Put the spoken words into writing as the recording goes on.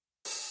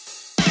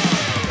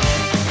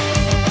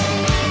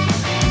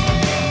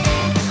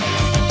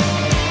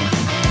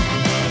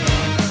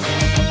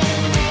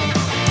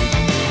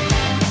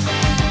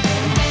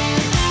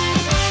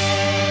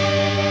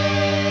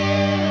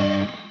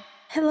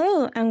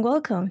and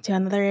welcome to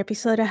another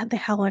episode of the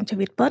How Want to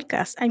Beat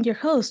podcast. I'm your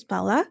host,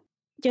 Paula,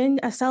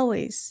 joined as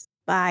always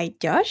by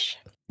Josh.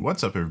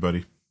 What's up,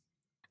 everybody?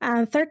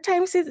 And third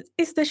times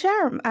is the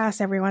charm,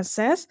 as everyone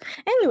says.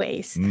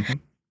 Anyways,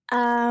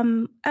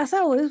 as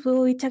always,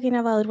 we'll be talking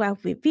about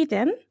what we've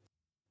beaten,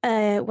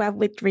 what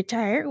we've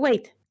retired.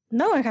 Wait,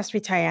 no one has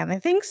retired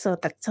anything, so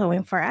that's a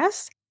win for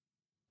us.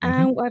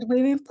 And what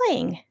we've been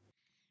playing.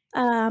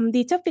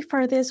 The topic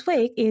for this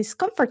week is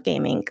comfort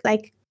gaming.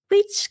 Like,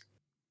 which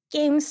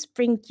games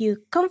bring you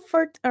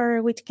comfort,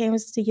 or which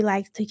games do you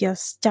like to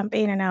just jump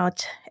in and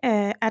out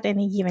at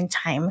any given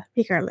time,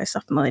 regardless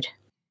of mood?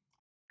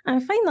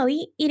 And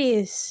finally, it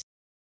is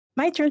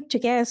my turn to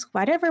guess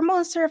whatever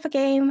monster of a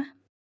game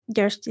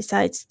Josh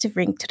decides to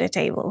bring to the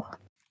table.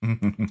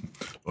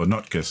 Or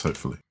not guess,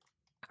 hopefully.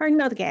 Or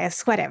not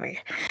guess, whatever.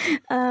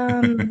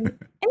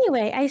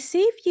 Anyway, I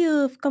see if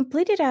you've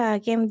completed a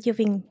game you've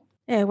been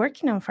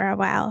working on for a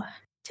while.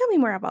 Tell me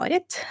more about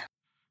it.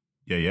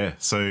 Yeah.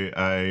 So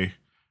I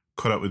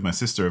caught up with my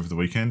sister over the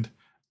weekend,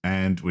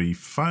 and we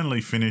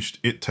finally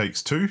finished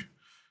E13,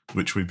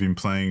 which we've been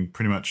playing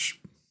pretty much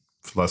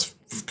for the last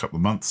couple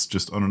of months,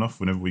 just on and off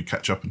whenever we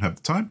catch up and have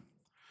the time.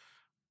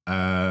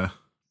 I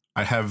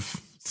have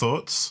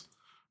thoughts.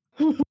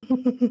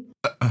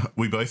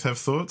 We both have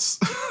thoughts.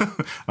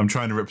 I'm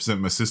trying to represent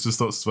my sister's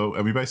thoughts as well,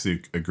 and we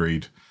basically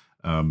agreed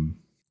on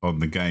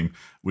the game.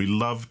 We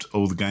loved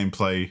all the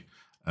gameplay,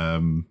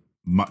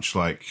 much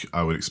like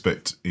I would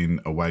expect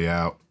in A Way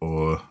Out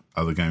or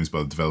other games by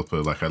the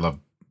developer. Like, I love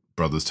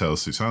Brothers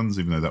Tales Two Sons,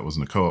 even though that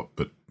wasn't a co-op,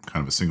 but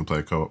kind of a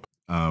single-player co-op.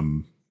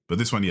 But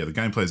this one, the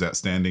gameplay is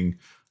outstanding.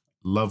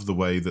 Love the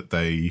way that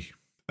they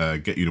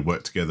get you to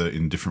work together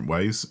in different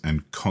ways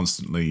and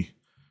constantly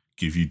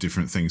give you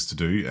different things to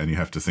do, and you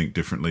have to think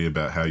differently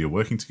about how you're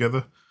working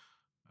together.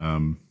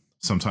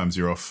 Sometimes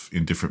you're off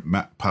in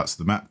different parts of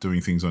the map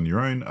doing things on your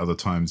own. Other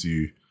times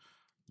you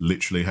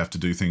literally have to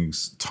do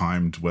things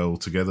timed well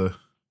together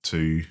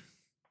to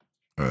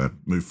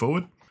move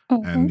forward,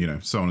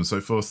 and so on and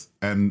so forth.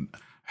 And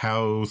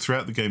how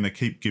throughout the game they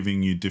keep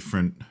giving you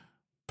different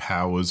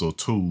powers or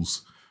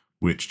tools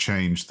which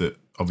change, that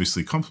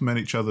obviously complement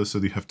each other, so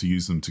you have to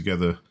use them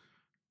together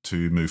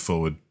to move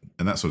forward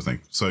and that sort of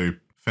thing. So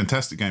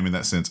fantastic game in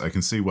that sense. I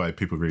can see why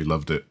people really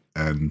loved it,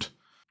 and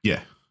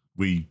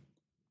we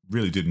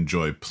really did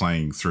enjoy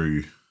playing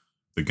through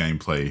the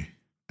gameplay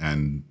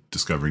and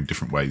discovering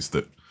different ways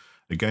that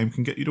a game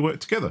can get you to work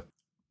together,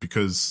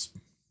 because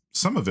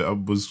some of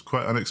it was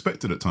quite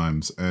unexpected at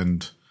times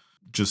and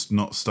just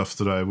not stuff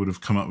that I would have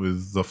come up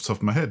with off the top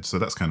of my head. So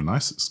that's kind of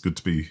nice. It's good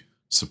to be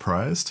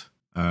surprised.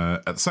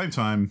 At the same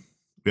time,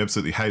 we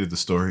absolutely hated the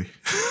story.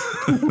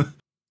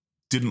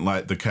 Didn't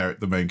like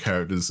the main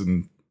characters,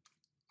 and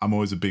I'm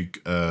always a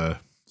big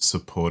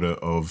supporter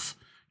of,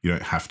 you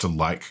don't have to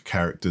like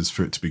characters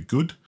for it to be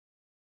good.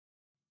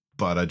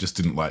 But I just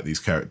didn't like these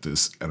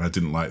characters, and I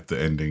didn't like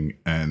the ending,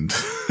 and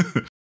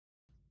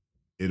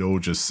it all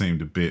just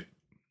seemed a bit,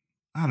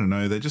 I don't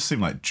know, they just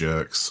seem like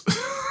jerks.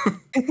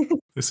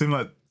 They seem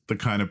like the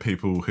kind of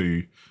people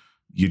who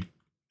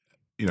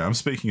I'm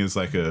speaking as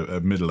like a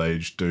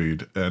middle-aged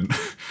dude, and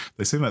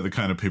they seem like the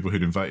kind of people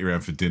who'd invite you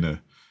around for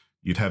dinner.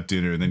 You'd have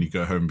dinner and then you'd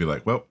go home and be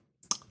like, well,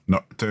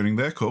 not returning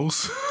their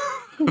calls.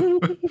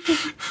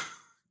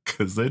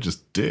 Because they're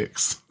just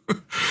dicks.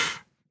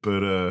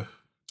 But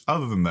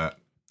other than that,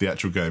 the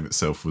actual game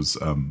itself was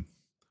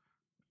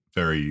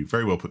very,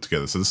 very well put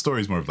together. So the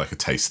story is more of like a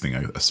taste thing,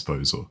 I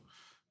suppose, or,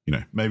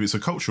 maybe it's a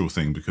cultural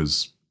thing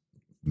because,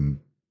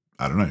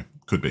 I don't know,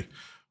 could be.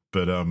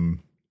 But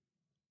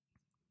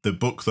the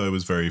book, though,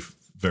 was very,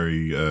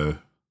 very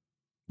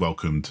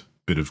welcomed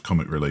bit of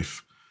comic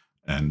relief,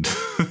 and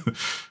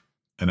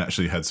and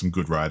actually had some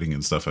good writing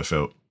and stuff, I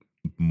felt,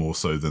 more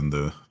so than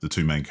the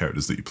two main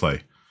characters that you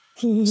play.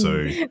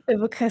 So the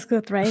book has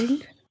good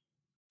writing.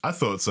 I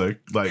thought so.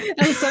 Like,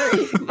 I'm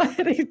sorry, but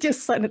it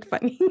just sounded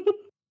funny.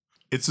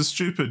 It's a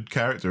stupid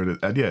character,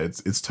 and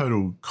it's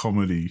total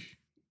comedy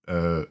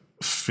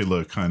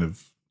filler kind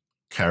of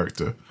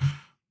character.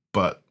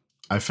 But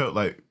I felt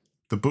like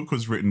the book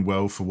was written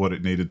well for what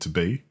it needed to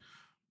be,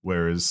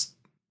 whereas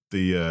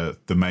the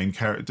main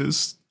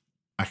characters,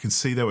 I can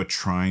see they were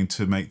trying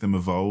to make them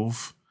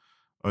evolve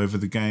over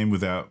the game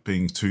without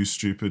being too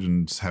stupid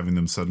and having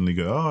them suddenly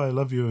go, oh, I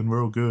love you and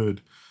we're all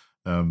good.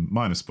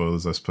 Minor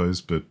spoilers, I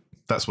suppose, but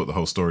that's what the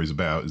whole story is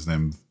about, is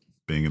them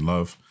being in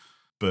love.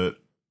 But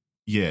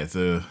yeah,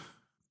 the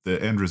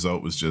end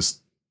result was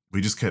just,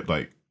 we just kept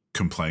like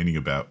complaining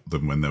about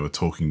them when they were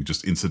talking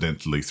just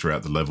incidentally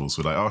throughout the levels.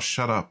 We're like, oh,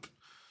 shut up.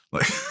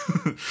 Like,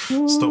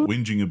 stop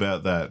whinging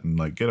about that and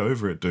like, get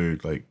over it,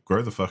 dude. Like,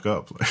 grow the fuck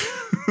up.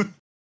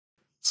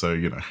 So,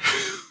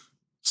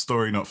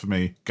 story not for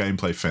me.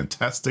 Gameplay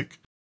fantastic.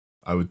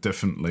 I would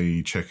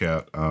definitely check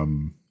out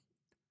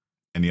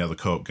any other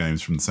co-op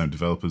games from the same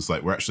developers.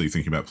 Like, we're actually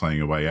thinking about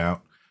playing A Way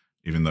Out,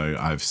 even though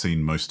I've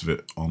seen most of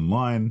it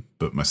online,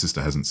 but my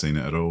sister hasn't seen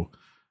it at all.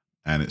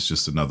 And it's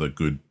just another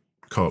good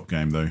co-op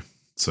game, though.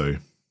 So,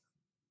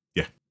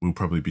 yeah, we'll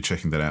probably be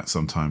checking that out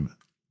sometime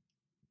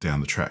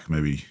down the track,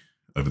 maybe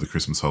over the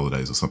Christmas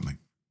holidays or something.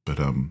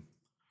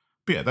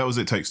 But yeah, that was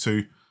It Takes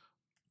Two.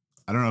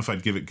 I don't know if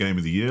I'd give it Game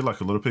of the Year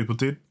like a lot of people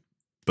did,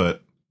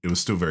 but it was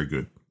still very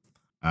good.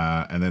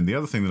 And then the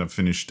other thing that I've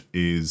finished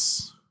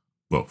is,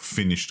 well,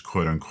 finished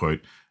quote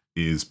unquote,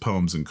 is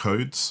Poems and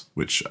Codes,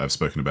 which I've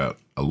spoken about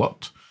a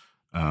lot.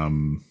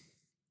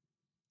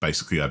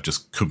 Basically, I've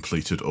just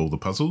completed all the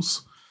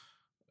puzzles,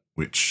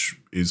 which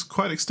is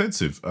quite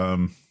extensive.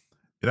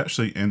 It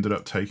actually ended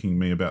up taking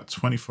me about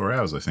 24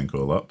 hours, I think,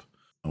 all up.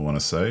 I want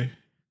to say.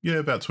 Yeah,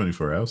 about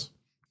 24 hours.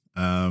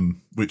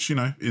 Which, you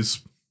know,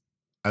 is,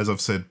 as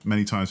I've said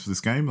many times for this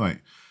game,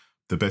 like,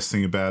 the best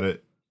thing about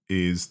it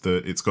is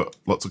that it's got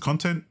lots of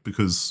content,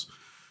 because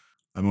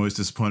I'm always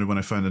disappointed when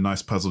I find a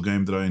nice puzzle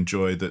game that I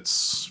enjoy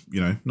that's,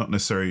 you know, not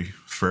necessarily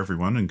for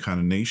everyone and kind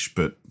of niche,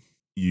 but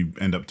you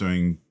end up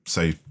doing,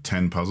 say,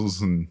 10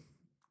 puzzles and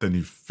then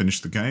you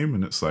finish the game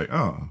and it's like,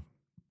 oh,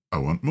 I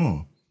want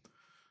more.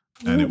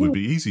 And it would be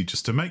easy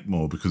just to make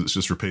more because it's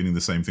just repeating the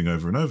same thing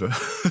over and over.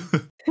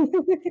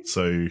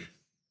 So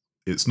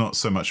it's not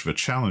so much of a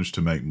challenge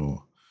to make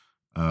more.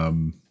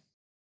 I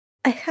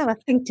have a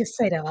thing to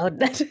say about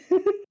that.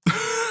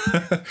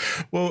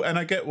 Well, and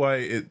I get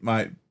why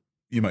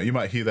you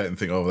might hear that and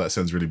think, oh, that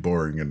sounds really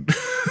boring and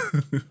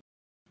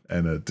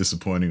and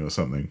disappointing or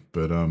something.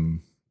 But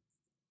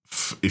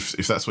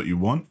if that's what you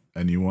want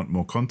and you want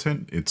more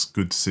content, it's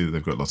good to see that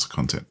they've got lots of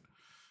content.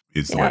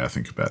 Is the way I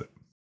think about it.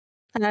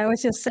 And I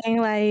was just saying,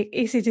 like,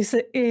 easy to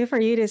say, for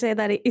you to say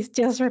that it's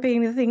just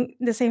repeating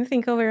the same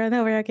thing over and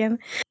over again.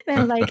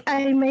 And like,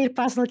 I made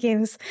puzzle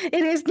games.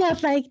 It is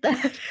not like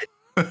that.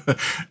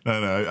 No,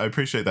 I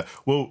appreciate that.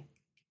 Well,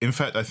 in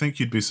fact, I think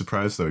you'd be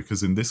surprised though,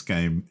 because in this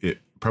game, it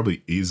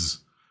probably is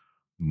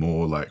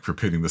more like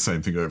repeating the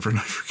same thing over and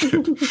over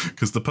again,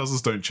 because the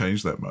puzzles don't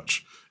change that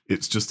much.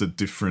 It's just a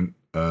different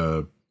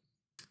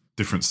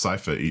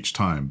cipher each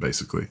time,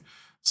 basically.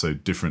 So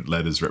different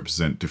letters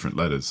represent different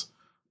letters.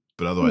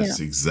 But otherwise, it's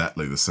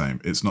exactly the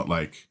same. It's not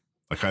like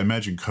I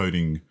imagine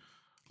coding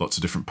lots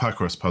of different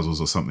Picross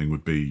puzzles or something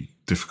would be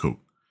difficult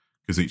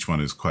because each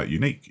one is quite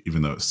unique,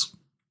 even though it's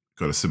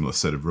got a similar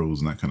set of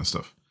rules and that kind of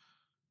stuff.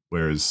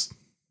 Whereas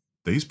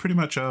these pretty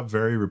much are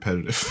very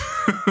repetitive.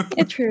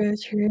 True.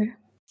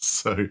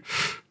 So,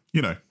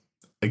 you know,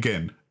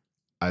 again,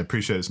 I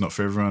appreciate it's not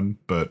for everyone,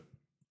 but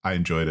I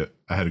enjoyed it.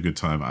 I had a good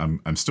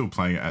time. I'm still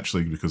playing it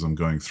actually because I'm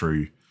going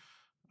through.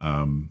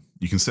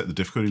 You can set the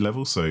difficulty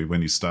level, so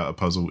when you start a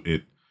puzzle,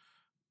 it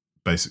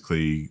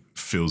basically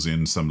fills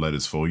in some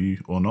letters for you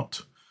or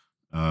not.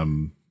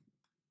 And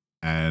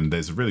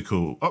there's a really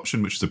cool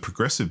option, which is a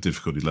progressive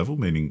difficulty level,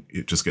 meaning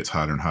it just gets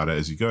harder and harder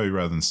as you go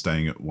rather than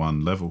staying at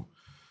one level.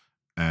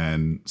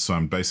 And so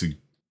I'm basically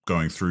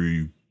going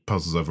through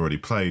puzzles I've already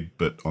played,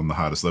 but on the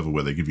hardest level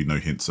where they give you no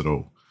hints at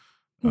all.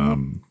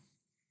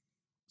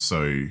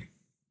 So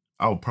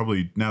I'll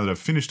probably, now that I've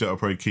finished it, I'll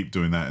probably keep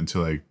doing that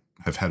until I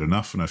have had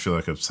enough and I feel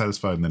like I'm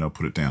satisfied, and then I'll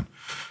put it down.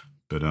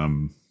 But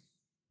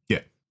yeah,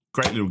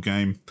 great little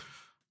game.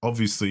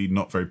 Obviously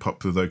not very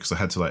popular though, because I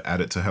had to like add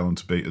it to Hell on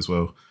to Beat as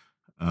well.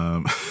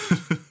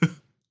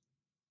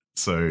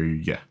 So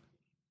yeah,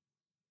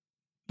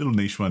 little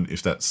niche one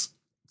if that's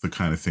the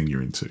kind of thing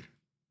you're into,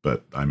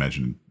 but I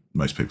imagine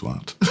most people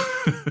aren't.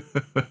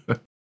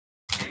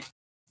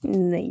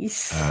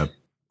 Nice.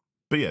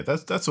 But yeah,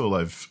 that's all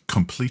I've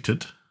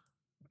completed.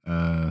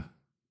 And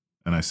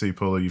I see,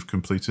 Paula, you've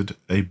completed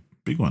a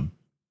big one.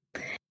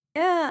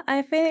 Yeah,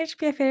 I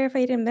finished my favorite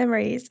Fading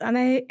Memories,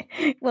 and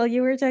while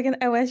you were talking,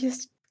 I was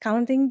just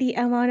counting the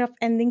amount of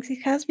endings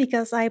it has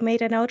because I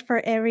made a note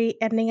for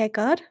every ending I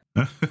got.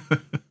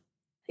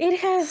 It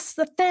has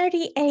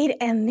 38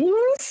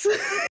 endings.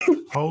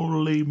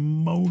 Holy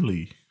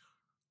moly.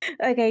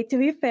 Okay, to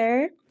be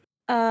fair,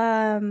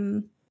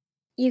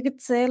 you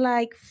could say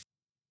like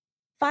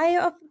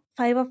five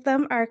of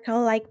them are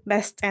called like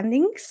best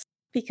endings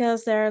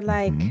because they're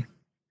like,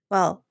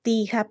 well,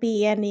 the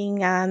happy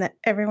ending and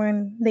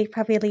everyone live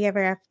happily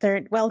ever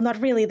after. Well, not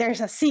really.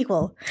 There's a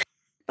sequel,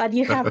 but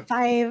you have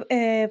 5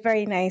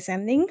 very nice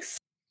endings,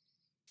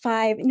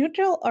 5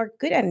 neutral or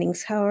good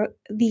endings, how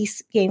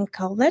this game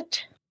called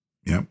it.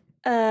 Yep.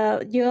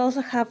 You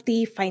also have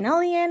the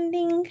finale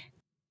ending.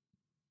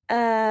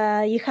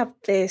 You have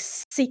the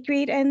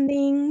secret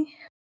ending.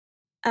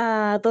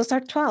 Those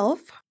are 12,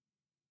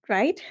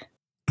 right?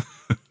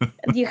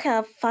 You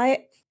have 5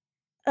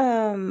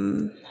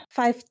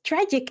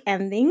 tragic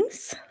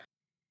endings,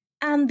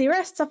 and the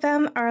rest of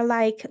them are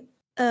like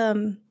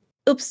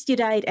oops you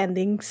died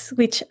endings,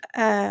 which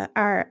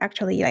are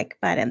actually like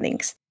bad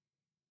endings.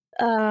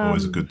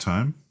 Always a good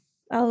time.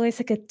 Always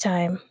a good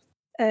time.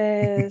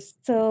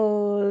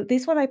 So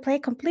this one I play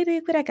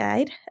completely with a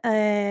guide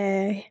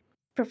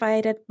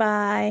provided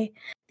by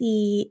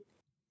the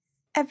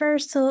ever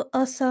so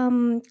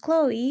awesome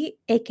Chloe,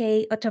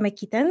 aka Otome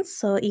Kittens.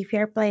 So if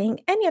you're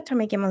playing any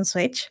Otome game on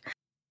Switch,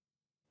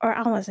 or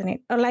almost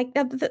any, or like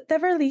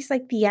they've released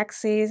like the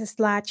Axis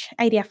 /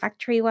 Idea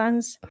Factory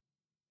ones,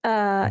 /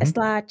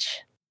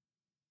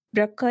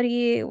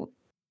 Broccoli,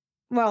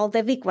 well,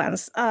 the big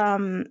ones.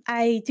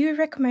 I do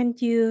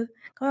recommend you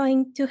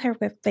going to her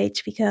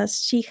webpage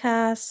because she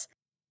has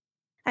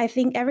I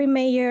think every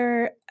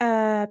major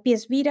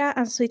PS Vita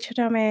and Switch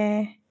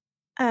Otome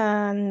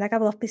and a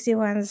couple of PC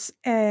ones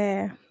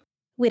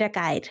with a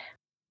guide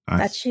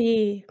that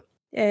she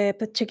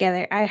put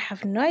together. I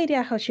have no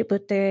idea how she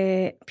put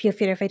the Pure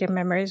Faded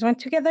Memories one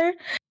together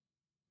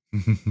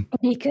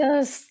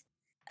because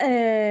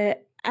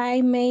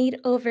I made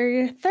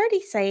over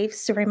 30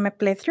 saves during my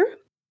playthrough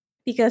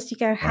because you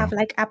can have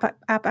like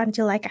up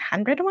until like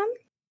 100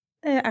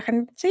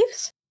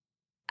 saves.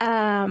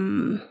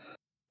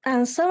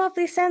 And some of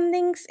these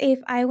endings, if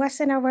I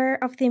wasn't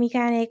aware of the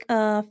mechanic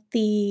of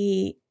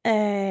the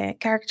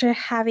character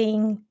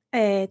having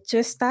 2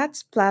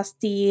 stats plus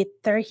the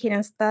third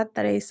hidden stat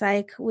that is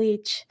like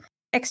which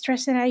extra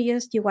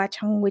scenarios you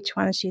watch and which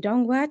ones you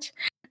don't watch,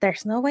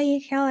 there's no way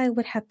in hell I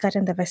would have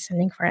gotten the best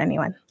ending for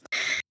anyone.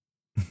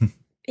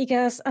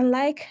 Because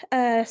unlike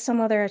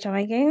some other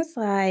Otome games,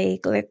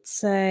 like let's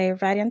say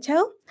Radiant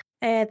Tale,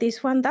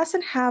 this one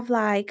doesn't have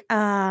like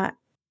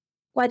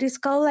what is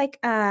called like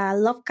a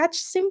love catch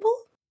symbol.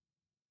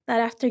 That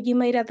after you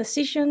made a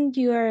decision,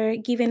 you are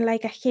given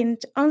like a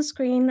hint on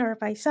screen or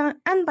by sound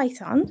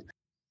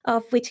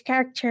of which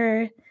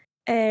character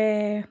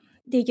they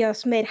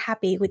just made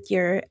happy with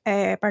your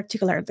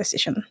particular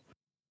decision.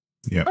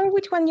 Yeah. Or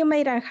which one you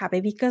made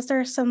unhappy, because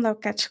there are some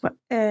love catch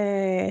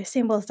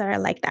symbols that are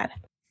like that.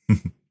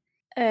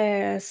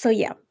 So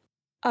yeah.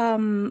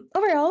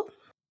 Overall,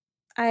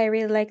 I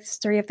really like the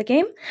story of the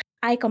game.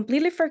 I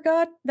completely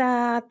forgot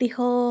that the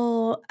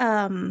whole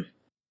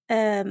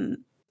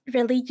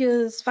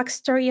religious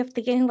backstory of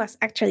the game was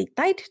actually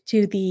tied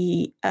to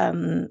the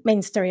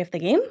main story of the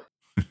game.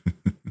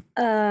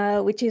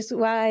 Which is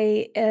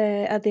why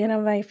at the end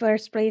of my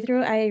first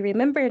playthrough, I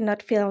remember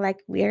not feeling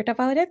like weird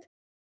about it.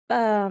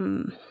 But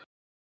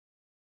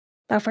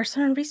for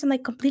some reason, I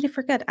completely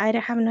forgot. I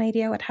have no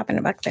idea what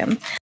happened back then.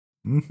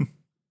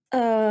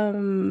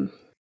 The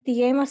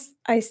game, as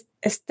I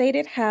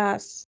stated,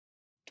 has,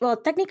 well,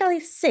 technically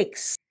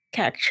 6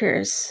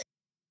 characters,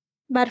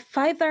 but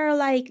 5 are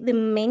like the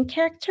main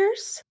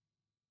characters.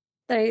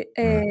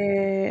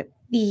 The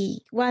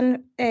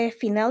one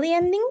finale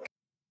ending,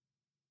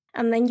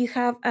 and then you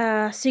have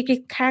a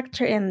secret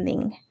character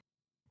ending.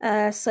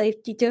 So if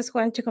you just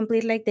want to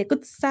complete like the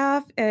good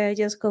stuff,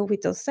 just go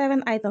with those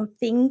 7. I don't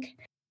think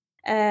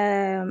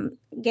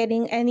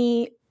getting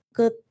any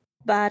good,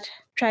 bad,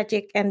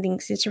 tragic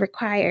endings is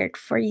required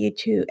for you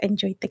to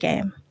enjoy the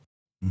game.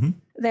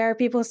 There are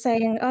people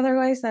saying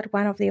otherwise, that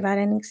one of the bad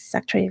endings is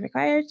actually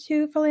required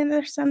to fully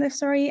understand the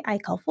story. I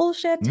call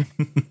bullshit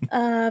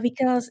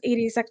because it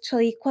is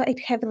actually quite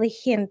heavily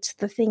hint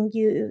the thing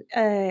you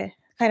kind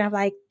of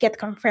like get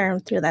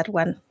confirmed through that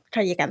one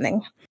tragic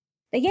ending.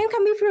 The game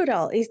can be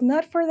brutal. It's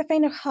not for the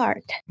faint of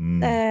heart.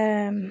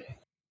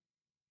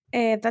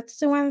 That's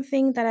the one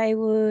thing that I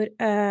would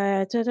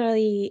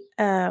totally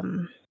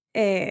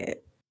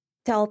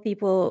tell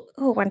people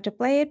who want to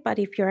play it. But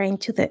if you're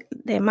into the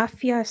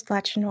mafia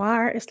 /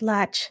 noir /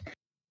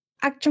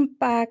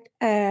 action-packed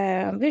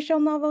visual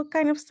novel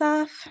kind of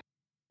stuff,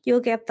 you'll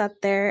get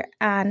that there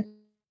and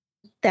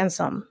then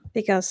some.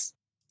 Because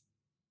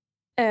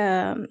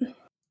like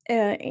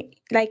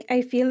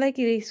I feel like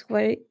it is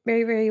very,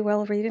 very, very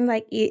well written.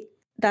 Like it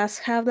does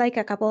have like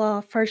a couple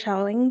of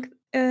foreshadowings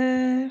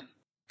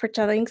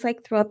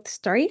like throughout the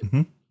story.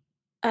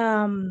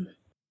 And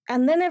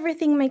then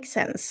everything makes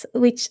sense,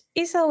 which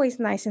is always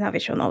nice in a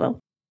visual novel.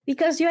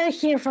 Because you are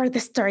here for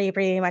the story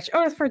pretty much,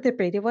 or for the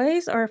pretty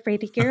boys or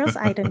pretty girls,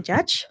 I don't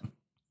judge.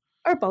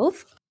 Or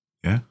both.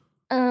 Yeah.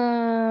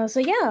 So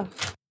yeah.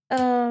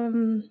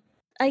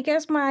 I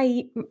guess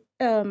my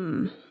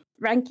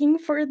ranking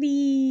for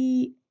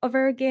the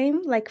overall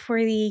game, like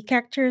for the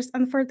characters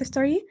and for the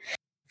story.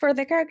 For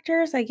the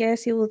characters, I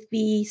guess it would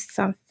be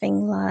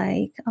something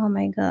like, oh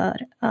my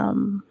god,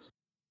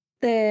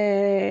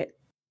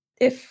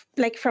 if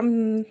like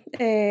from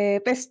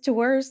best to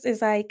worst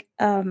is like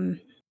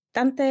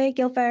Dante,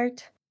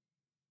 Gilbert,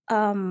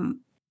 young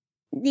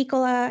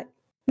Nicola,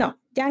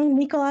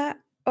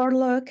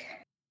 Orlok,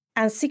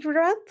 and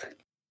Sigurd.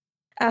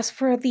 As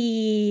for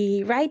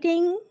the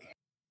writing,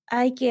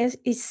 I guess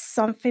it's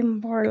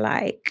something more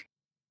like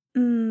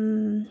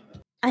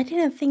I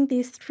didn't think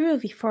this through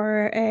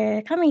before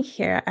coming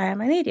here. I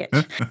am an idiot.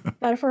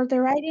 But for the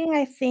writing,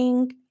 I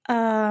think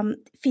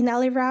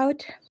finale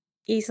route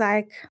is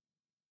like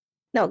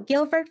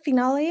Gilbert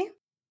finale,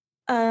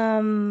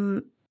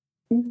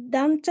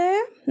 Dante,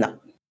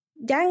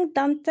 young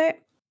Dante,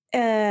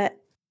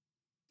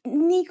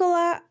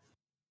 Nicola,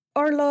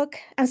 Orlok,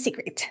 and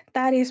Secret.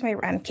 That is my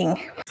ranking.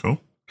 Cool.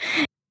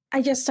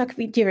 I just talked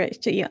gibberish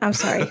to you. I'm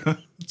sorry.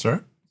 That's all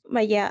right.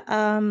 But yeah,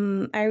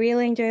 I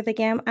really enjoy the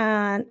game,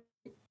 and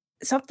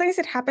sometimes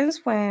it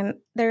happens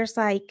when there's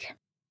like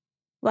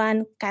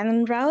one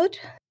canon route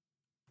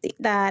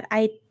that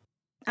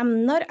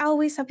I'm not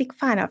always a big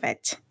fan of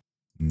it.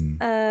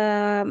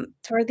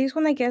 For this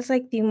one, I guess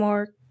like the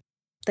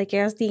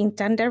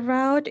intended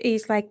route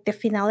is like the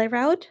finale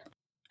route,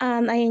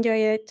 and I enjoy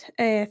it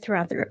through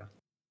and through.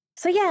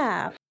 So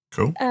yeah,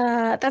 cool.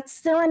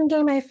 That's the one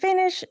game I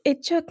finished.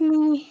 It took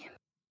me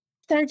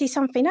 30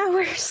 something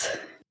hours.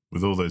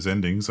 With all those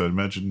endings, I'd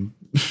imagine.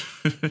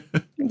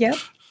 Yep.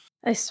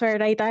 I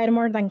swear I died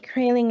more than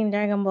Krillin in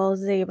Dragon Ball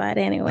Z, but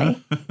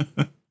anyway.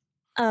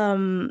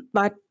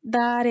 But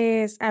that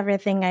is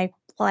everything I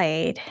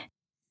played.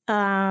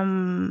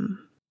 Yeah.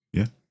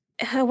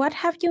 What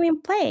have you been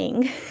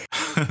playing?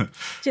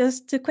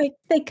 Just to take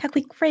a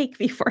quick break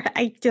before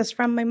I just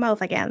run my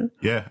mouth again.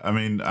 Yeah, I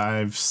mean,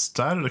 I've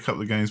started a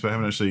couple of games, but I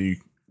haven't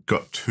actually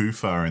got too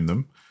far in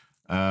them.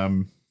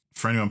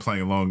 For anyone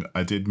playing along,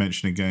 I did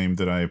mention a game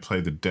that I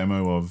played the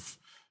demo of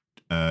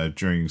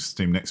during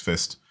Steam Next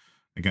Fest,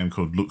 a game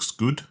called Looks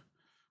Good,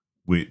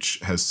 which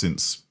has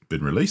since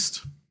been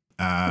released.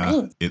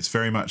 Nice. It's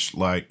very much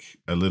like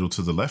A Little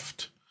to the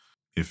Left,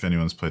 if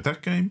anyone's played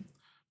that game,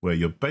 where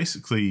you're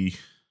basically,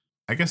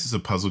 I guess it's a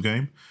puzzle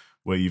game,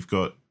 where you've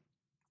got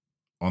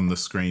on the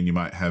screen, you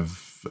might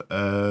have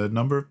a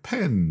number of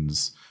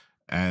pens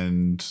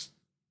and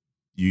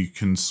you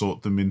can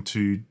sort them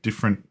into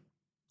different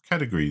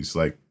categories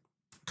like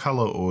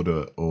color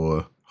order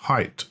or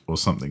height or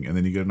something. And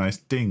then you get a nice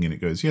ding and it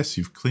goes, yes,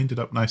 you've cleaned it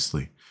up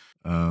nicely.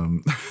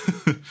 And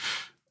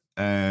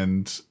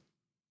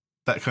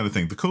that kind of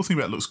thing. The cool thing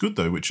about it Looks Good,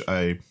 though, which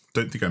I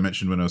don't think I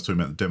mentioned when I was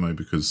talking about the demo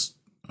because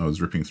I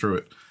was ripping through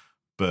it,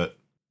 but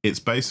it's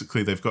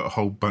basically they've got a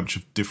whole bunch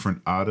of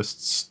different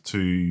artists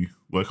to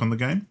work on the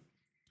game.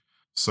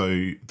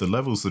 So the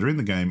levels that are in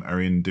the game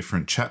are in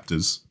different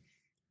chapters,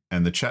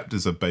 and the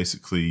chapters are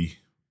basically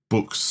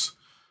books,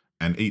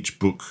 and each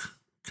book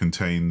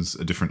contains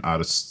a different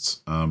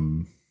artist's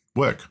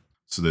work.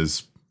 So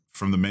there's,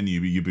 from the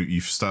menu,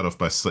 you start off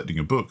by selecting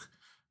a book,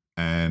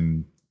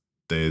 and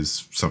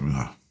there's something,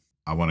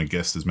 I want to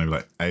guess there's maybe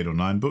like 8 or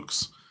 9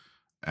 books,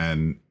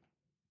 and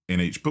in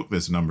each book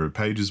there's a number of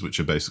pages which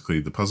are basically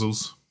the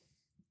puzzles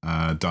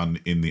done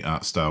in the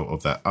art style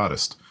of that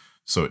artist.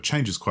 So it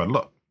changes quite a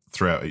lot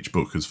throughout each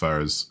book as far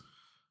as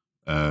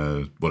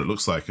what it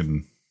looks like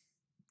and,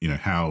 you know,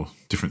 how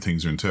different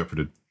things are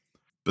interpreted.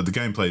 But the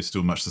gameplay is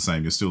still much the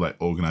same. You're still like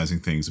organizing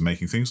things and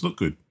making things look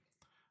good.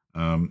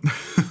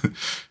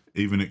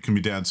 Even it can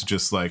be down to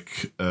just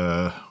like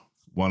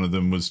one of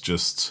them was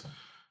just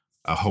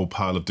a whole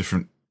pile of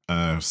different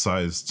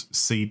sized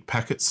seed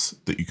packets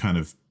that you kind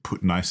of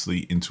put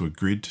nicely into a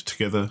grid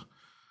together.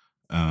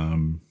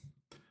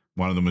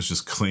 One of them was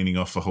just cleaning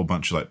off a whole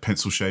bunch of like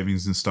pencil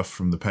shavings and stuff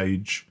from the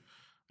page.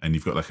 And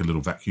you've got like a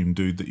little vacuum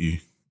dude that you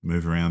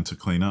move around to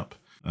clean up.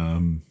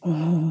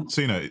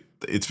 So, you know,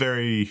 it's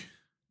very,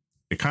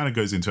 it kind of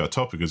goes into our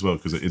topic as well,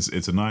 because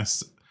it's a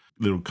nice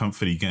little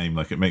comforty game.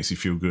 Like it makes you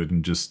feel good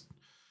and just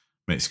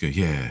makes you go,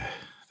 yeah,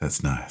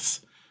 that's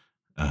nice.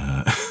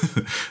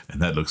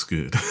 And that looks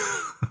good.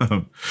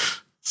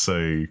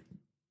 So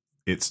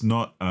it's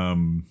not, I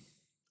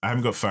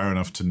haven't got far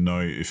enough to know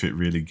if it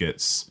really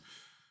gets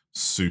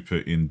super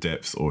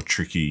in-depth or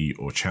tricky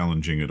or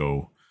challenging at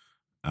all.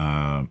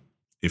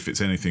 If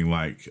it's anything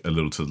like A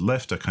Little to the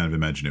Left, I kind of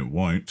imagine it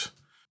won't,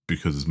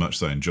 because as much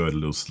as I enjoyed A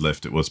Little to the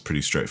Left, it was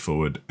pretty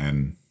straightforward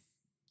and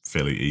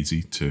fairly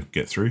easy to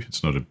get through.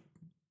 It's not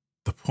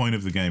the point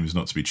of the game is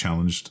not to be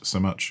challenged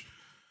so much.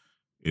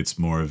 It's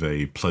more of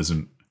a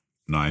pleasant,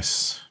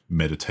 nice,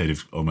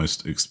 meditative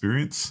almost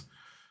experience.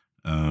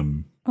 So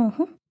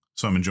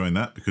I'm enjoying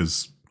that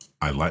because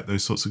I like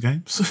those sorts of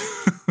games.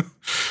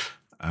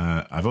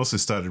 I've also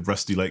started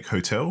Rusty Lake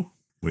Hotel,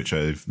 which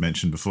I've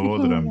mentioned before,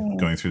 that I'm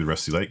going through the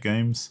Rusty Lake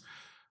games.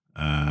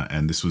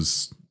 And this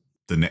was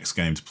the next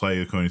game to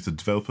play according to the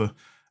developer.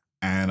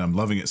 And I'm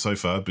loving it so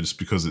far, but just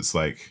because it's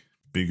like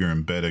bigger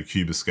and better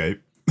Cube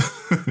Escape.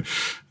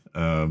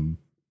 You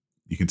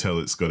can tell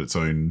it's got its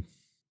own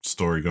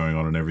story going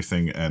on and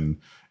everything. And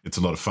it's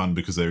a lot of fun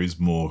because there is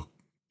more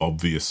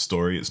obvious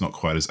story. It's not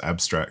quite as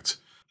abstract,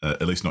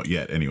 at least not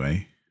yet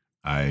anyway.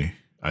 I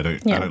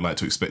don't like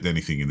to expect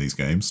anything in these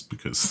games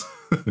because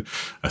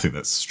I think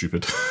that's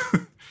stupid.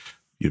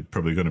 You're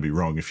probably going to be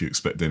wrong if you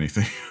expect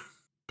anything.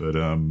 But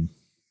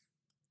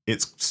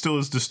it's still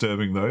as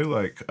disturbing though.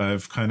 Like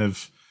I've kind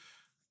of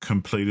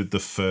completed the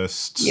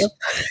first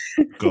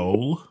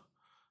goal.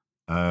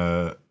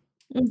 Well,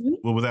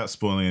 without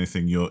spoiling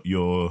anything,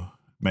 you're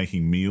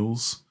making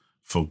meals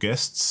for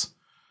guests,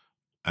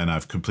 and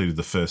I've completed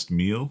the first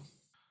meal.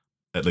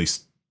 At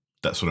least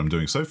that's what I'm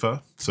doing so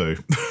far. So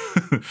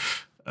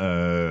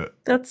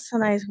that's a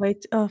nice way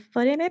of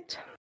putting it.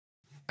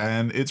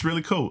 And it's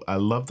really cool. I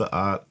love the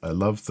art. I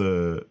love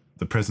the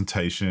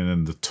presentation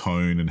and the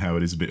tone and how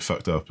it is a bit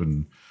fucked up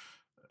and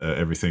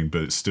everything,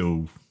 but it's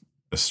still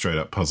a straight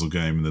up puzzle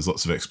game, and there's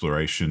lots of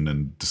exploration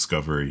and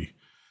discovery.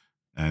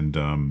 And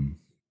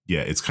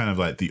it's kind of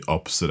like the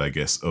opposite, I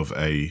guess, of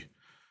a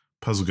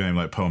puzzle game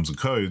like Poems and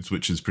Codes,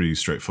 which is pretty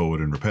straightforward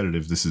and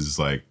repetitive. This is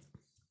like,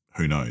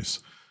 who knows?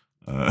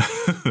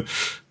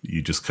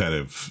 You just kind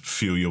of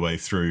feel your way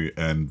through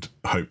and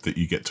hope that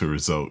you get to a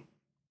result.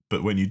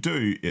 But when you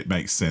do, it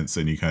makes sense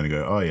and you kind of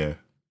go, oh yeah,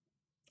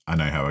 I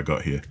know how I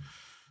got here.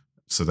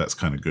 So that's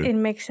kind of good. It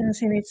makes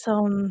sense in its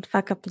own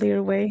fuck up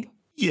little way.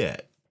 Yeah.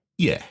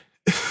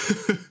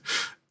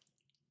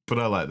 But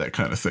I like that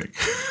kind of thing.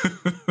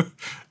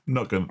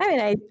 Not gonna. I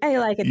mean, I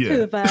like it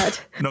too,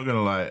 but not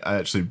gonna lie.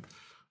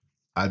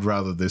 I'd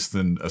rather this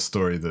than a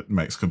story that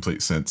makes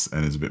complete sense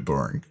and is a bit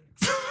boring.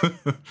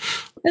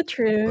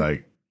 true.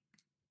 Like,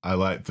 I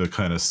like the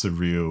kind of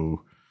surreal,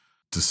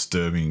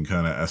 disturbing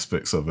kind of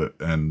aspects of it,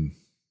 and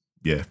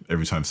yeah,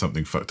 every time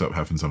something fucked up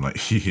happens, I'm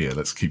like, yeah,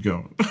 let's keep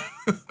going.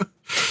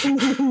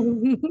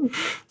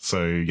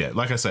 So yeah,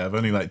 like I say, I've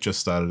only just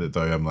started it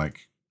though.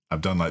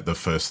 I've done the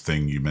first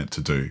thing you meant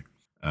to do,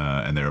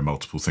 and there are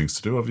multiple things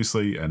to do,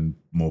 obviously, and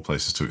more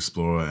places to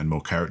explore and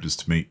more characters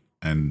to meet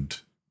and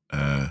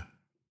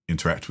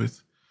interact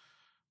with.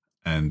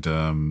 And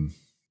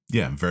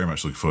yeah, I'm very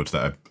much looking forward to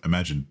that. I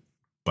imagine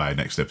by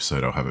next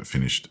episode I'll have it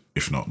finished,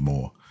 if not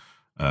more,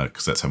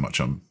 because that's how much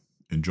I'm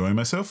enjoying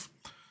myself.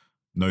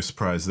 No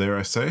surprise there,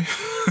 I say.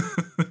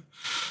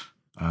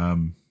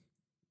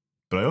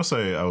 But I was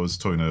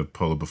talking to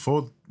Paula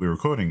before we were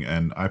recording,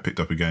 and I picked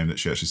up a game that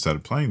she actually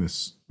started playing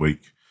this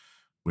week,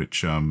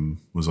 which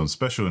was on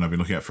special, and I've been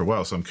looking at for a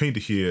while. So I'm keen to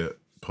hear,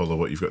 Paula,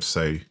 what you've got to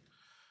say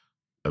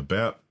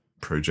about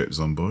Project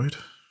Zomboid.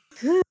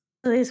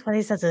 This what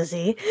is that to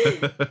see?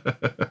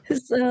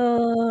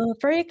 So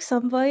Project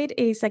Zomboid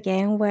is a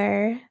game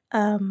where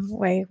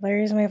wait,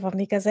 where is my phone?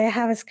 Because I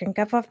have a screen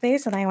cap of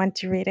this and I want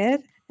to read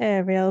it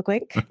real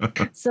quick.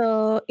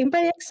 So in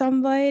Project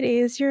Zomboid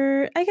is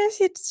I guess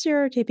it's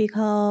your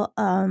typical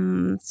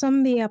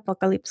zombie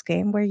apocalypse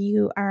game where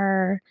you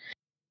are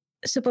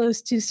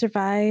supposed to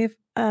survive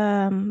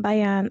for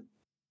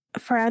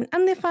an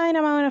undefined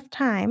amount of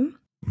time.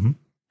 Mm-hmm.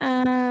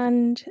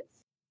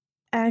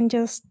 And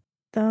just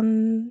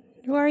don't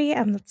worry,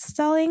 I'm not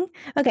stalling.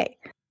 Okay,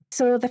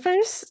 so the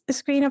first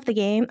screen of the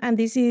game, and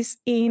this is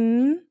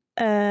in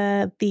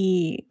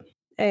the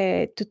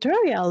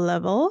tutorial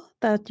level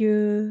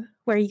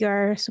where you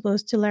are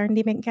supposed to learn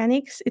the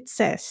mechanics. It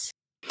says,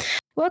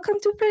 "Welcome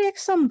to Project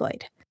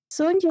Zomboid.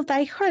 Soon you'll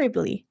die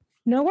horribly.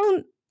 No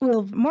one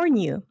will mourn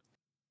you,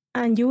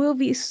 and you will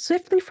be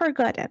swiftly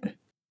forgotten.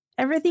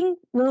 Everything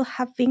will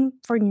have been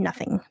for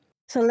nothing.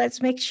 So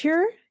let's make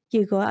sure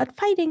you go out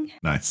fighting."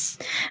 Nice.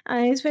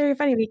 And it's very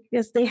funny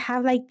because they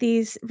have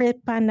this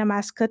red panda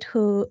mascot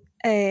who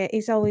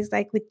is always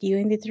with you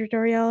in the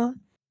tutorial.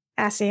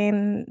 As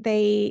in,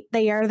 they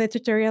are the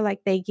tutorial.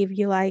 They give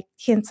you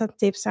hints and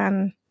tips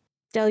and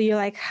tell you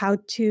how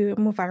to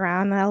move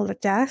around and all the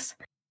jazz.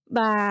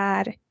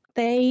 But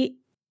they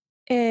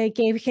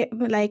gave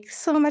him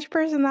so much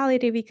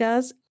personality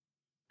because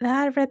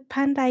that red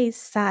panda is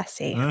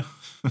sassy.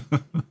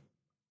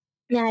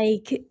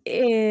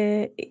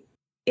 It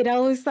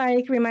always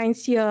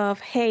reminds you of,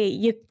 hey,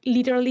 you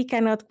literally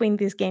cannot win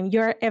this game.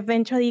 You're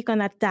eventually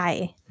gonna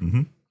die.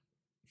 Mm-hmm.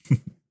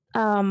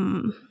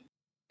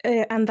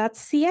 And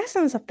that's the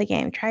essence of the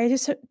game. Try to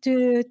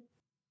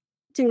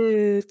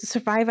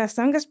survive as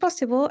long as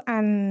possible,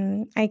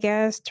 and I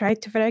guess try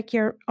to break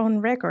your own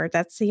record.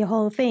 That's the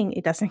whole thing.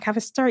 It doesn't have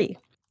a story.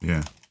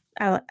 Yeah.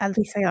 At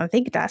least I don't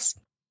think it does.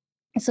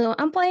 So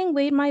I'm playing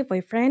with my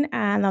boyfriend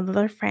and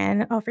another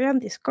friend over on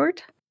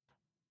Discord,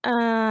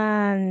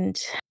 and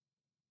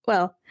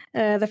well,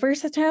 the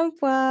first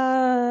attempt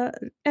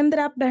ended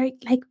up very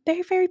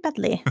very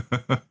badly,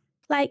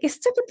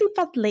 stupidly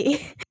badly.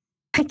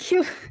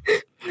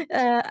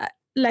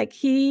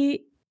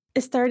 He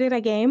started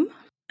a game,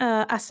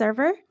 a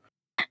server,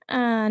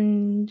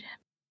 and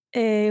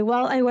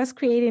while I was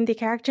creating the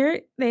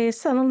character,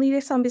 suddenly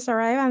the zombies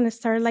arrived and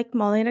started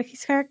mauling at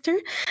his character,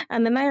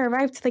 and then I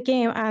arrived to the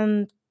game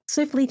and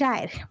swiftly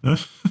died.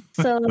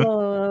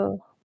 So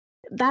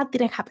that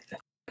didn't happen.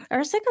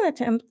 Our second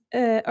attempt,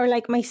 or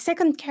my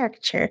second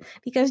character,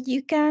 because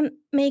you can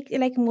make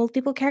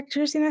multiple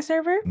characters in a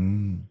server.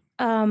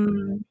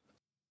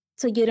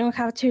 So you don't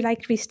have to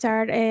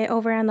restart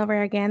over and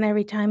over again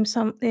every time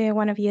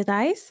one of you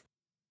dies.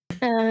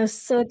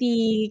 So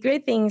the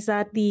great thing is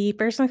that the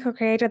person who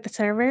created the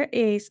server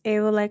is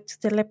able to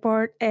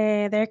teleport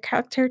their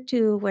character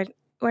to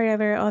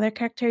wherever other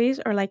character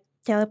is, or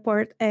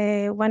teleport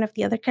one of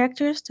the other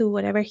characters to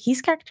whatever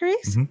his character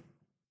is.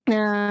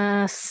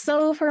 Mm-hmm.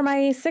 So for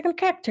my second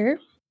character,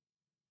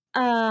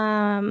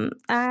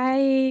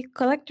 I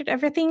collected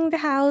everything in the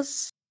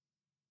house,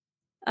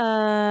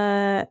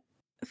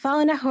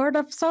 found a horde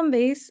of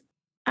zombies,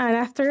 and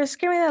after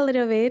screaming a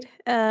little bit,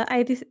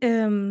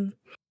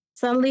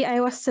 suddenly I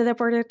was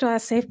teleported to a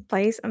safe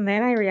place, and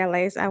then I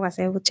realized I was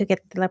able to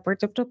get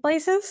teleported to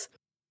places.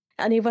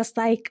 And it was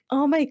like,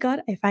 oh my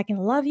god, I fucking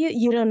love you.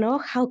 You don't know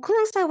how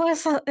close I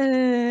was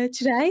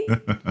today.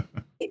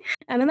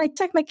 And then I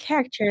checked my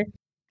character.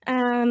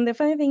 And the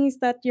funny thing is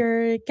that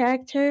your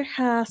character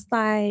has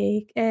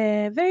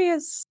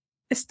various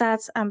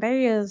stats and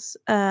various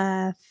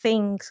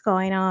things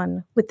going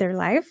on with their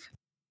life.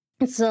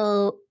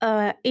 So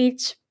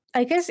each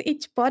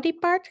body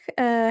part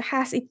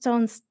has its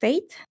own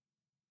state.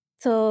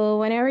 So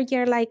whenever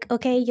you're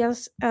okay,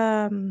 just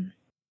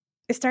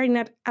starting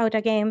out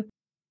a game,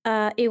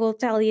 it will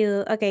tell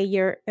you, okay,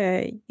 you're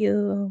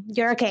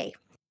okay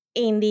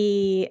in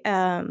the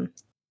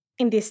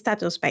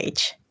status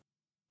page.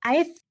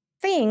 I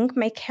think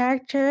my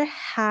character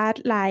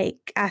had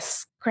like a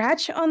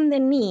scratch on the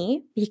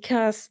knee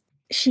because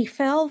she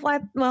fell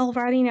while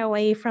running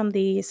away from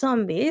the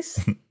zombies.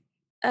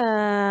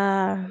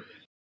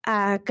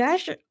 A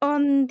gash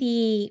on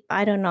the,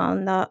 I don't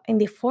know, in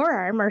the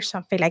forearm or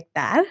something like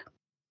that,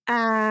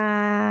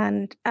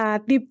 and a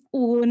deep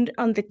wound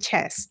on the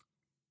chest.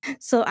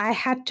 So I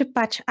had to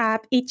patch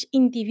up each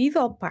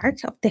individual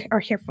part of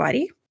her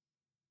body.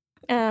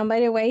 By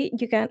the way,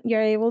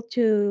 you're able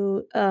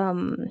to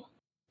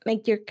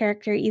make your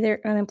character either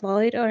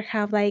unemployed or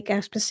have like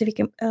a specific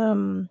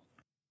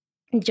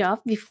job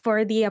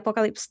before the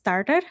apocalypse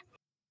started,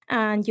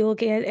 and you'll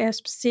get a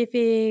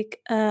specific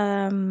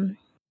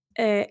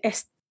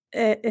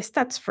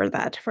stats for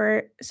that.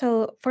 For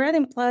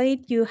unemployed,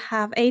 you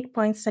have 8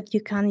 points that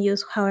you can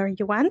use however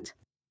you want.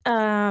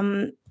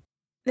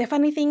 The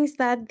funny thing is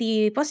that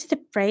the positive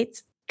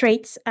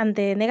traits and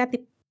the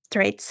negative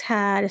traits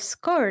had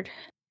scored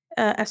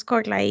a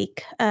score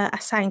like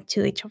assigned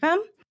to each of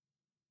them.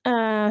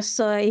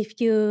 So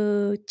if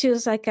you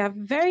choose like a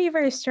very,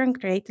 very strong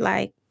trait,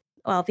 like,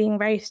 well, being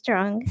very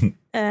strong,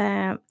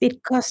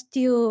 it costs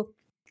you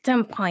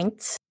 10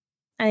 points,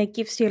 and it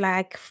gives you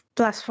like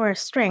 +4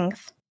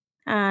 strength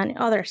and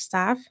other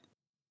stuff.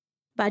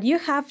 But you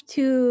have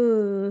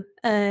to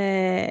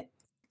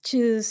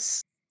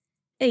choose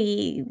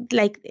a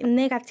like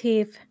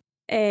negative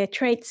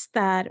traits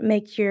that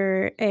make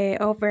your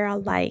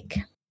overall like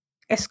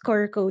a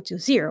score go to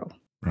 0.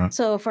 Right.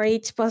 So for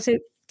each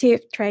positive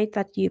trait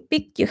that you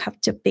pick, you have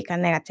to pick a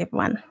negative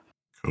one.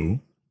 Cool.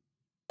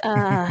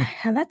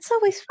 And that's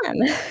always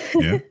fun.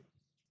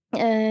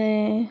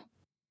 Yeah.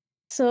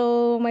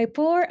 So my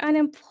poor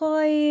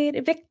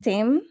unemployed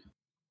victim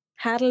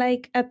had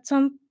like at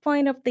some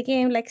point of the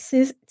game like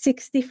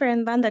six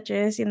different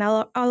bandages in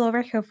all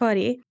over her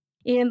body,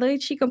 even though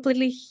she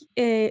completely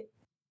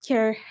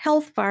her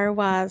health bar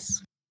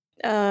was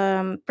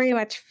pretty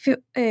much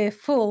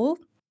full.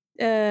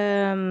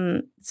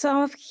 Some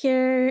of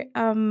her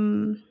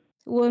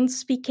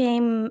wounds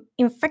became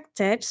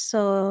infected,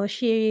 so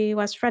she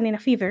was running a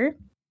fever,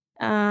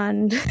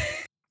 and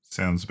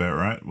sounds about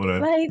right.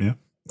 like, yeah.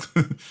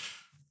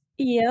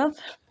 yep.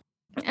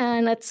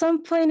 And at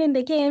some point in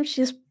the game,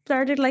 she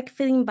started like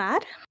feeling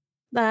bad,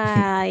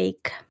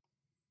 like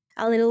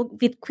a little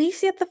bit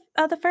queasy at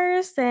the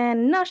first,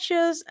 and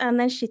nauseous, and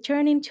then she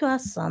turned into a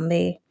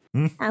zombie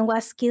and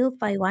was killed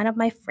by one of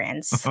my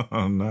friends.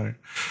 Oh no!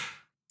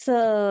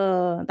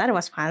 So that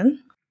was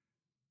fun.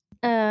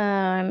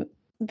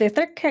 The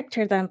third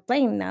character that I'm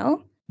playing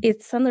now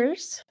is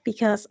Sanders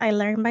because I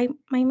learned my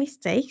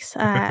mistakes.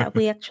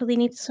 We actually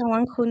need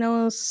someone who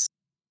knows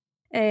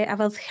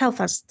about health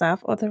and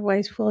stuff.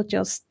 Otherwise, we'll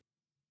just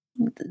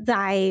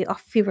die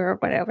of fever or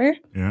whatever.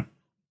 Yeah.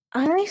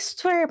 I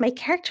swear, my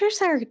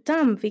characters are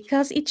dumb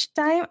because each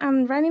time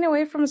I'm running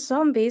away from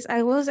zombies,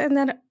 I was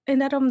ended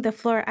on the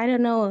floor. I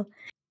don't know.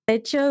 I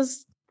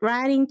just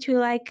ran into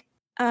like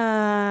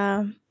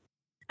an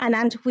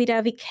ant with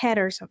a big head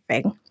or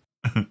something.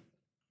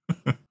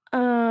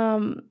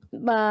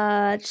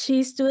 But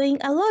she's doing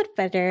a lot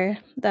better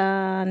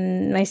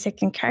than my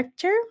second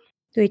character,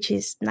 which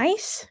is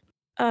nice.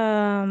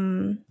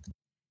 And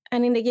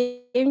in the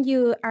game,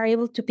 you are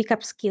able to pick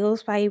up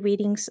skills by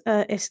reading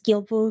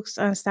skill books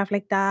and stuff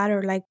like that,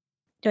 or like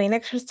doing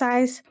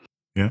exercise.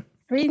 Yeah.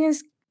 Reading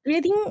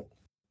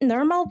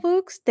normal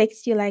books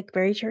takes you like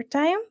very short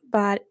time,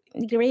 but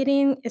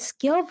reading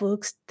skill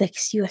books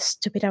takes you a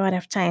stupid amount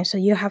of time. So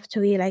you have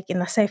to be like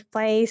in a safe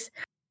place.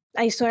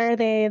 I swear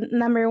the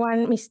number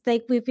one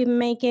mistake we've been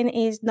making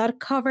is not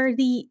cover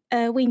the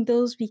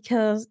windows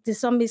because the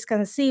zombies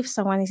can see if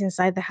someone is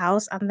inside the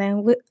house, and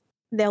then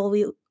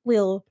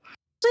will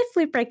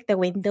swiftly break the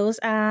windows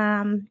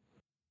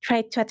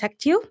try to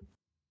attack you.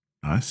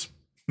 Nice.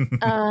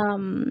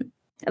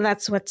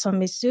 That's what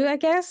zombies do, I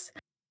guess.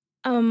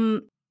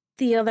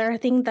 The other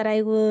thing that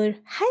I would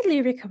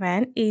highly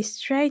recommend is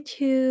try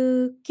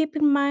to keep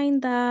in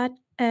mind that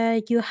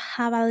you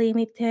have a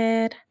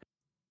limited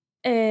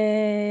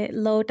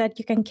load that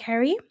you can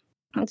carry.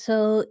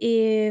 So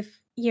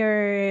if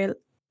your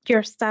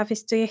stuff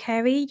is too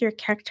heavy, your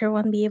character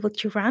won't be able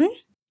to run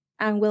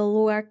and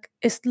will work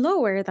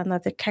slower than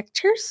other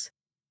characters.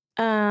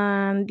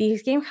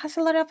 This game has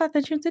a lot of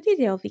attention to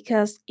detail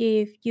because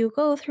if you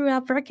go through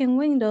a broken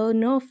window,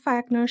 no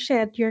fuck, no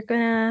shit, you're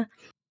gonna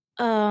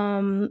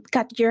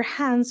cut your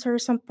hands or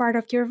some part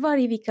of your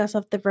body because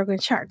of the broken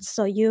shards.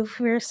 So you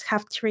first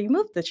have to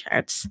remove the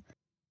shards,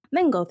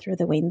 then go through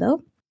the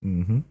window.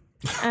 Mm-hmm.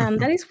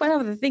 That is one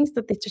of the things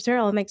that the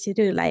tutorial makes you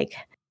do. Like,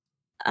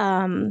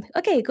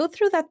 okay, go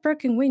through that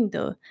broken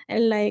window,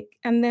 and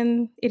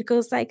then it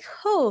goes like,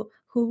 oh,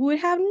 who would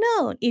have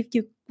known if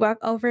you walk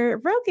over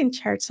broken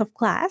shards of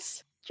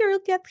glass, you'll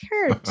get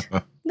hurt.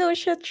 No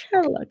shit,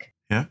 Sherlock.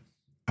 Yeah,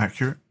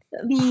 accurate.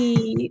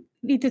 The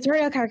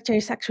tutorial character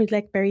is actually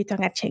like very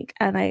tongue-in-cheek,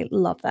 and I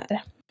love that.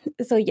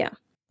 So yeah,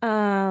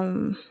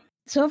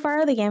 so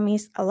far the game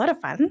is a lot of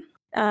fun.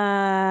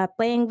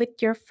 Playing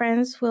with your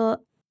friends will,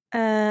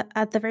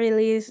 at the very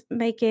least,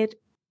 make it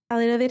a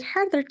little bit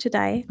harder to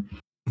die.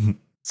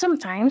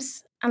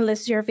 sometimes,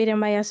 unless you're bitten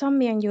by a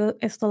zombie and you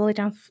slowly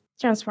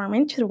transform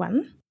into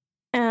one.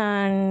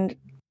 And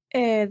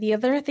the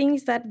other thing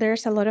is that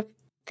there's a lot of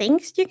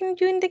things you can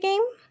do in the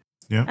game.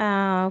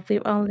 Yeah.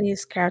 We've only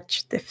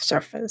scratched the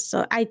surface.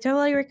 So I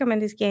totally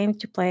recommend this game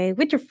to play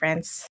with your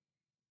friends.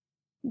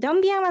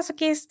 Don't be a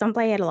masochist. Don't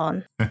play it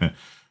alone.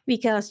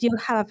 Because you'll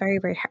have a very,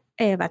 very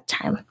bad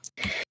time.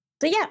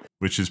 So yeah.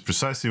 Which is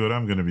precisely what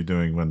I'm going to be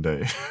doing one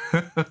day.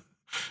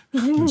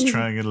 Just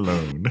trying it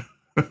alone.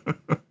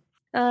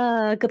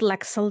 Good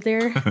luck,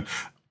 soldier.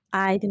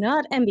 I do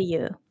not envy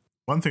you.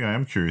 One thing I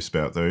am curious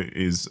about, though,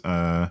 is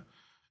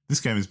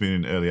this game has been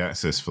in early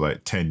access for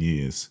like 10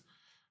 years.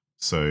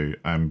 So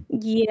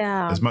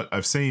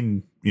I've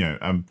seen,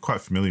 I'm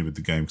quite familiar with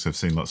the game because I've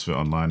seen lots of it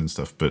online and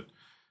stuff, but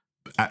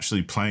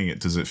actually playing it,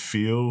 does it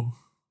feel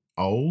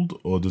old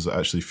or does it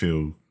actually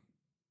feel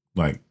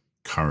like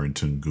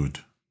current and good?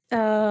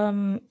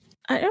 I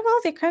don't know,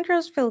 the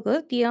controls feel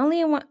good. The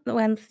only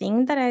one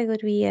thing that I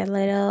would be a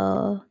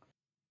little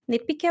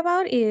nitpicky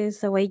about is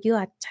the way you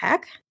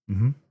attack.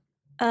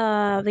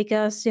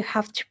 Because you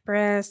have to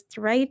press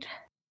the right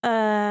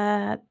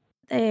the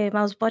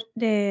mouse button,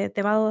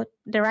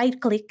 the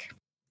right click.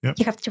 Yep.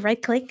 You have to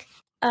right click,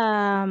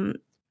 or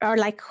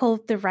like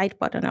hold the right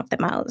button of the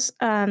mouse.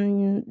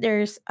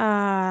 There's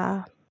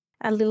a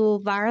little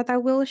bar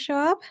that will show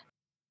up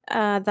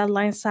that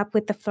lines up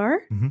with the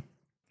floor,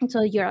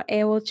 so you're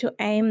able to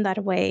aim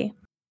that way.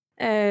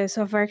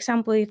 So, for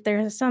example, if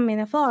there's a zombie in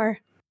the floor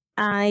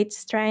and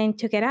it's trying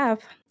to get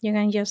up, you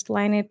can just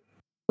line it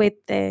with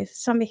the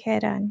zombie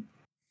head and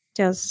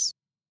just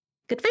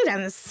good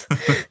riddance.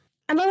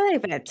 And I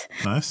love it.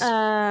 Nice.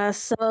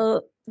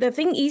 So the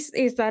thing is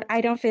that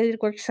I don't feel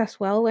it works as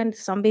well when the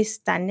zombie is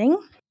standing.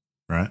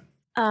 Right.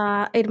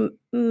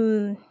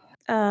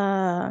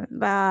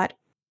 But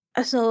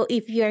so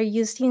if you're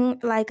using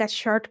like a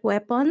short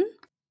weapon,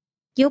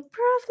 you'll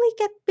probably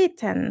get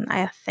bitten,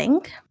 I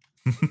think.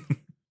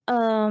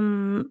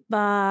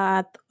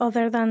 But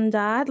other than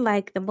that,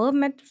 like the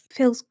movement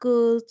feels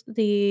good.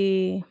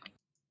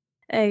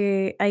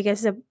 I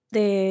guess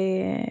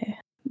the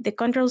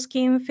control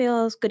scheme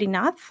feels good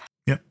enough.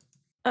 Yep.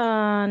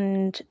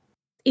 And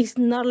it's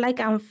not like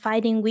I'm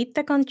fighting with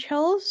the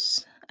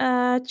controls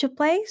to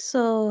play.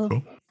 So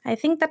cool. I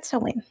think that's a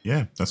win.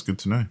 Yeah, that's good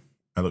to know.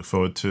 I look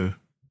forward to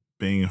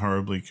being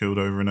horribly killed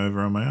over and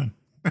over on my own.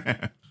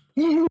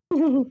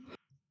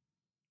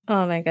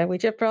 Oh my god, we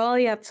should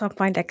probably at some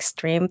point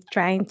extreme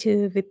trying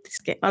to beat this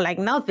game. Or like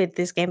not beat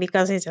this game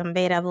because it's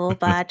unbeatable,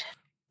 but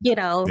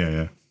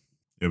Yeah.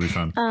 It'll be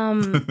fun.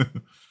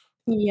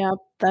 Yeah,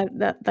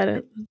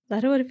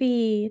 that would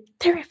be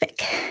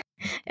terrific.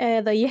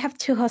 Though you have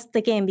to host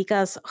the game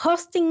because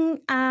hosting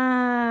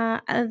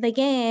the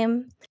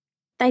game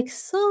takes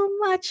so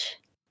much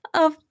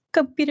of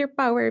computer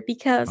power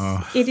because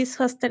it is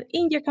hosted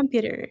in your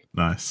computer.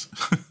 Nice.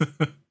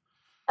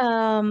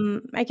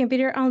 My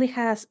computer only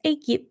has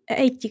 8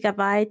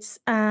 gigabytes,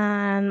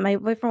 and my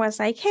boyfriend was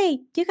like, "Hey,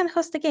 you can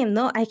host the game."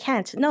 No, I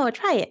can't. No,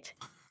 try it.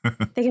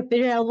 The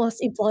computer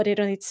almost imploded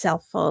on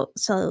itself.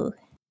 So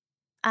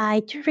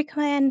I do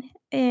recommend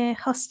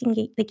hosting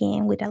the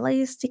game with at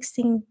least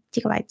 16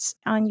 gigabytes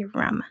on your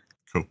RAM.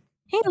 Cool.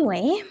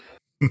 Anyway,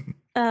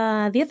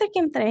 the other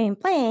game that I'm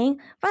playing,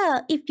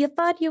 well, if you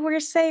thought you were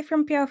safe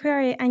from Pure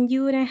Fury and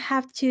you wouldn't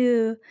have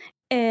to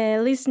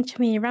listen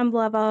to me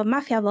ramble about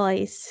Mafia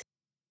Boys,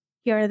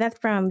 you're that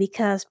wrong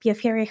because Pure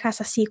Fury has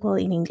a sequel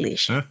in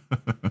English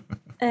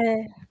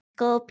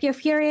called Pure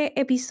Fury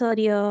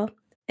Episodio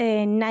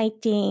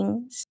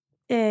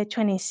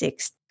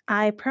 1926.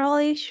 I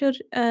probably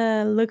should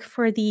look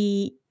for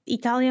the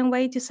Italian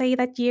way to say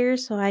that year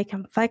so I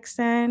can flex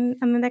them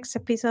on the next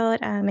episode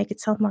and make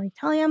it sound more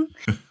Italian.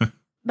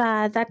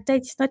 But that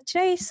date's not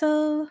today,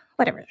 so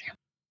whatever.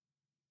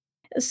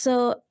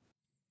 So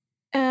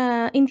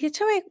in the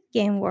Atomic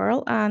game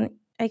world, and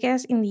I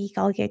guess in the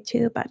Galgate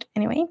too, but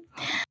anyway,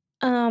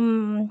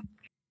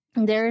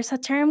 there's a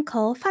term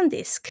called fan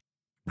disc.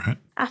 Right.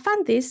 A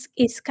fan disc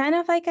is kind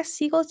of like a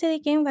sequel to the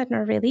game, but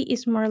not really.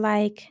 It's more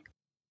like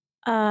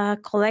a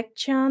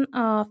collection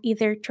of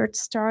either short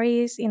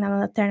stories in an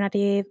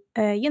alternative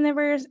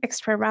universe,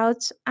 extra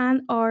routes,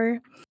 and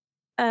or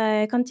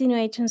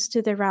continuations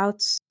to the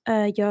routes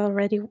you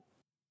already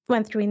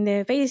went through in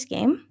the base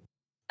game.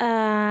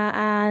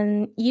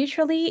 And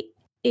usually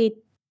it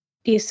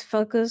is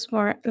focused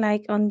more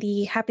like on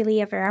the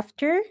happily ever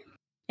after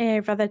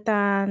rather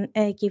than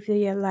give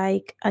you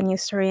like a new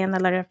story and a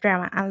lot of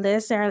drama,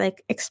 unless they're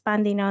like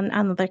expanding on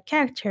another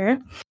character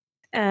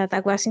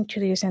that was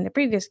introduced in the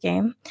previous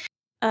game.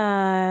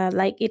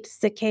 Like it's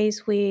the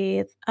case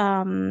with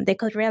the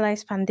Could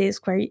Realize fan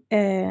disc where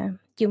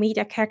you meet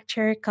a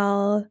character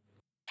called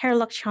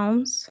Sherlock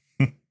Holmes,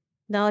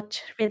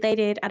 not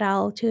related at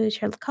all to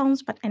Sherlock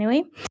Holmes, but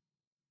anyway.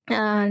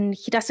 And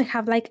he doesn't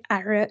have like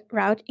a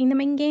route in the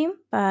main game,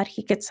 but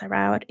he gets a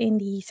route in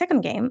the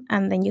second game.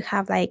 And then you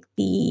have like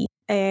the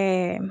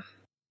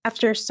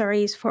after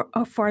stories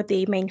for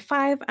the main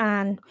 5,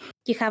 and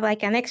you have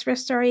like an extra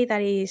story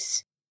that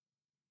is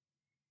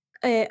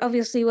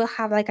obviously will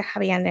have like a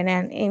happy ending,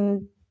 and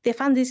in the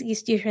fan disc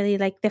is usually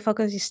like the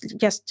focus is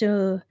just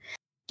to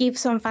give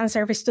some fan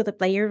service to the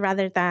player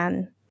rather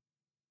than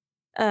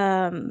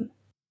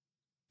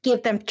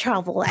give them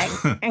trouble.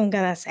 I'm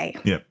gonna say.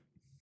 Yep.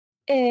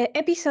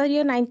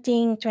 Episodio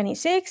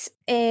 1926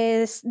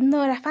 is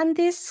not a fan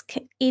disc;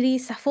 it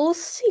is a full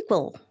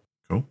sequel.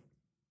 Cool.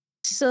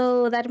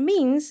 So that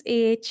means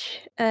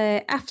each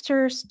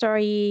after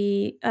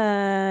story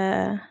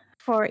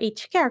for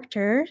each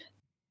character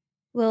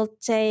will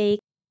take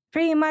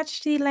pretty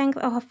much the length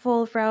of a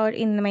full route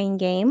in the main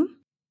game.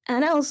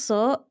 And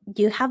also,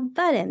 you have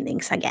bad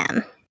endings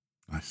again.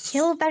 Nice.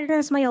 Kill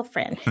darkness, my old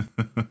friend.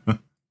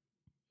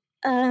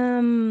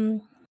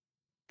 And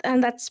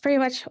that's pretty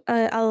much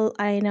all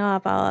I know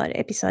about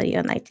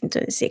Episodio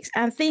 1926.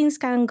 And things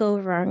can go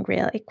wrong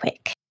really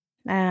quick.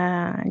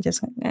 I'm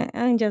just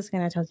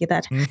gonna tell you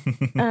that.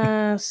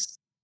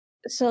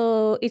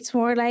 So it's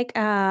more like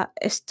a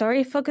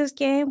story-focused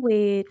game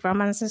with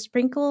romance and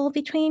sprinkle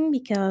between,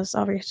 because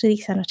obviously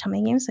it's an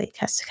otome game, so it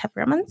has to have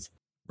romance.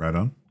 Right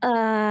on.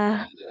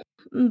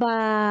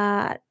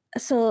 But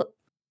so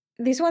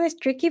this one is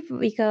tricky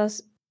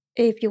because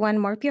if you want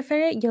more pure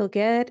fairy, you'll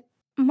get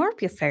more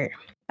pure fairy.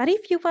 But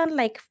if you want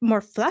like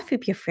more fluffy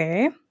pure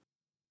fairy,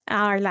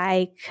 or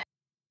like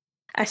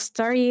a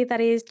story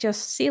that is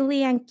just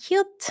silly and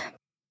cute,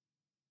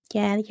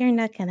 yeah, you're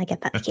not gonna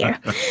get that here.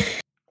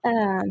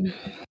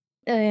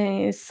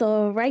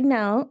 So right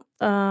now,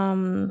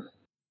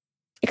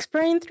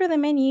 exploring through the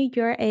menu,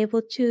 you're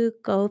able to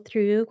go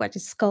through what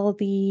is called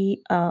the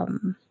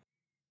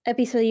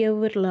Episodio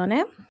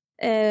Burlone,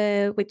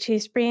 which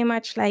is pretty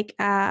much like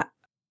a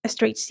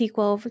straight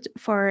sequel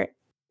for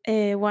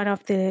one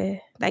of the,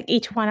 like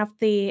each one of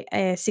the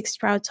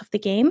 6 routes of the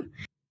game.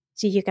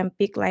 So you can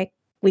pick like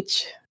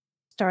which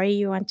story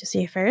you want to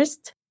see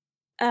first.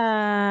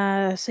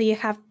 So you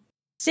have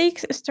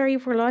 6 story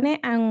Burlone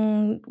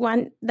and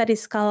one that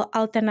is called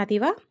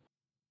Alternativa,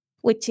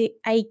 which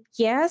I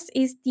guess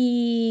is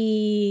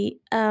the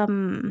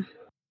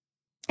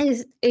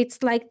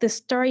it's like the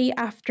story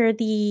after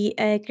the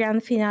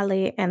grand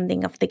finale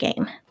ending of the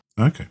game.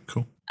 Okay,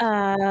 cool.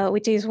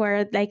 Which is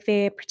where like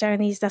the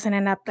protagonist doesn't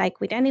end up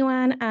like with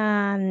anyone,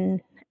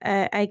 and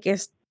I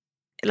guess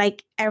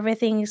like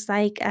everything is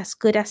like as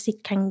good as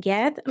it can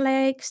get,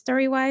 like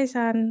story wise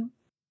and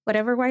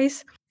whatever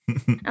wise.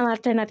 An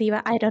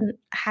Alternativa, I don't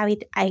have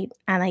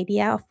an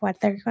idea of what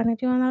they're gonna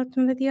do on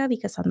Alternativa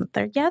because I'm not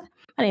there yet.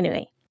 But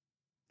anyway,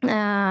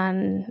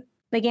 and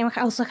the game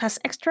also has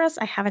extras.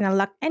 I haven't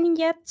unlocked any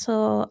yet,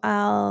 so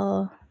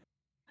I'll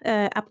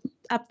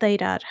update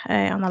that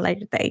on a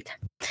later date.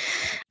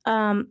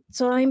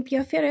 So in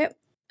Pio Fiore,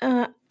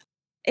 in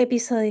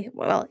episode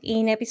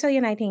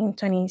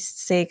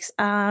 1926,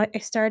 I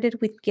started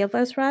with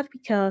Gilbert's Wrath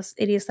because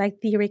it is like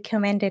the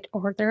recommended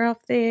order of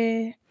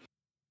the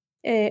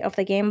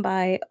game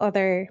by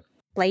other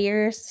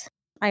players.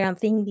 I don't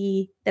think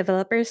the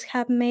developers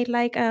have made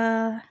like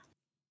a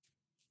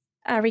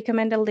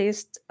recommended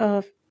list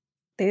of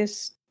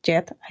this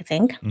yet, I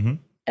think.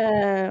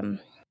 So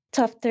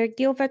after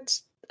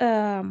Gilbert's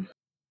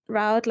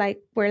route,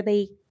 like where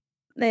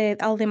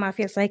all the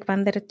mafias like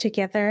banded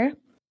together,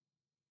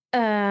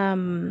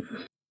 and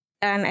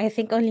I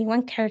think only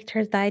one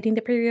character died in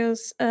the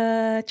previous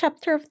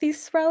chapter of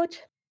this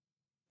route.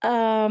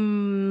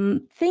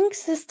 Things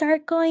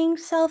start going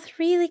south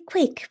really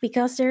quick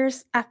because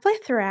there's a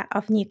plethora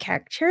of new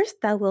characters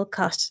that will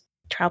cause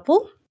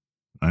trouble.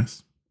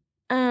 Nice.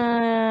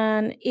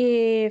 And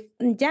if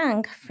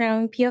Yang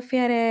from Pio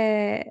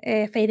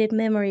Fiore Faded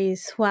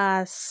Memories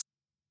was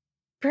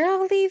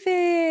probably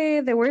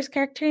the worst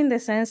character in the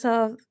sense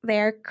of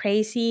they're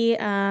crazy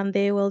and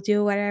they will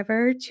do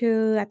whatever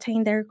to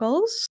attain their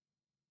goals,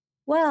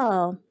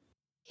 well,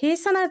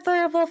 he's an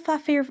adorable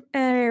fluffy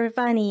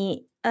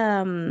bunny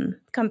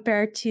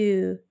compared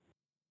to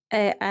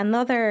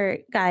another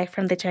guy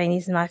from the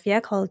Chinese mafia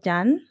called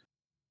Jan.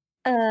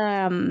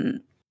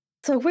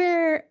 So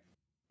we're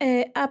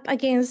up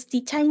against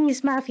the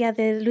Chinese mafia,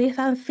 the Louis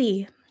Van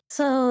Fee.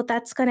 So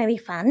that's gonna be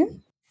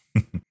fun.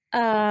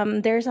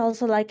 There's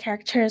also like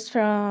characters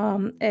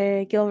from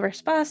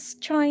Gilbert's Bus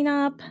showing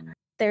up.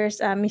 There's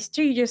a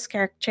mysterious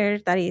character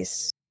that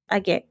is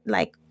again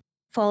like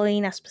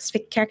following a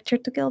specific character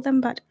to kill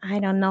them, but I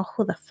don't know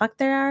who the fuck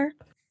they are.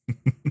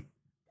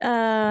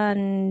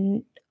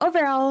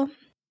 Overall,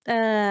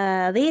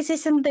 this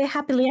isn't the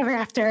happily ever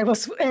after I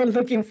was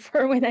looking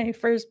for when I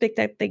first picked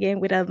up the game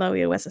without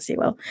knowing it was a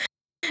sequel.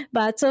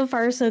 But so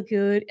far, so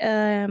good.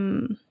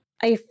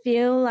 I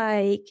feel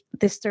like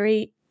the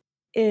story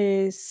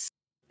is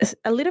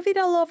a little bit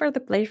all over the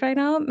place right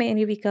now,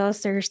 mainly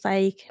because there's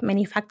like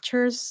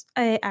manufacturers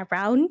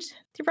around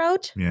the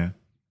road. Yeah.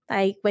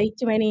 Like way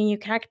too many new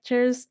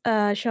characters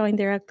showing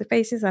their ugly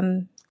faces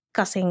and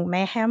causing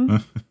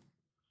mayhem.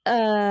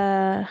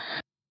 But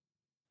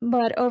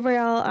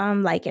overall,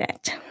 I'm liking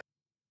it.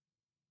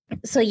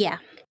 So yeah,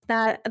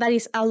 that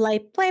is all I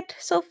played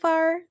so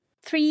far.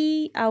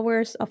 3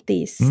 hours of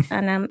this,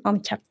 and I'm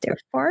on chapter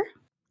 4.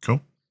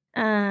 Cool.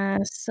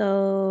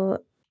 So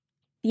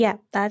yeah,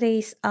 that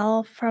is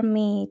all from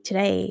me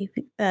today.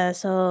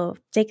 So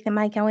take the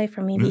mic away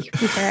from me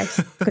before I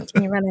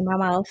continue running my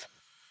mouth.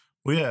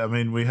 Well, yeah, I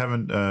mean, we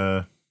haven't,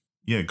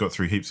 got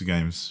through heaps of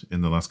games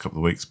in the last couple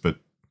of weeks, but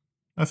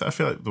I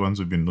feel like the ones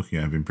we've been looking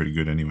at have been pretty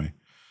good anyway.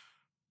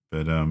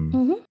 But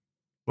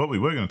what we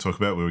were going to talk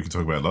about, where we can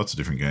talk about lots of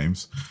different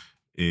games,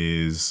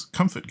 is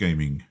comfort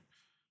gaming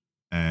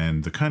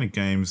and the kind of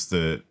games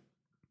that,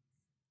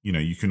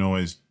 you can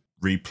always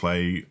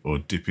replay or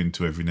dip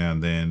into every now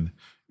and then.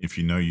 If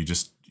you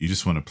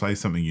just want to play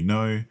something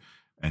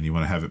and you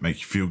want to have it make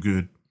you feel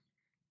good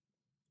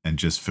and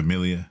just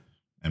familiar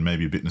and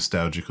maybe a bit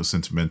nostalgic or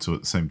sentimental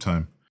at the same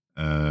time.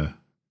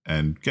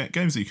 And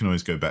games that you can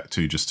always go back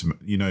to just to,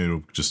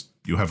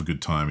 you'll have a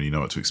good time and you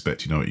know what to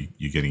expect, you know what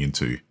you're getting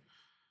into.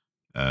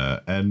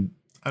 And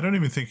I don't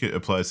even think it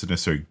applies to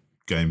necessarily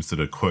games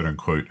that are quote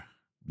unquote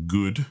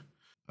good,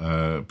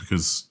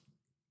 because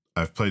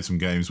I've played some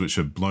games which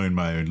have blown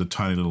my own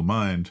tiny little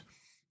mind,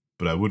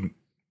 but I wouldn't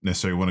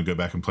necessarily want to go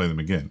back and play them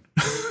again.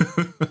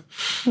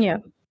 Yeah.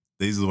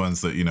 These are the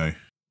ones that,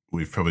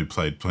 we've probably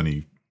played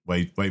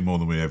way more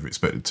than we ever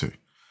expected to.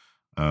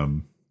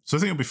 So I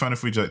think it'll be fun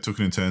if we took it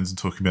in turns and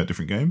talking about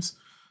different games.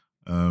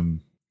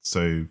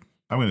 So I'm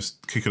going to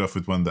kick it off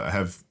with one that I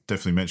have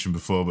definitely mentioned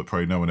before, but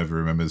probably no one ever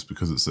remembers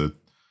because it's a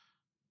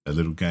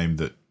little game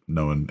that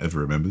no one ever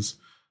remembers,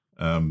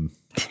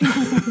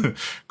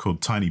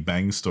 called Tiny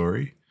Bang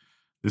Story.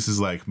 This is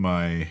like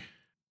my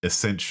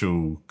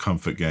essential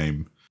comfort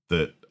game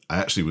that I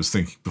actually was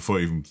thinking, before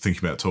even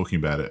thinking about talking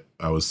about it,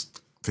 I was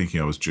thinking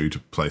I was due to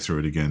play through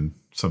it again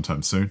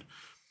sometime soon,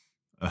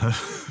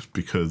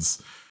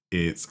 because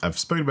I've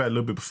spoken about it a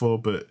little bit before,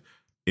 but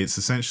it's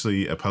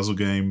essentially a puzzle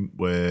game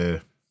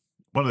where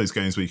one of those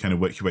games where you kind of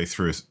work your way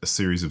through a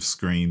series of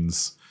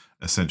screens,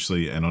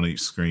 essentially, and on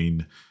each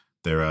screen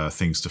there are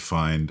things to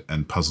find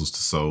and puzzles to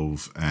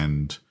solve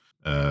and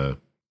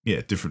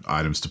different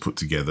items to put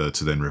together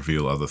to then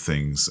reveal other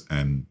things,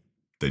 and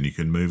then you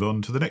can move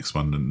on to the next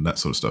one and that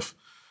sort of stuff.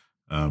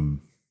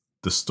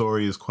 The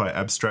story is quite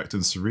abstract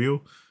and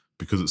surreal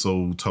because it's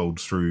all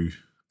told through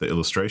the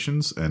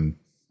illustrations, and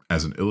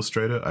as an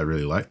illustrator, I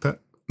really like that.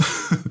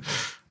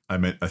 I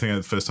think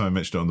the first time I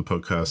mentioned it on the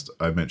podcast,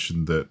 I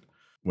mentioned that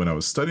when I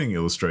was studying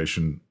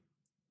illustration,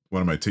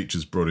 one of my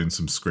teachers brought in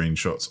some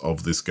screenshots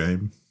of this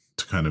game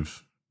to kind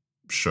of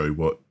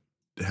show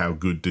how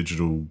good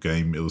digital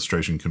game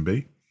illustration can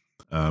be.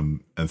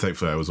 And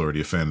thankfully I was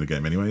already a fan of the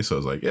game anyway, so I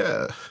was like,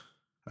 yeah,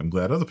 I'm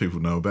glad other people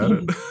know about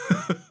it.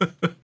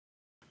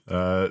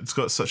 It's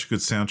got such a good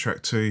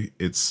soundtrack too.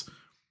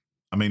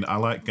 I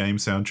like game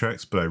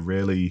soundtracks, but I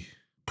rarely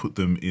put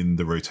them in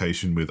the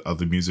rotation with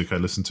other music I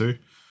listen to,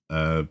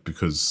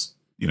 because,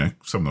 some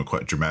of them are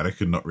quite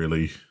dramatic and not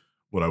really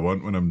what I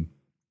want when I'm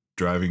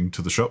driving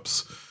to the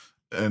shops.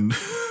 And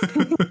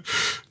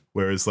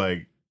whereas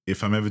like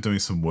if I'm ever doing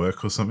some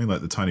work or something,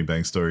 like the Tiny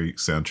Bang Story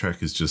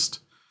soundtrack is just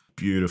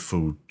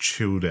beautiful,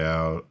 chilled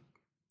out,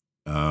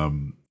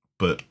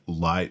 but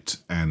light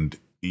and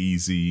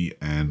easy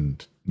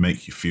and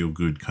make you feel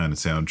good kind of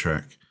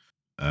soundtrack.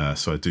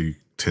 So I do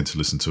tend to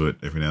listen to it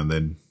every now and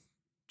then,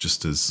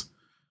 just as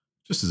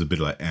a bit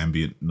of like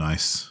ambient,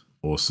 nice,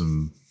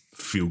 awesome,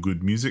 feel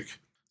good music.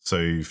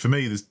 So for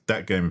me,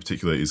 that game in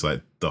particular is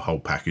like the whole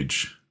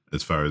package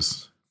as far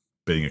as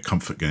being a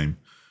comfort game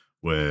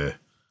where,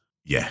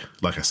 yeah,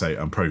 like I say,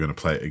 I'm probably going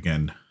to play it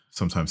again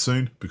sometime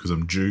soon because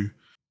I'm due.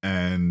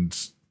 And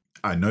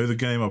I know the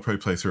game. I'll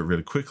probably play through it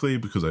really quickly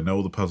because I know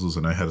all the puzzles.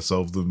 I know how to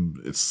solve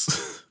them.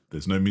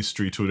 There's no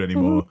mystery to it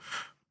anymore,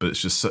 but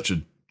it's just such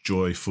a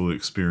joyful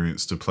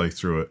experience to play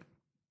through it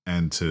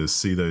and to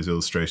see those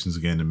illustrations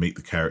again and meet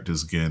the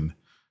characters again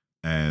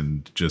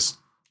and just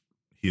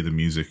hear the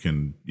music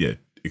and,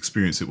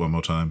 experience it one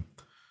more time.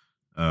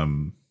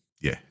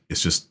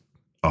 It's just,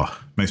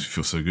 makes me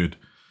feel so good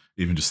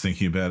even just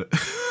thinking about it.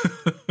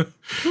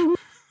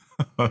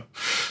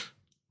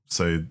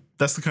 So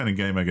that's the kind of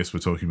game I guess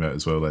we're talking about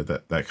as well, like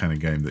that kind of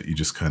game that you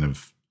just kind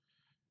of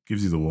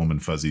gives you the warm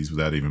and fuzzies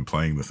without even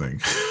playing the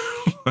thing.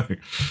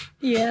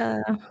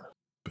 Yeah.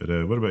 But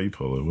what about you,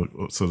 Paula?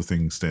 What sort of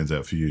thing stands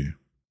out for you?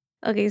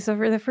 Okay, so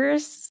for the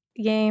first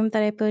game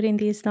that I put in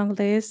this long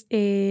list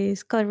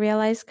is called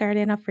Realize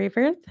Guardian of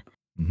Rebirth,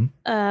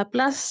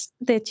 plus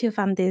the two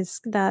fan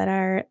discs that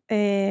are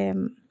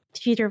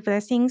Future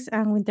Blessings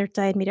and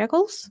Wintertide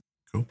Miracles.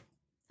 Cool.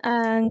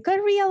 And God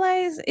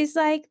Realize is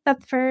like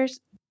that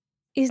first.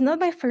 It's not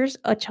my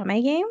first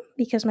Ochome game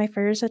because my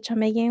first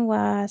Ochome game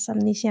was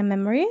Amnesia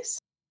Memories.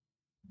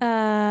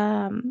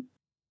 But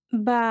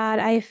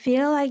I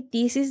feel like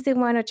this is the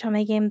one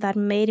Ochome game that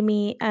made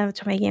me an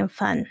Ochome game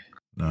fan.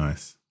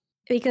 Nice.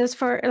 Because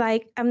for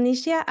like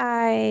Amnesia,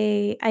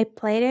 I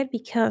played it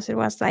because it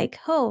was like,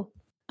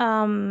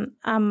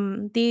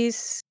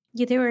 this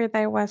YouTuber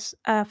that I was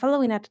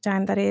following at the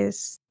time, that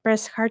is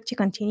Press Hard to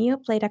Continue,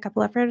 played a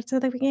couple of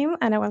episodes of the game,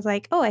 and I was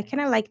like, oh, I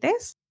kind of like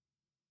this.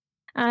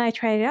 And I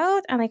tried it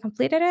out and I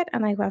completed it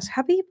and I was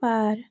happy.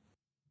 But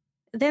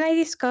then I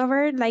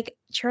discovered, like,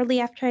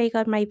 shortly after I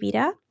got my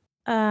Vita,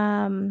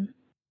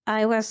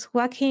 I was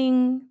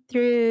walking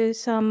through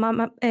some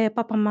mom and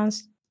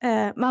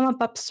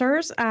pop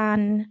stores,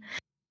 and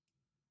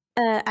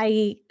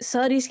I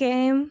saw this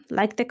game,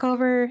 liked the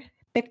cover,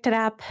 picked it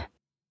up,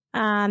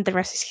 and the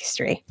rest is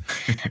history.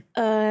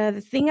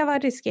 The thing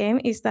about this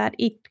game is that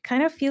it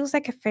kind of feels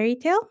like a fairy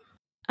tale.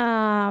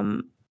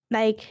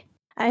 Like,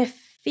 I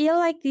feel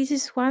like this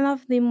is one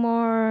of the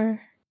more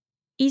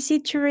easy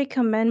to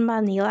recommend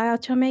vanilla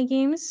Otome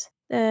games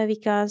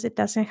because it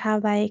doesn't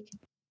have like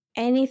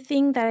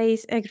anything that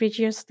is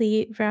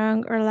egregiously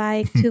wrong or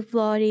like too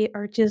bloody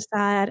or too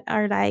sad,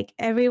 or like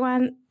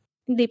everyone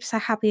lives a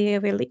happily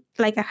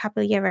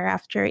ever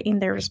after in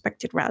their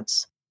respective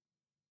routes.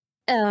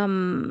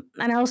 And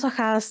also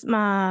has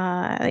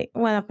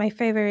one of my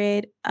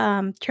favorite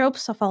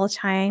tropes of all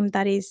time,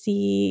 that is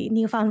the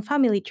newfound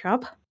family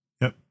trope.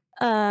 Yep.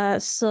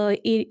 So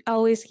it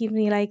always gives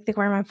me like the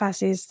warm and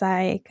fuzzies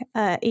like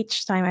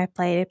each time I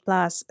played it.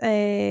 Plus,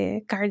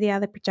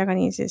 Cardia, the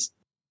protagonist, is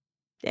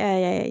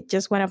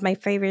just one of my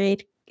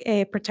favorite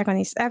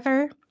protagonists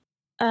ever.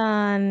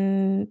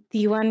 And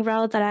the one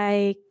route that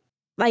I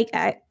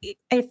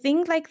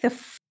think like the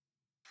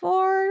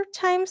 4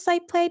 times I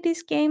played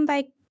this game,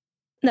 I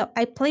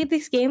played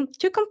this game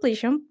to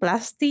completion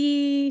plus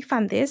the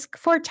fan disc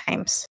 4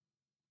 times.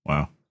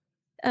 Wow.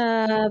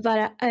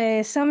 But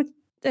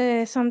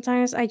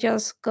sometimes I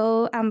just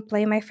go and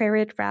play my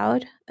favorite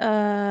route,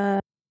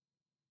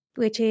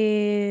 which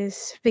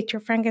is Victor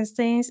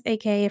Frankenstein's,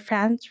 aka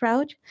Fran's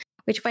route.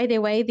 Which, by the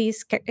way,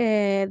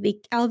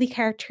 all the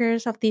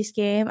characters of this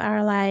game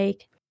are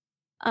like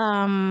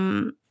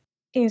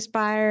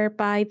inspired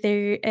by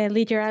their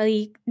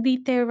literary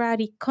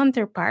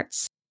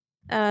counterparts.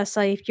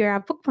 So if you're a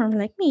bookworm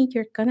like me,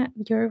 you're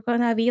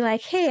gonna be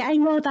like, "Hey, I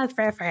know that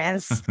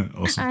reference,"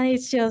 Awesome. and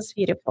it's just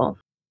beautiful.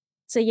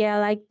 So yeah,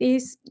 like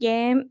this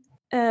game,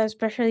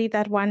 especially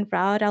that one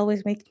route,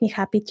 always makes me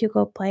happy to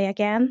go play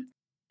again.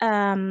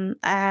 I'm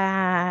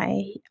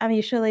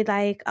usually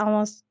like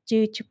almost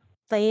due to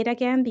play it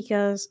again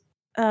because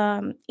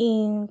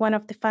in one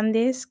of the fun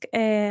disc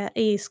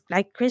is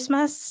like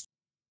Christmas.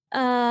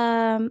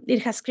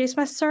 It has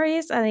Christmas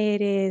stories,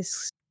 and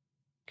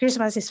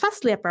Christmas is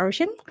fastly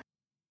approaching.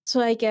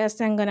 So I guess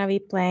I'm gonna be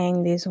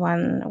playing this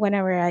one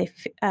whenever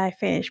I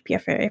finish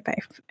PFR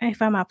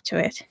if I'm up to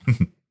it.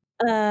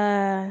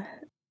 uh,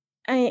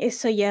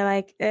 so yeah,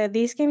 like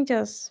this game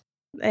just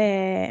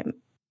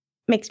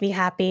makes me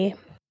happy.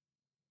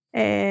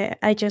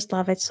 I just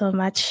love it so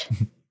much.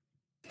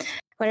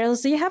 What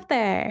else do you have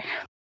there?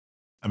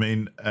 I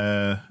mean,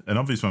 an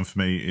obvious one for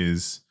me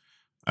is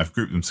I've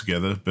grouped them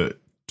together,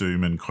 but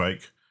Doom and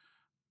Quake,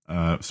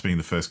 being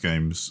the first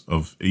games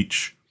of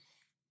each.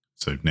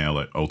 So now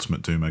like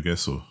Ultimate Doom, I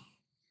guess, or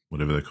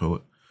whatever they call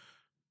it.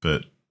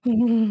 But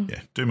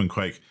yeah, Doom and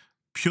Quake,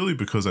 purely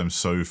because I'm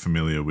so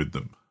familiar with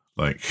them.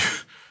 Like,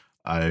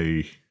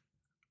 I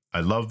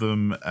love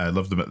them. I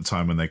loved them at the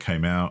time when they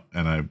came out,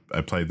 and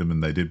I played them,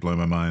 and they did blow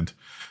my mind.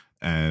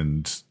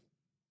 And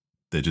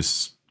they're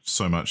just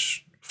so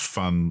much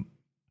fun.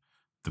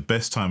 The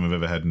best time I've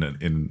ever had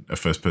in a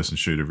first-person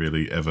shooter,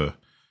 really, ever,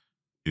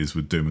 is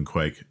with Doom and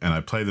Quake. And I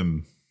play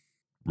them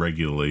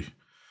regularly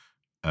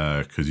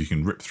because you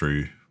can rip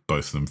through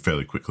both of them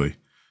fairly quickly,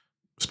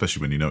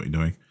 especially when you know what you're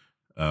doing.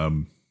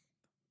 And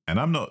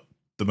I'm not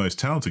the most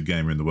talented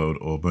gamer in the world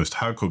or most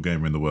hardcore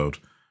gamer in the world,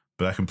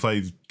 but I can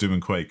play Doom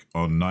and Quake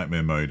on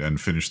Nightmare mode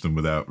and finish them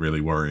without really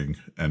worrying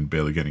and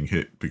barely getting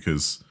hit,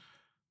 because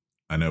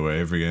I know where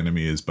every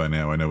enemy is by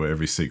now. I know where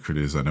every secret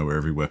is. I know where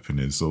every weapon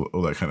is,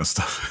 all that kind of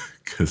stuff,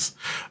 because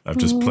I've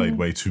just played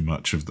way too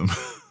much of them.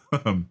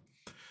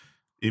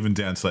 Even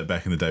down to like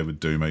back in the day with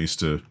Doom,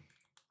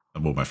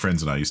 my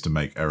friends and I used to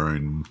make our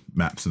own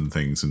maps and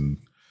things and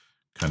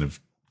kind of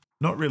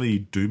not really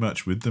do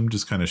much with them,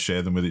 just kind of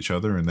share them with each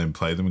other and then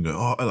play them and go,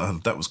 oh,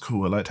 that was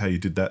cool. I liked how you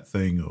did that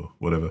thing or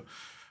whatever.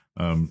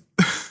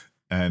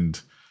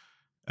 And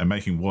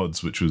making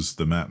WODs, which was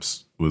the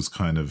maps, was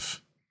kind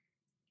of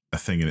a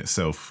thing in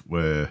itself,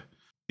 where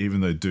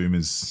even though Doom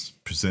is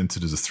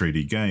presented as a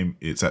 3D game,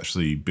 it's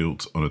actually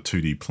built on a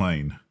 2D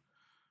plane.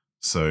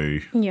 So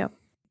yeah,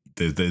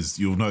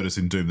 you'll notice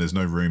in Doom there's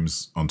no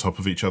rooms on top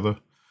of each other,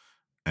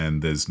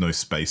 and there's no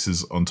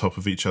spaces on top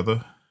of each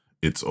other.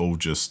 It's all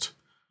just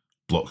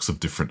blocks of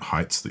different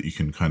heights that you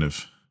can kind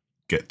of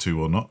get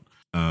to or not.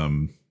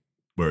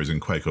 Whereas in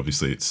Quake,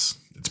 obviously, it's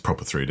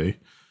proper 3D.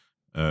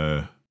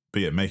 But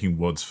yeah, making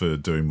WODs for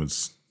Doom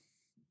was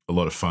a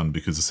lot of fun,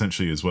 because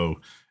essentially as well,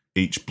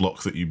 each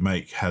block that you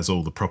make has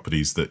all the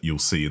properties that you'll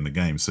see in the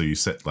game. So you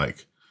set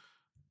like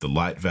the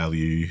light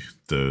value,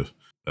 the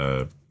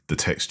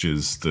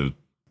textures, the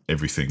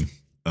everything.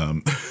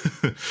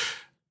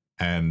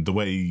 And the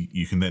way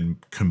you can then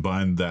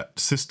combine that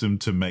system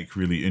to make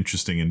really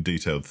interesting and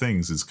detailed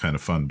things is kind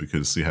of fun,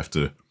 because you have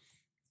to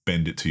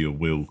bend it to your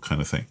will, kind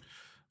of thing.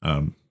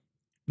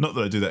 Not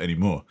that I do that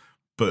anymore,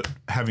 but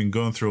having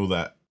gone through all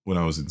that when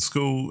I was in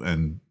school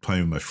and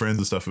playing with my friends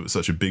and stuff, it was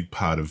such a big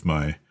part of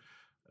my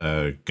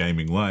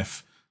gaming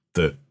life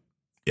that,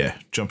 yeah,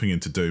 jumping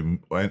into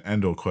Doom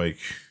and or Quake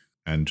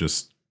and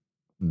just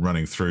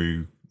running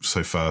through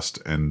so fast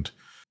and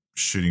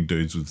shooting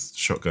dudes with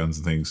shotguns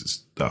and things.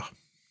 It's a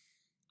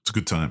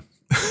good time.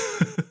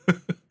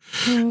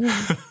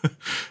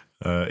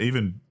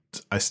 Even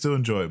I still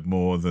enjoy it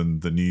more than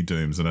the new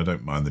Dooms, and I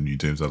don't mind the new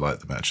Dooms. I like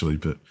them actually,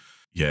 but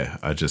yeah,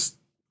 there's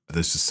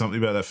just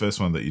something about that first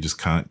one that you just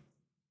can't.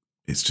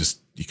 It's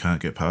just you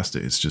can't get past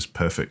it. It's just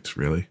perfect,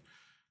 really,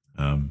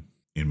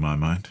 in my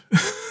mind.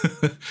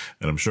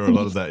 And I'm sure a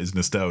lot of that is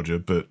nostalgia,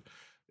 but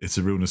it's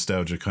a real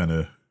nostalgia kind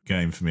of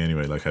game for me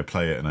anyway. Like I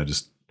play it and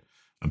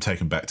I'm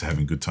taken back to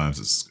having good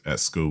times at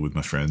school with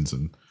my friends,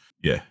 and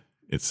yeah,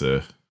 it's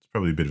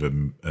probably a bit of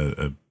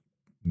a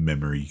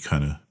memory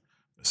kind of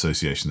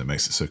association that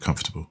makes it so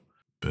comfortable.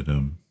 But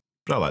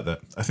I like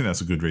that. I think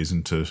that's a good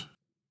reason to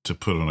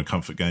put on a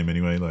comfort game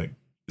anyway. Like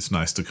it's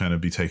nice to kind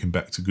of be taken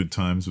back to good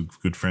times with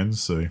good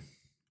friends. So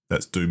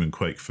that's Doom and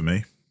Quake for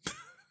me.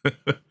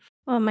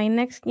 Well, my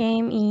next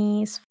game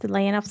is The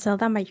Legend of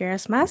Zelda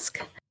Majora's Mask.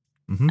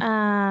 Mm-hmm.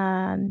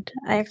 And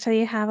I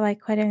actually have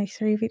like quite an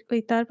history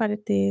with that, but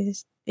it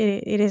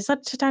is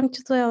such a time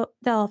to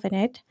delve in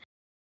it.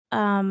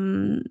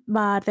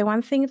 But the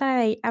one thing that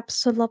I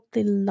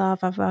absolutely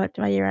love about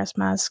Majora's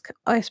Mask,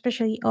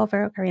 especially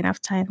over Ocarina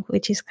of Time,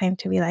 which is claimed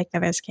to be like the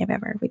best game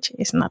ever, which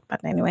is not,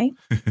 but anyway,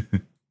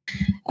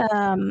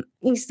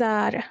 is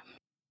that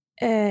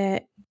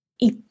it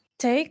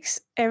takes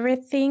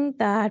everything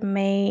that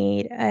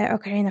made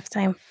Ocarina of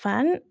Time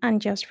fun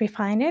and just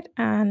refine it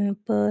and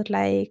put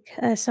like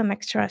some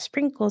extra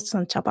sprinkles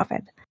on top of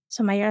it.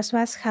 So Majora's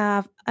Mask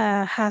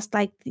has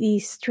like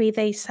this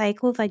 3-day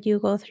cycle that you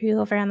go through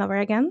over and over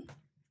again.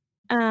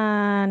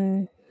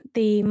 And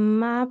the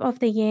map of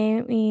the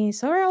game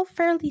is overall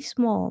fairly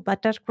small,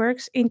 but that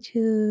works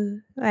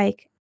into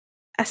like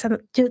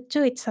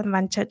to its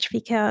advantage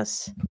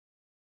because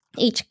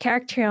each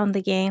character on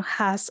the game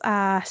has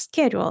a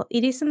schedule.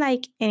 It isn't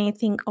like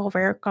anything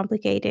over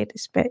complicated,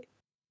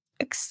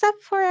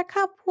 except for a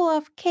couple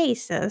of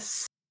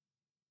cases.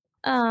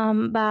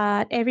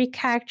 But every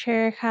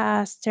character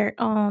has their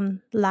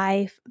own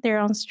life, their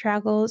own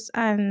struggles,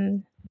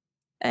 and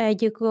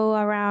you go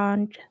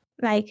around.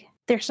 Like,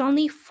 there's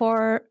only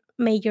 4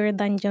 major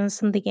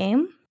dungeons in the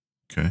game.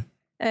 Okay.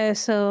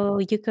 So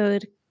you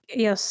could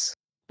just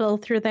blow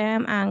through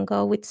them and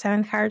go with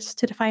 7 hearts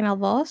to the final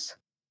boss.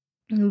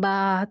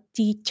 But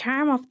the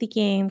charm of the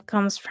game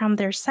comes from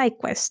their side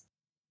quest.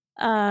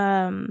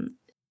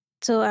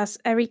 So as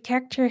every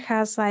character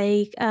has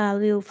like a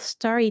little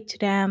story to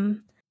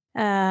them,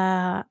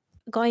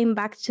 going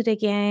back to the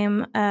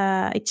game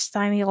each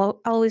time, you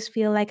always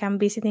feel like I'm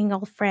visiting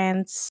old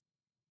friends.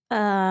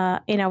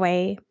 In a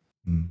way,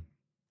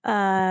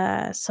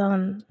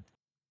 some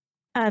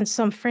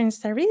friends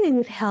that really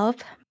need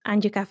help,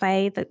 and you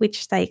cafe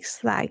which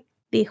takes like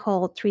the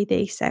whole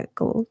 3-day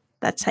cycle.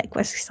 That side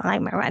quest is a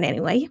nightmare run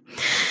anyway.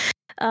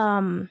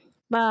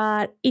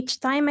 But each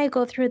time I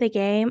go through the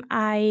game,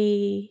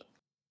 I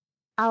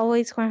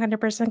always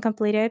 100%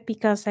 complete it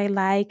because I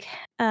like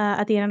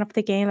at the end of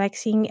the game, like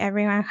seeing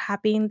everyone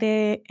happy in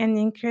the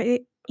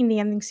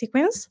ending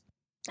sequence.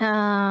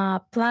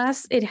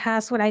 Plus, it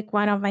has like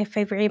one of my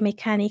favorite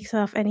mechanics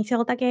of any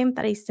Zelda game,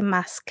 that is the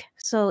mask.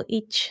 So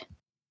each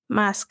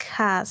mask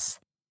has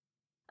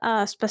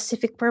a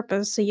specific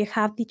purpose. So you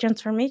have the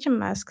transformation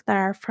masks that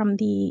are from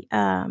the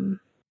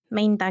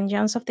main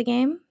dungeons of the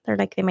game. They're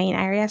like the main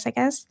areas, I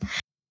guess.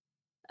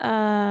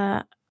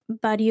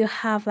 But you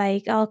have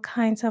like all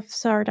kinds of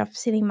sort of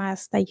silly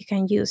masks that you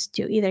can use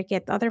to either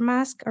get other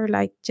masks or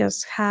like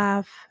just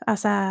have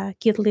as a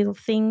cute little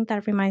thing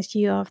that reminds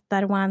you of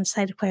that one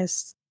side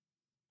quest.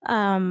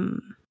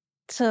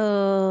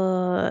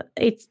 So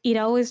it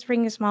always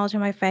brings a smile to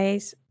my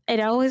face. It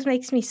always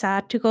makes me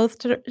sad to go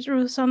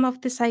through some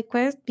of the side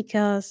quests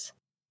because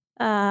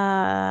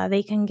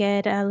they can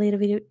get a little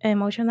bit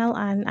emotional,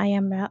 and I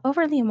am an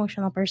overly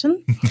emotional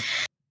person.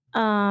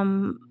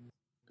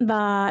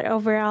 But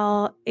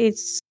overall,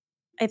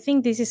 I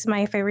think this is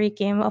my favorite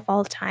game of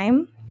all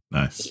time.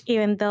 Nice.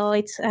 Even though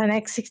it's an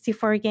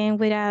X64 game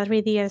with a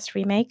 3DS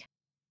remake.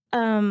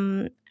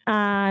 And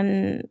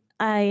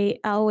I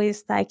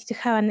always like to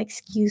have an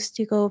excuse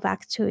to go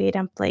back to it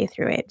and play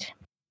through it.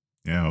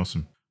 Yeah,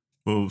 awesome.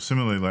 Well,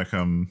 similarly, like I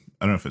don't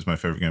know if it's my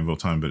favorite game of all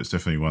time, but it's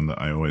definitely one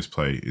that I always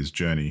play is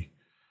Journey,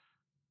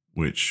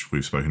 which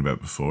we've spoken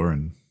about before,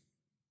 and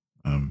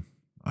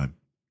I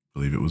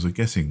believe it was a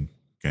guessing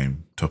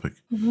game topic.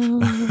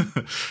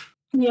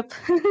 Yep.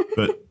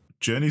 But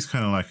Journey's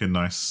kind of like a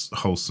nice,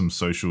 wholesome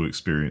social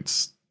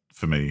experience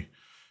for me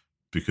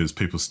because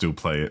people still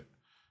play it,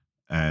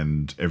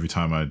 and every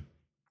time I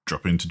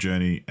drop into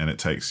Journey, and it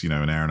takes an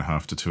hour and a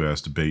half to 2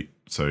 hours to beat,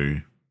 so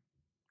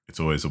it's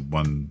always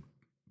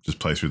just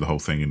play through the whole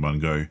thing in one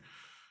go.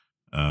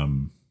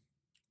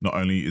 Not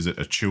only is it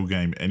a chill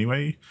game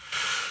anyway,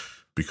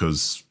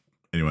 because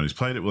anyone who's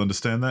played it will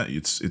understand that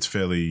it's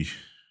fairly.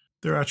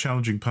 There are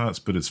challenging parts,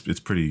 but it's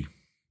pretty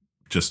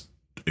just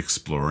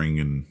exploring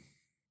and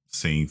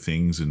seeing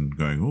things and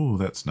going, oh,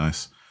 that's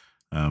nice.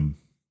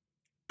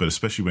 But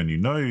especially when you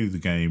know the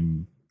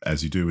game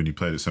as you do when you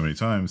played it so many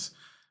times,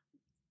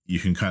 you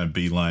can kind of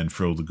beeline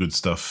for all the good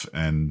stuff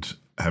and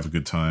have a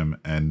good time.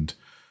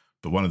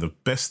 But one of the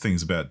best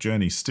things about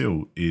Journey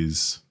still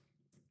is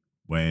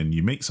when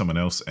you meet someone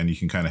else and you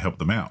can kind of help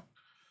them out.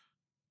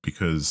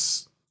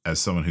 Because as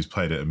someone who's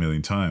played it a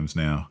million times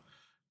now,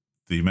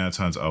 the amount of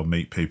times I'll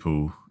meet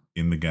people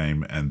in the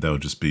game and they'll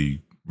just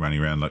be running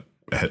around like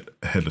a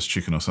headless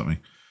chicken or something.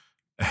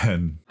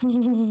 And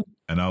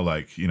I'll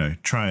like, you know,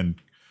 try and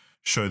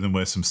show them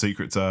where some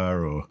secrets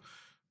are or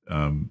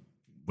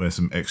where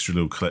some extra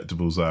little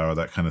collectibles are or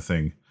that kind of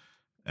thing.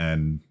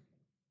 And,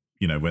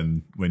 you know,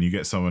 when you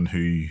get someone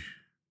who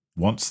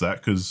wants that,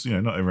 because, you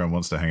know, not everyone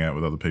wants to hang out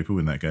with other people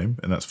in that game,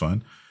 and that's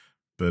fine.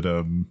 But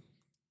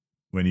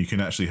when you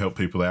can actually help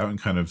people out and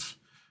kind of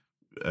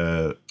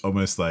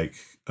almost like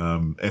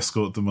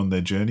escort them on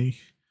their journey,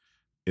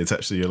 it's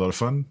actually a lot of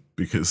fun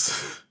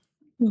because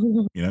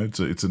you know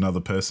it's another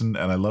person,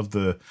 and I love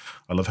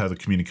how the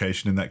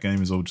communication in that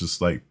game is all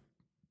just like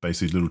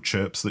basically little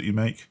chirps that you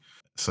make.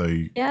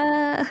 So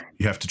yeah,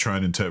 you have to try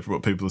and interpret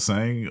what people are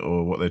saying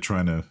or what they're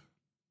trying to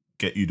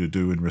get you to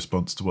do in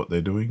response to what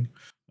they're doing,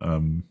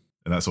 and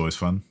that's always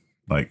fun.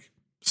 Like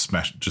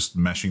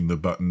mashing the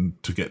button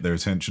to get their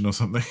attention or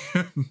something.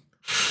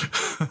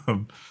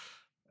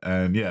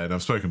 And yeah, and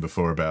I've spoken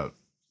before about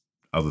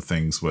other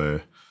things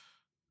where,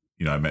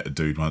 you know, I met a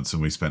dude once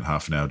and we spent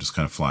half an hour just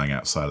kind of flying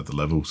outside of the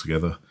level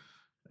together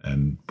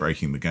and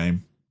breaking the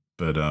game.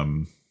 But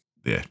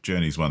yeah,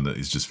 Journey's one that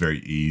is just very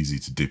easy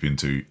to dip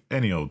into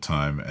any old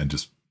time and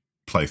just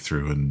play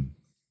through and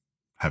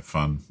have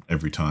fun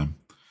every time.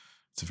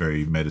 It's a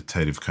very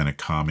meditative, kind of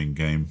calming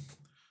game.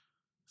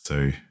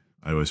 So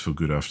I always feel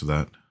good after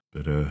that.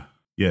 But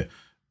yeah,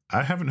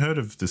 I haven't heard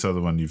of this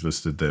other one you've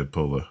listed there,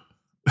 Paula.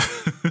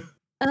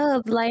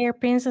 Oh, Liar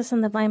Princess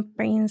and the Blind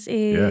Prince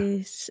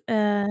is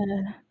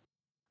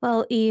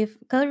well, if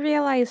God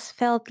Realize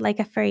felt like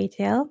a fairy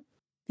tale,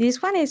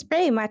 this one is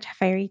pretty much a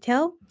fairy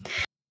tale.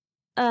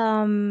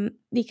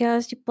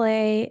 Because you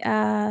play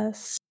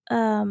as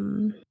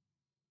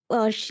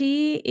well,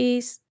 she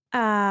is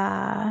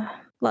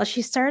well,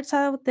 she starts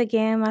out the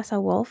game as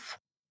a wolf,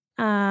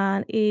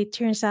 and it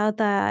turns out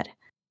that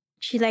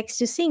she likes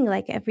to sing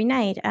like every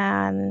night.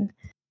 And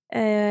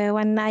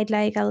one night,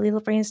 like a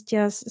little prince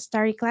just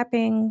started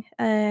clapping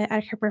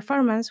at her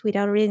performance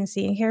without really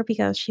seeing her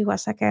because she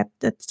was like at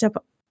the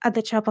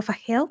top of a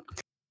hill.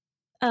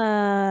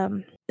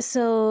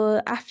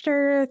 So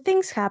after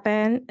things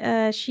happen,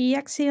 she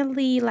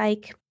accidentally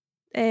like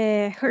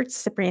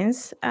hurts the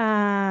prince,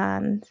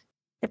 and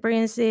the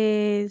prince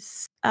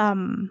is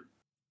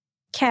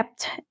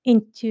kept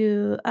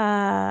into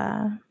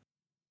a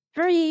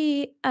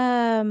very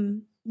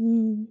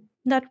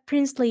not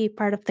princely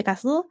part of the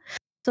castle.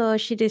 So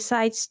she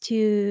decides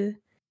to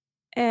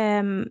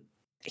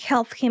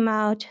help him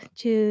out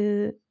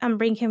to and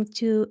bring him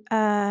to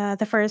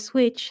the first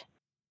witch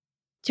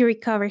to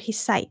recover his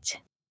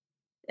sight.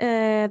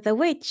 The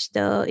witch,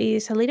 though,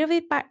 is a little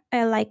bit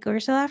like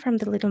Ursula from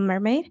The Little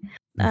Mermaid.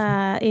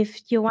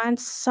 If you want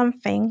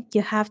something,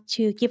 you have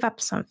to give up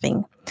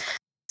something.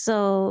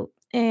 So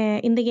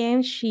in the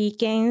game, she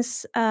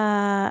gains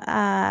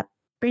a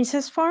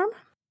princess form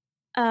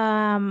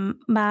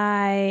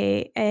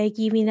by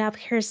giving up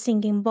her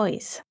singing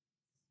voice.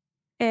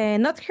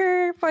 Not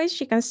her voice,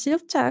 she can still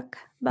talk,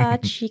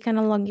 but she can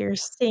no longer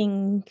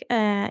sing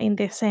in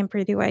the same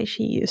pretty way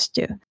she used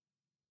to.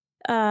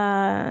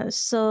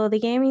 So the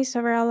game is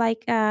overall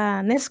like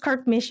an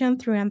escort mission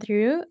through and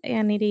through,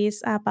 and it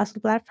is a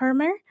puzzle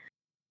platformer.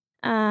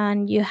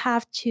 And you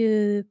have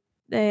to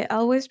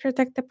always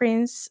protect the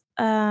prince.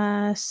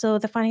 So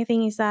the funny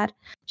thing is that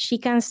she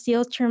can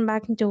still turn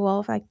back into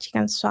wolf, like she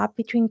can swap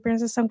between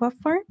princess and wolf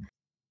form.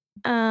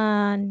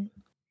 And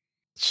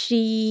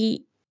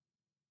she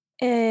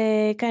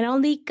can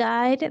only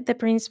guide the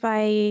prince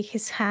by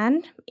his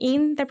hand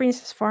in the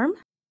princess form,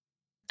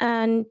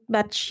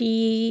 but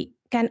she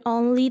can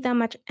only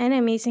damage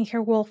enemies in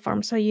her wolf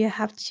form. So you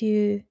have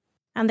to,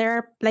 and there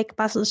are like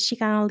puzzles she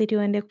can only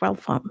do in the wolf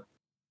form.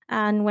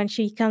 And when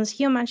she becomes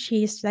human,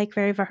 she's like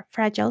very, very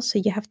fragile. So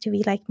you have to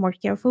be like more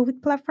careful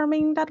with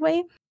platforming that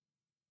way.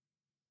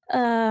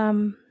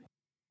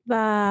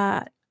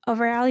 But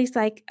overall, it's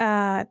like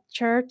a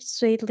short,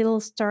 sweet little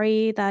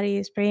story that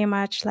is pretty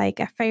much like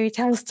a fairy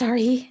tale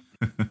story.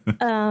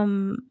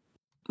 But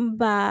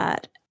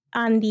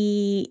on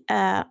the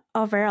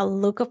overall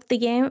look of the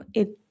game,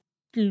 it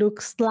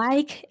looks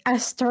like a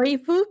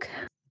storybook.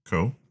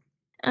 Cool.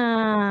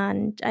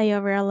 And I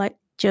overall like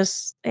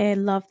just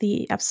love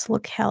the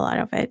absolute hell out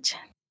of it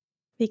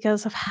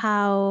because of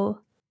how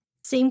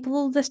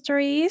simple the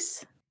story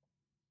is,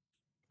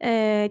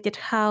 yet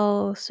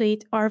how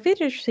sweet or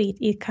bittersweet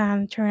it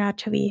can turn out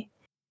to be.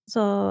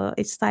 So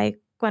it's like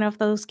one of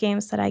those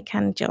games that I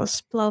can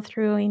just blow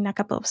through in a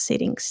couple of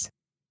sittings.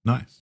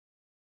 Nice.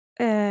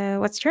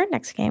 What's your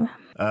next game?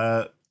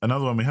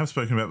 Another one we have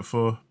spoken about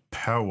before,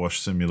 Power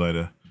Wash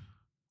Simulator.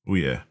 Oh,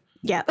 yeah.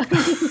 Yeah.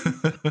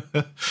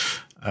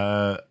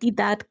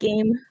 That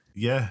game.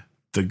 Yeah,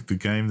 the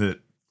game that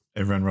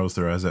everyone rolls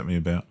their eyes at me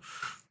about.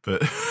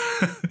 But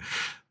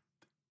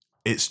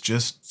it's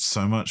just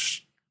so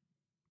much.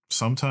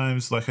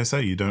 Sometimes, like I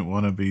say, you don't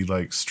want to be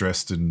like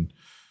stressed and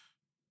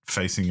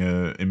facing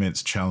a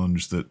immense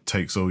challenge that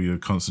takes all your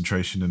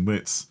concentration and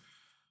wits.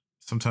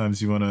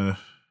 Sometimes you want to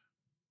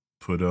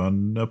put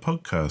on a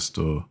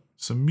podcast or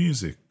some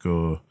music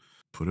or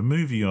put a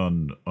movie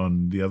on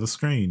the other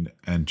screen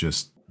and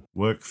just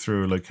work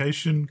through a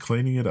location,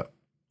 cleaning it up.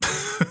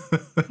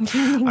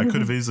 I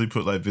could have easily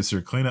put like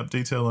Viscera cleanup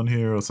detail on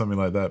here or something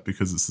like that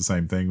because it's the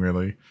same thing,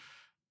 really.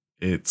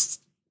 It's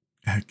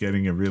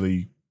getting a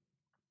really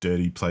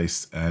dirty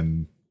place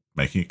and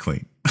making it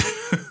clean.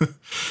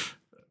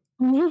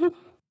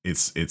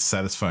 It's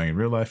satisfying in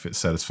real life. It's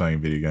satisfying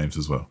in video games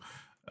as well.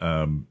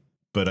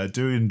 But I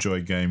do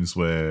enjoy games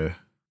where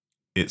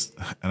it's,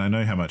 and I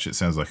know how much it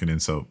sounds like an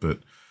insult, but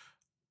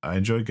I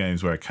enjoy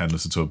games where I can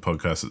listen to a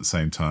podcast at the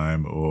same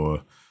time,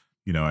 or,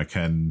 you know, I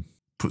can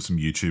put some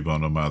YouTube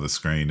on my other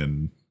screen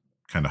and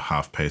kind of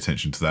half pay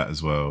attention to that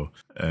as well.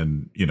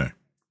 And, you know,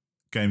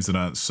 games that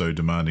aren't so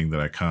demanding that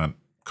I can't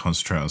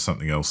concentrate on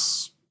something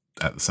else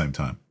at the same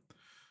time.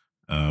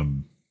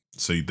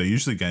 So they're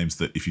usually games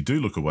that if you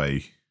do look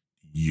away,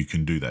 you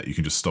can do that. You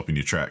can just stop in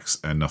your tracks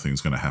and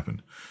nothing's going to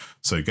happen.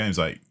 So games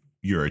like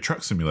Euro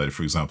Truck Simulator,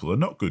 for example, are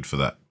not good for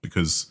that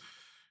because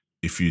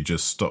if you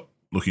just stop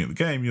looking at the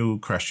game, you'll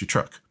crash your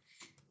truck.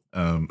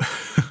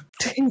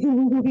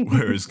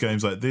 Whereas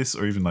games like this,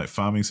 or even like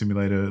Farming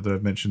Simulator that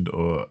I've mentioned,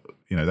 or,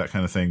 you know, that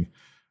kind of thing,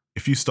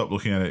 if you stop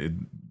looking at it,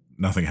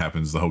 nothing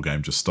happens. The whole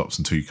game just stops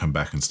until you come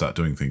back and start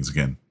doing things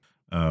again.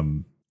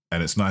 And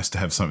it's nice to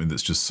have something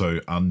that's just so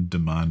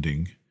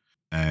undemanding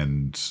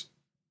and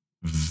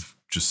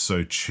just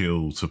so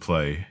chill to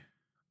play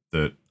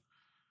that,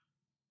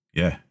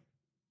 yeah,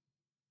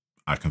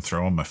 I can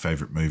throw on my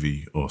favorite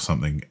movie or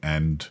something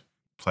and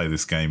play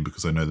this game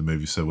because I know the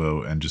movie so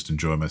well and just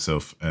enjoy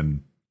myself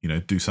and, you know,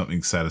 do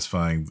something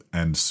satisfying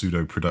and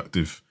pseudo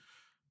productive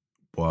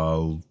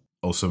while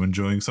also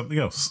enjoying something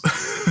else.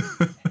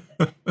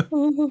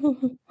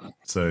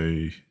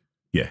 So,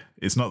 yeah,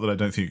 it's not that I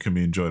don't think it can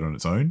be enjoyed on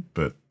its own,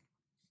 but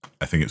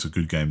I think it's a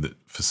good game that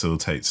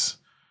facilitates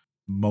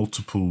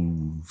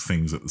multiple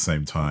things at the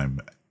same time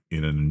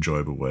in an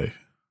enjoyable way.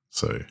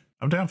 So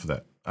I'm down for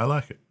that. I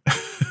like it.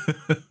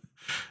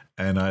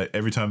 And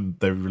every time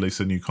they release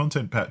a new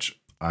content patch,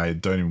 I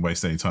don't even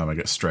waste any time. I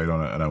get straight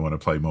on it and I want to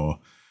play more.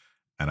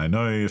 And I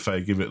know if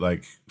I give it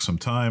like some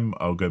time,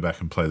 I'll go back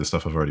and play the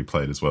stuff I've already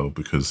played as well,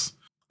 because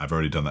I've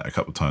already done that a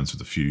couple of times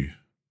with a few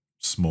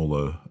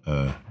smaller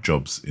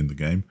jobs in the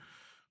game.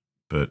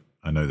 But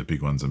I know the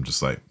big ones, I'm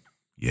just like,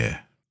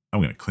 yeah,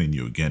 I'm going to clean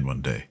you again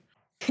one day.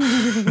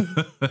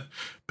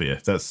 But yeah,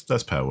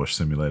 that's Power Wash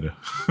Simulator.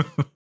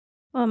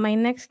 Well, my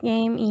next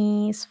game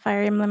is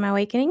Fire Emblem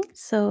Awakening.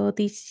 So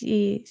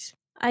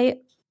I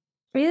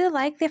really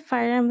like the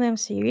Fire Emblem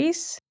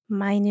series,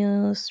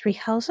 minus Three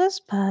Houses,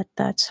 but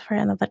that's for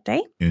another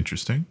day.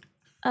 Interesting.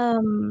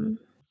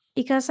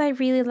 Because I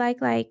really like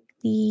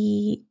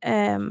the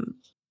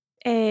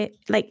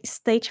like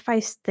stage by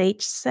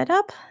stage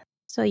setup.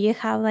 So you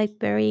have like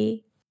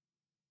very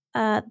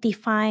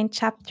defined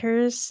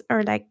chapters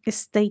or like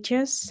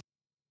stages,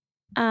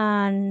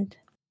 and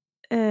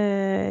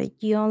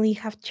you only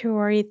have to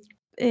worry.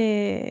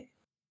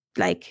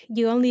 Like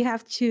you only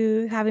have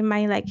to have in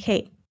mind, like,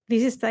 hey,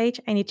 this is stage,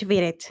 I need to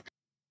beat it.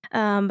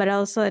 But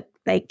also,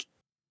 like,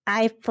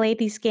 I've played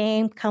this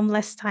game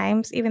countless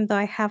times, even though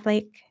I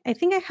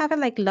think I have it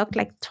like locked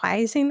like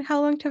twice in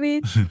how long to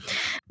beat.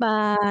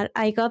 But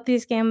I got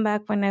this game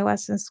back when I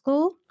was in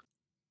school.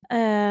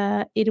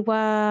 It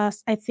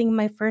was, I think,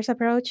 my first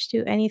approach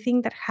to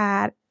anything that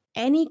had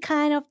any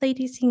kind of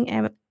dating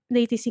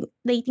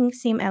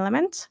sim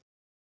element.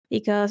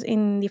 Because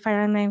in the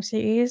Fire Emblem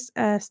series,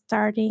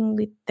 starting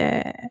with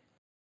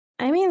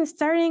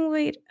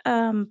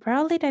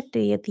probably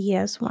the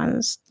DS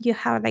ones, you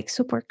have like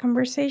support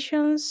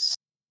conversations.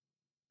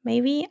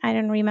 Maybe, I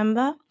don't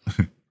remember.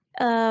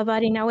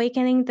 But in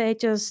Awakening, they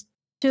just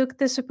took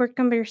the support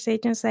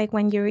conversations, like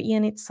when your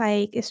units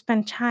like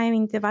spend time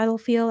in the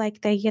battlefield,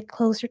 like they get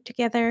closer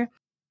together,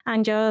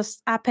 and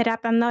just up it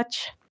up a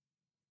notch.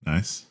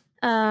 Nice.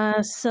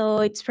 So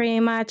it's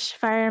pretty much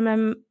Fire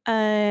Emblem,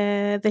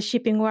 the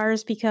shipping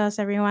wars, because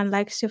everyone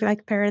likes to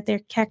like pair their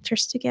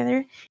characters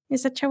together in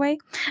such a way,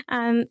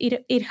 and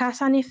it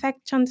has an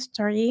effect on the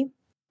story.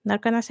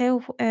 Not gonna say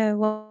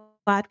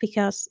what,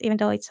 because even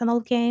though it's an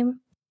old game,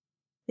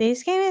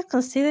 this game is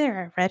considered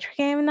a retro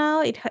game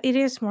now. It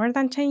is more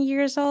than 10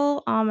 years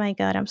old. Oh my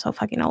god, I'm so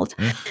fucking old.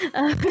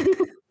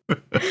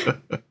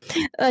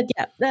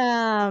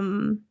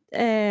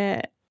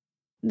 Yeah.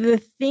 The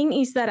thing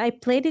is that I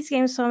played this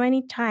game so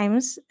many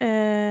times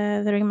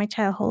during my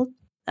childhood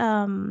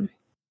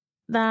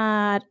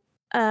that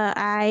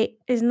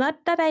it's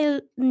not that I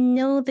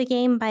know the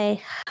game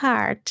by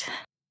heart,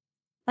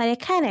 but I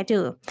kind of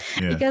do.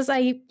 Yeah. Because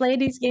I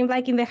played this game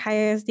like in the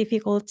highest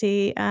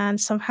difficulty and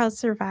somehow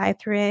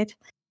survived through it.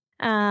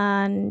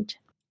 And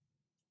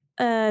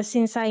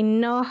since I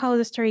know how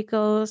the story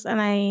goes, and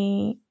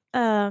I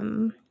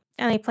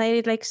played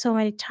it like so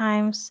many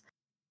times,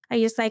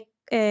 I just like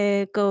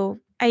go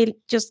I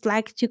just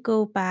like to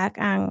go back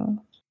and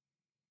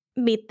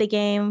beat the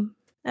game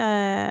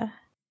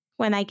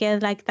when I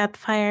get like that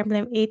Fire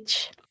Emblem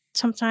itch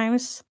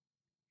sometimes.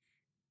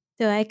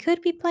 So I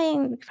could be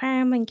playing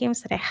Fire Emblem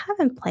games that I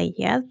haven't played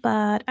yet,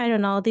 but I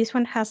don't know. This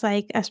one has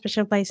like a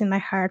special place in my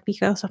heart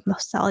because of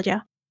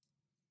nostalgia.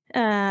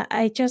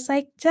 I just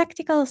like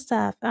tactical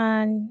stuff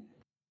and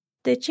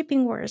the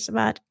chipping wars.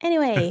 But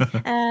anyway,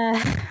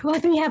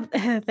 what do we have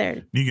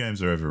there? New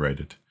games are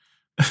overrated.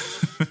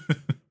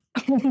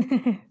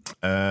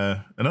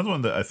 Another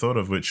one that I thought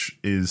of, which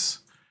is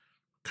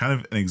kind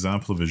of an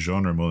example of a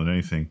genre more than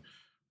anything.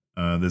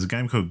 There's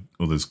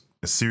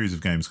a series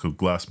of games called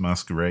Glass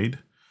Masquerade,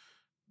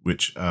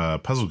 which are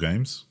puzzle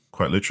games,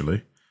 quite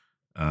literally.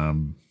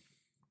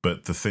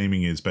 But the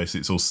theming is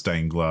basically it's all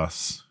stained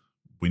glass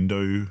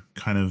window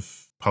kind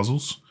of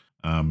puzzles.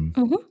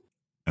 Mm-hmm.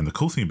 And the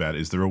cool thing about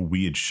it is they're all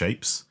weird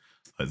shapes.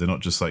 Like they're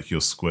not just like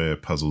your square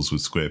puzzles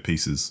with square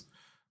pieces.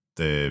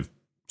 They're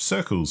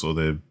circles or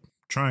they're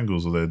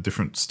triangles or they're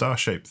different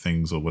star-shaped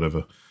things or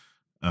whatever.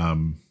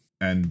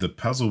 And the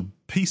puzzle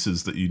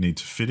pieces that you need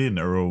to fit in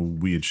are all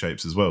weird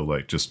shapes as well,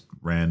 like just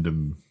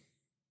random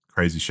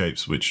crazy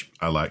shapes, which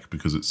I like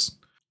because it's a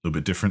little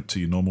bit different to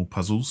your normal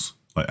puzzles,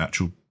 like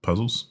actual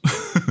puzzles.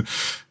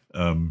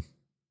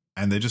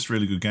 And they're just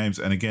really good games.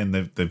 And again,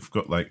 they've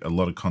got like a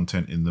lot of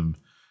content in them,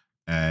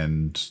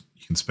 and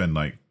you can spend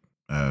like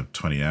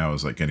 20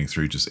 hours like getting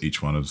through just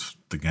each one of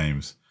the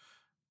games.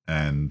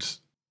 And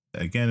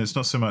again, it's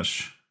not so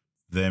much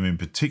them in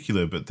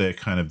particular, but they're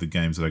kind of the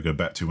games that I go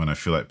back to when I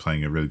feel like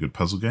playing a really good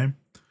puzzle game.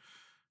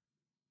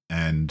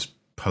 And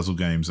puzzle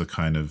games are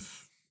kind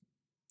of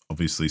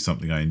obviously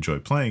something I enjoy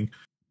playing,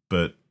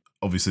 but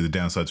obviously the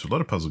downside to a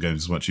lot of puzzle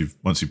games is once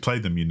you've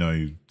played them, you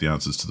know the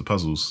answers to the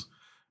puzzles,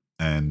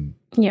 and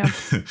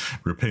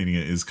repeating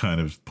it is kind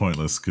of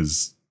pointless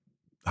because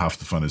half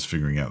the fun is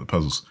figuring out the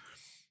puzzles.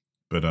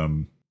 But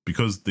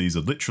because these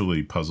are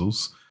literally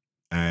puzzles,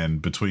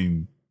 and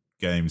between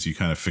games you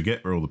kind of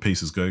forget where all the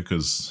pieces go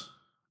because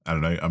I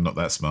don't know, I'm not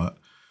that smart.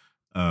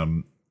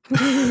 Playing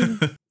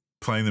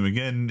them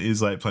again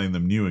is like playing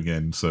them new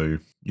again, so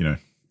you know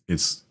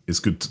it's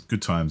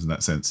good times in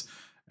that sense.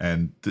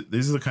 And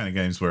these are the kind of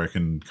games where I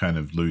can kind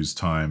of lose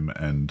time,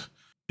 and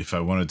if I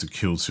wanted to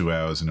kill 2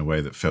 hours in a way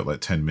that felt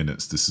like 10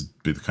 minutes, this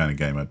would be the kind of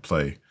game I'd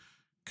play,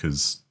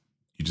 because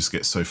you just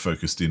get so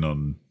focused in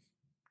on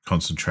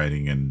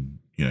concentrating and,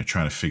 you know,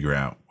 trying to figure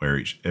out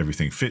where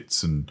everything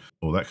fits and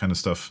all that kind of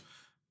stuff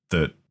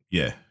that,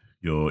 yeah,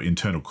 your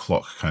internal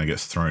clock kind of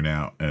gets thrown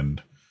out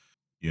and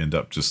you end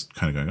up just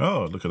kind of going,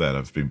 oh, look at that,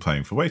 I've been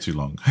playing for way too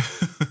long.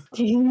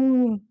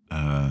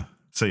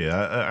 So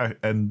yeah,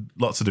 and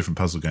lots of different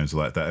puzzle games are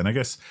like that. And I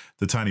guess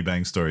the Tiny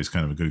Bang Story is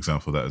kind of a good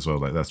example of that as well.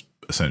 Like that's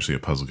essentially a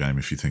puzzle game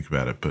if you think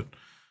about it, but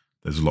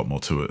there's a lot more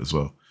to it as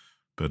well.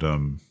 But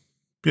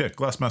yeah,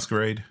 Glass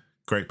Masquerade,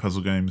 great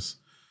puzzle games.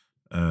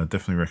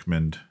 Definitely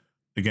recommend.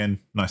 Again,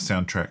 nice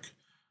soundtrack,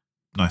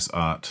 nice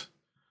art,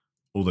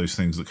 all those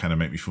things that kind of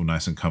make me feel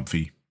nice and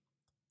comfy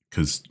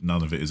because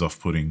none of it is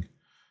off-putting.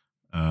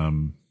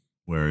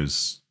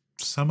 Whereas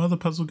some other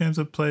puzzle games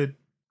I've played,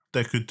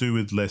 they could do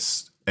with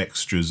less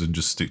extras and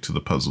just stick to the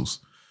puzzles.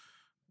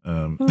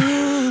 But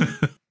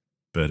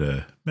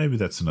maybe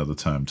that's another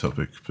time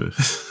topic. But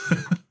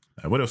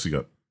what else you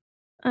got?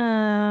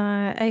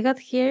 I got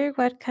here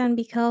what can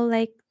be called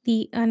like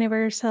the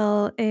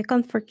universal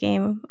comfort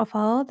game of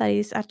all, that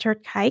is a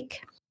short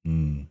hike.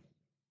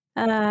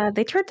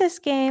 They threw this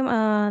game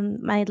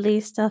on my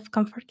list of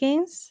comfort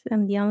games,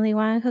 and the only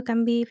one who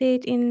can beat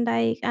it in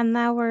like an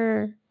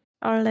hour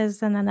or less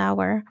than an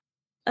hour.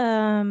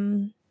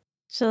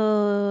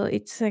 So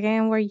it's a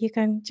game where you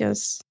can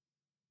just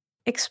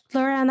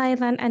explore an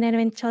island and then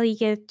eventually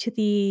get to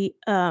the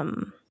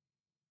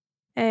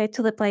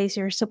place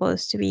you're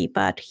supposed to be.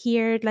 But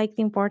here, like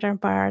the important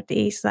part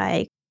is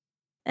like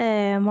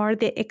more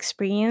the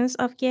experience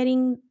of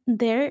getting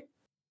there,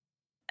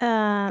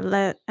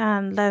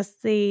 and less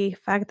the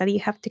fact that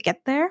you have to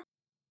get there.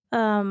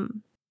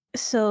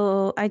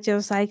 So I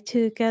just like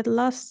to get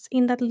lost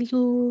in that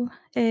little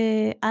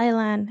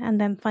island and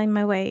then find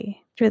my way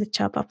through the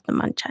top of the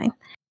mountain.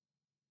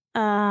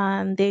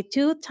 The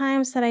 2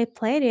 times that I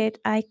played it,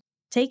 I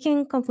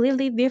taken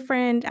completely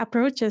different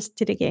approaches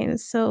to the game.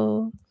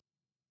 So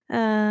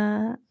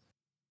I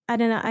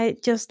don't know. I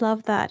just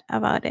love that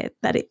about it.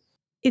 That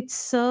it's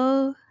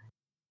so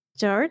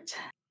short.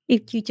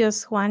 If you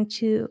just want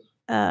to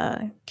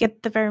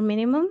get the very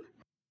minimum,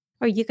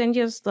 or you can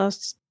just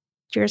lose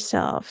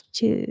yourself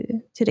to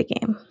the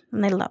game,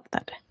 and I love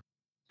that.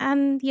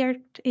 And the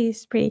art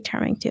is pretty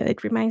charming too.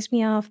 It reminds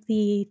me of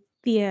the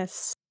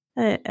DS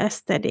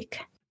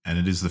aesthetic. And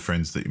it is the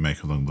friends that you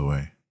make along the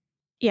way.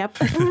 Yep.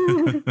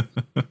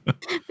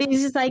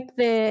 This is like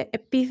the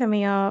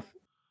epitome of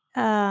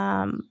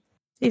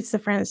it's the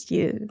friends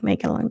you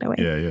make along the way.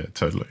 Yeah,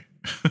 totally.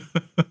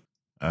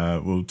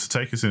 Well, to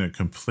take us in a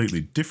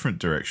completely different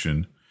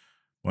direction,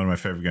 one of my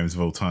favorite games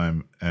of all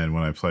time, and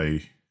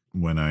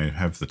when I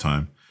have the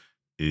time,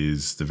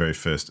 is the very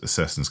first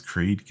Assassin's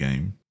Creed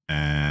game.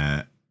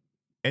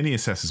 any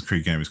Assassin's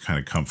Creed game is kind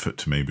of comfort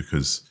to me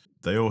because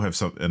they all have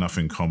enough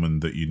in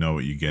common that you know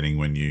what you're getting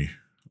when you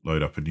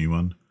load up a new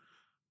one.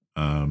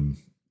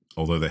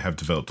 Although they have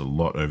developed a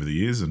lot over the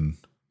years, and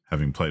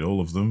having played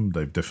all of them,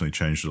 they've definitely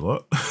changed a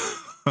lot.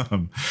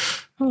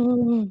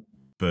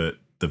 But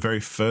the very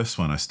first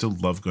one, I still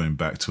love going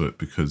back to it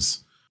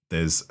because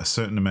there's a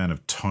certain amount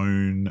of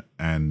tone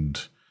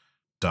and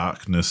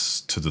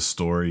darkness to the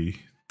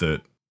story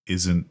that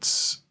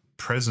isn't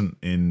present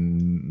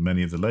in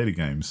many of the later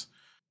games,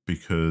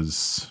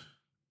 because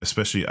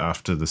especially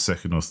after the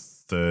second or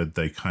third,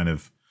 they kind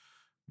of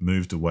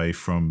moved away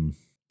from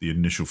the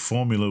initial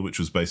formula, which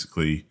was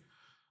basically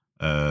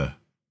go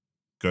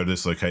to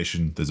this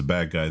location, there's a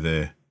bad guy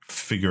there,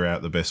 figure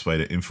out the best way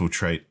to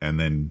infiltrate and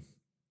then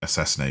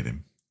assassinate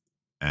him.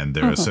 And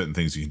there are certain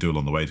things you can do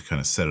along the way to kind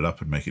of set it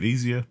up and make it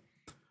easier.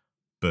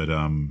 But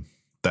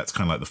that's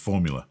kind of like the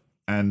formula.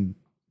 And,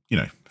 you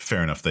know,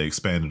 fair enough, they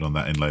expanded on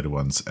that in later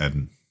ones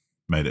and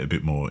made it a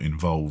bit more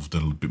involved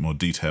and a bit more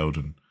detailed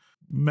and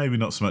maybe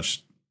not so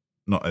much,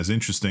 not as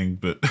interesting,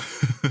 but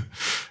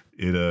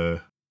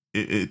it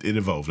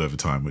evolved over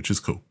time, which is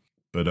cool.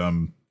 But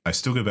I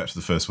still go back to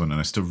the first one and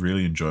I still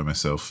really enjoy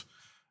myself.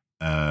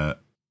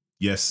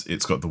 Yes,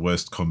 it's got the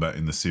worst combat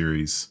in the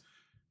series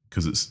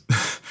because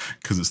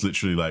it's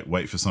literally like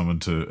wait for someone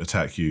to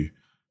attack you,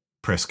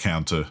 press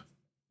counter,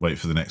 wait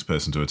for the next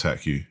person to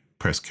attack you,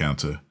 press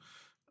counter.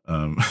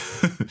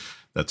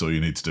 That's all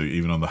you need to do,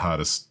 even on the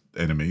hardest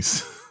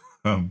enemies.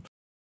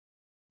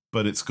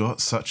 But it's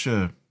got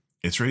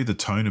it's really the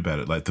tone about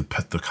it. Like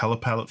the color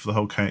palette for the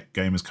whole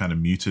game is kind of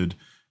muted.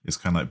 It's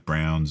kind of like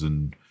browns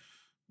and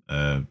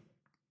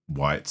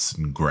whites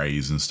and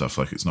grays and stuff.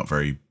 Like it's not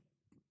very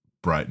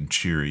bright and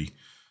cheery.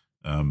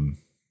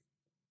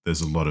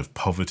 There's a lot of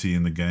poverty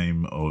in the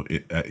game or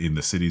in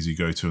the cities you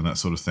go to and that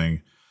sort of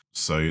thing.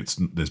 So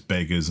there's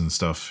beggars and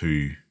stuff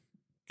who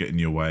get in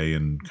your way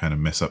and kind of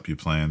mess up your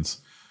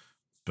plans.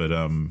 But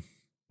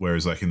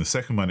whereas like in the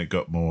second one, it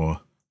got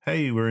more,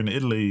 hey, we're in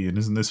Italy and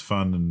isn't this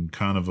fun and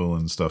carnival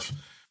and stuff.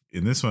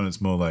 In this one, it's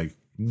more like,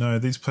 no,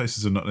 these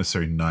places are not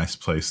necessarily nice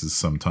places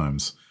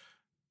sometimes,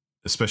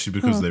 especially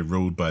because they're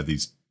ruled by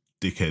these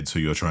dickheads who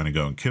you're trying to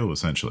go and kill,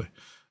 essentially.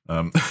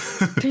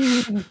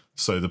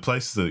 So the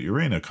places that you're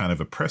in are kind of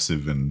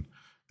oppressive and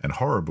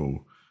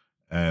horrible,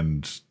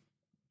 and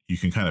you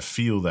can kind of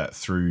feel that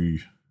through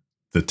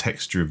the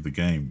texture of the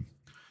game,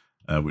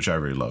 which I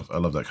really love. I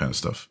love that kind of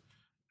stuff.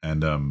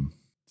 And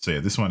so yeah,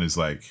 this one is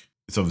like,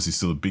 it's obviously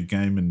still a big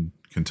game and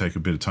can take a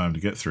bit of time to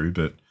get through,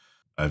 but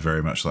I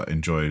very much like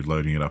enjoy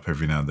loading it up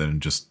every now and then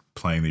and just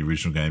playing the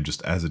original game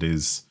just as it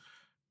is,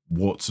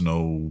 warts and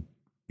all,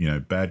 you know,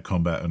 bad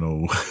combat and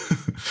all.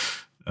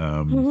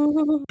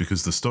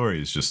 Because the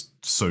story is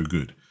just so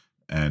good,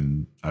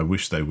 and I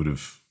wish they would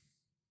have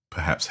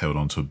perhaps held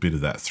on to a bit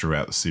of that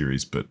throughout the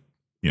series, but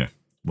you know,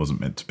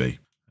 wasn't meant to be.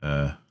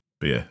 But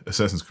yeah,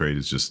 Assassin's Creed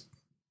is just,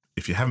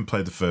 if you haven't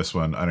played the first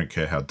one, I don't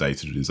care how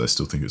dated it is, I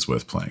still think it's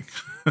worth playing.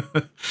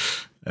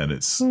 And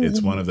it's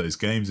one of those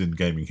games in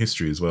gaming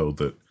history as well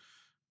that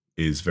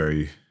is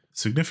very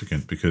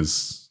significant,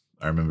 because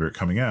I remember it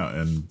coming out,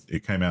 and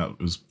it came out,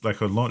 it was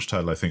like a launch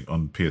title, I think,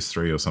 on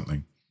PS3 or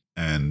something,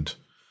 and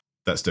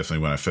that's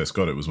definitely when I first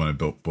got it. Was when I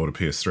bought a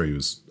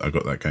PS3. I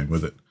got that game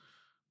with it,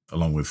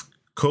 along with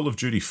Call of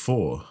Duty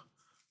 4,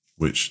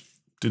 which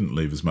didn't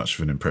leave as much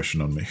of an impression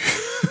on me.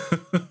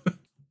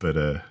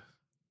 But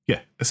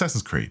yeah,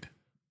 Assassin's Creed,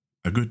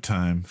 a good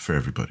time for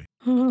everybody.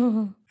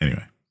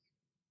 Anyway,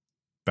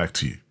 back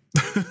to you.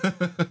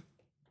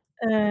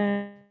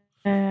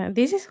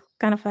 This is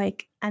kind of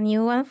like a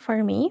new one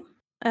for me,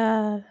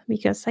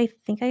 because I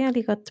think I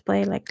only got to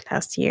play like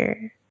last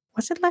year.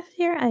 Was it last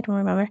year? I don't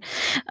remember.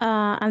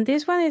 And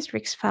this one is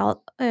Rick's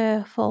fault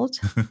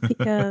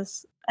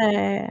because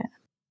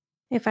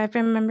if I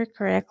remember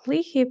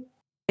correctly, he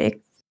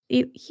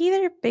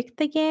either picked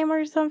the game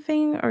or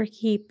something, or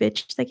he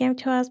pitched the game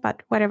to us,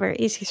 but whatever,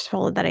 it's his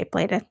fault that I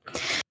played it.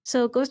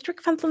 So Ghost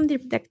Trick Phantom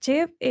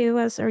Detective, it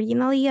was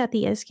originally a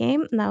DS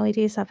game. Now it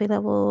is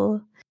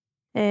available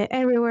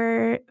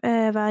everywhere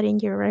but in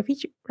your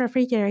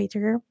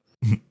refrigerator.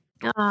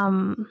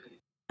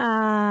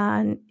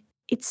 And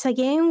it's a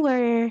game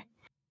where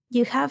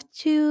you have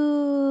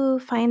to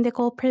find the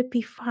culprit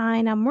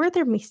behind a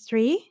murder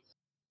mystery,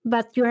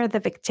 but you are the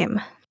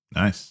victim.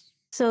 Nice.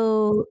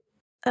 So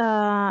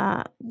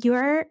you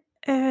are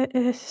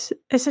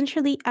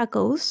essentially a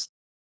ghost,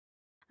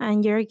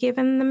 and you're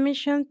given the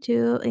mission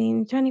to,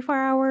 in 24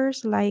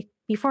 hours, like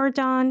before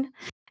dawn,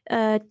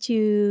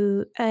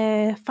 to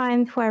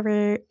find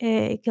whoever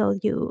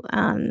killed you,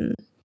 and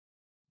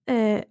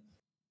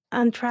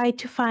try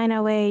to find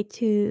a way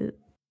to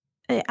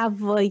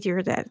avoid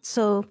your death.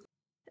 So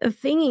the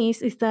thing is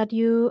that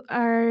you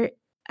are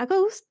a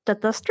ghost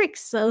that does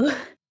tricks. So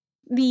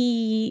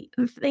the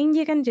thing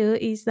you can do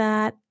is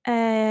that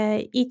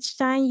each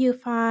time you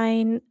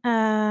find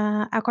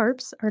a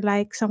corpse, or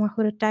like someone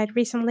who died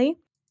recently,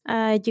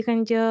 you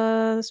can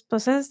just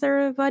possess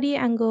their body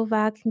and go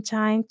back in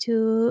time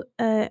to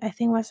I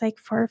think it was like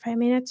 4 or 5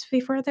 minutes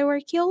before they were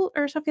killed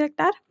or something like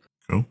that.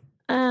 Cool.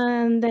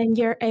 And then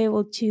you're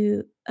able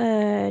to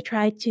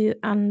try to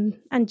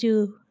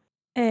undo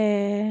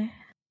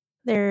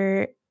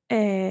their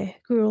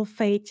cruel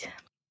fate.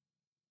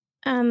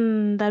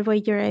 And that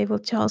way you're able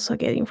to also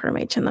get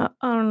information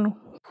on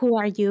who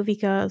are you,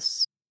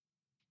 because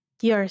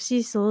you're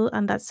Cecil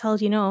and that's all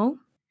you know.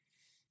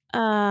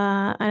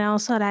 And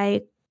also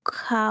like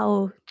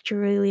how you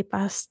really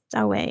passed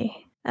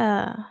away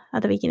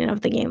at the beginning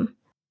of the game.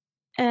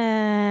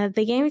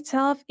 The game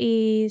itself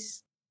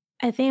is,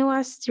 I think, it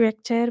was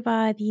directed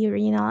by the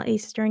original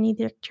Ace Attorney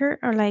director,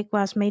 or like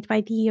was made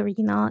by the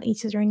original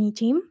Ace Attorney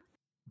team.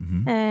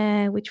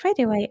 Which, by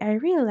the way, I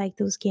really like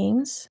those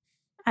games.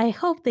 I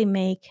hope they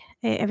make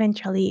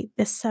eventually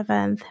the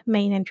 7th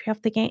main entry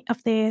of the game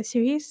of the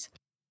series,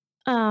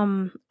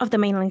 of the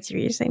mainline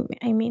series.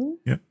 I mean,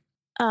 yeah.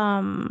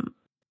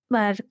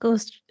 But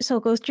Ghost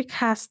Trick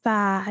has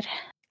that,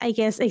 I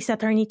guess, Ace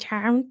Attorney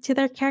charm to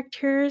their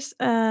characters.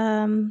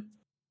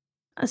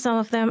 Some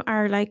of them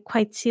are like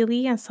quite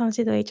silly, and some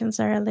situations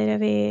are a little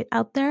bit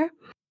out there.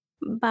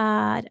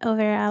 But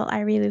overall, I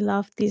really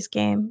love this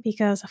game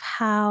because of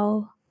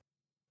how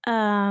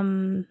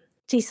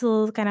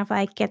Cecil kind of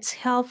like gets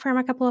help from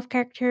a couple of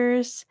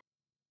characters,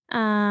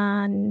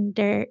 and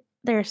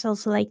there's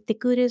also like the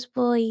goodest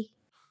boy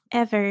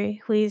ever,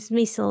 who is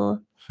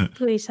Missile,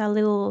 who is a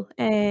little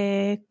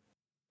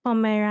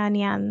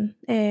Pomeranian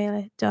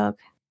dog.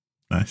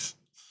 Nice.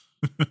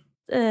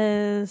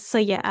 So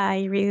yeah,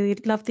 I really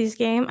love this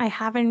game. I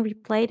haven't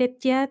replayed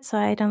it yet, so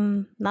I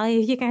don't know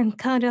if you can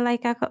count it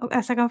like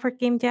as a comfort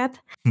game yet.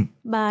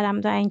 But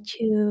I'm trying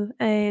to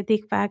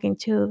dig back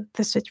into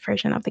the Switch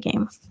version of the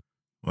game.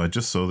 Well, I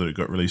just saw that it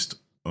got released.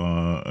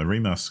 A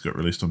remaster got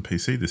released on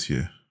PC this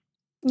year.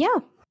 Yeah.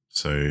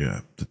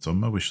 So it's on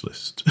my wish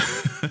list.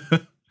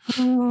 It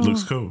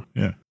looks cool.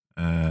 Yeah.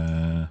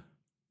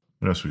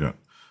 What else we got?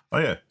 Oh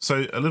yeah.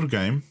 So a little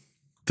game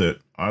that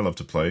I love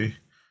to play,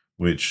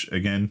 which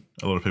again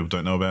a lot of people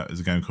don't know about, is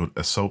a game called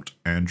Assault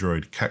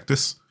Android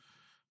Cactus.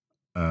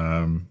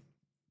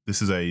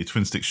 This is a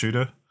twin stick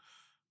shooter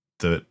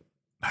that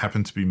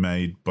happened to be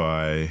made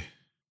by,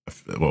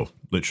 well,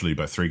 literally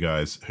by 3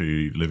 guys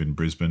who live in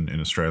Brisbane in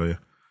Australia.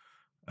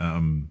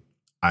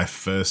 I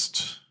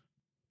first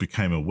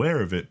became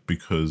aware of it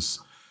because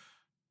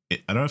I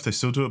don't know if they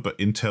still do it, but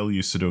Intel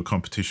used to do a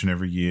competition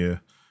every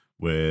year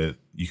where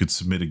you could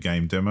submit a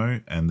game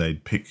demo and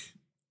they'd pick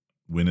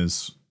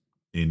winners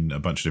in a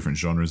bunch of different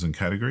genres and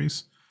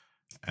categories,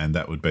 and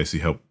that would basically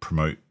help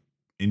promote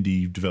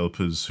indie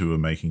developers who are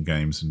making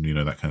games and, you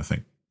know, that kind of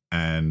thing.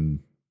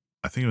 And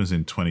I think it was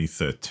in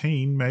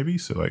 2013 maybe,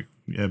 so like,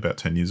 yeah, about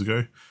 10 years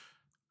ago,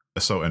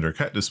 Assault Android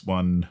Cactus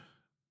won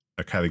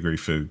a category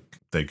for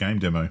their game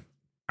demo.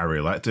 I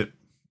really liked it.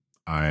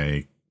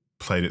 I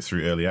played it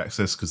through early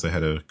access because they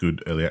had a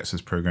good early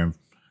access program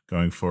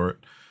going for it,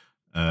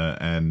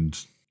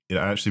 and I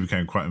actually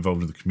became quite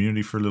involved in the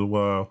community for a little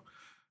while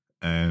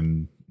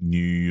and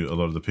knew a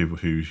lot of the people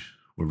who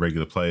were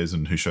regular players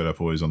and who showed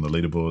up always on the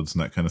leaderboards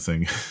and that kind of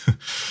thing.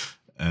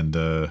 And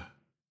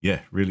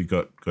yeah, really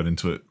got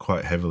into it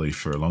quite heavily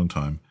for a long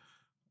time.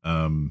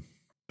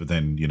 But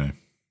then, you know,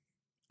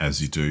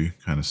 as you do,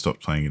 kind of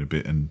stopped playing it a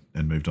bit and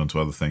moved on to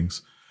other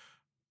things.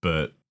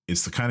 But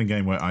it's the kind of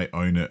game where I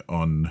own it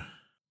on,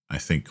 I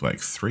think,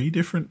 like 3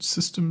 different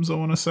systems, I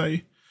want to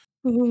say.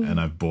 And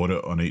I've bought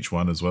it on each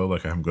one as well.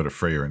 Like, I haven't got it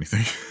free or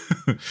anything.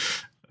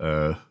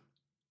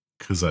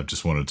 Because I've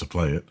just wanted to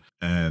play it.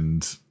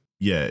 And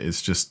yeah,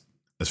 it's just,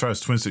 as far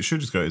as twin stick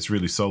shooters go, it's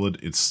really solid.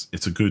 It's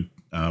a good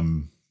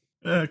kind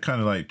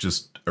of like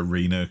just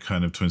arena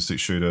kind of twin stick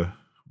shooter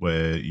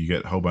where you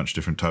get a whole bunch of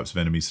different types of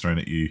enemies thrown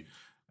at you,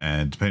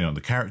 and depending on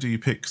the character you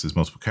pick, because there's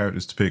multiple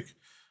characters to pick,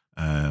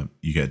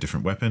 you get a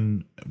different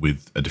weapon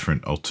with a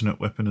different alternate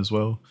weapon as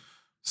well.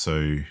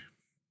 So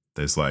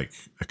there's like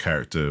a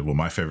character, well,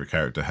 my favorite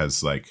character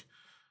has like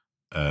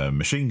a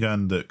machine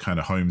gun that kind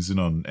of homes in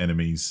on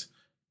enemies,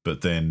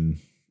 but then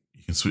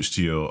you can switch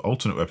to your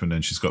alternate weapon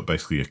and she's got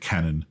basically a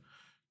cannon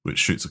which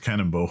shoots a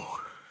cannonball,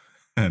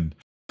 and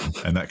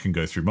that can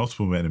go through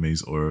multiple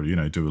enemies, or, you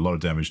know, do a lot of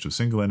damage to a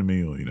single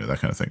enemy, or, you know, that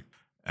kind of thing.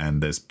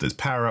 And there's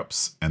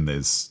power-ups, and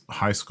there's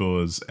high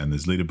scores, and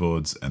there's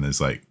leaderboards, and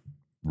there's like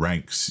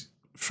ranks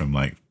from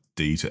like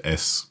D to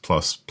S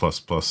plus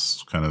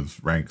kind of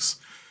ranks.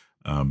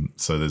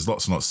 So there's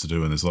lots and lots to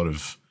do, and there's a lot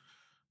of,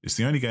 it's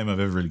the only game I've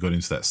ever really got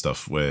into that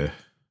stuff where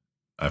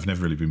I've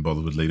never really been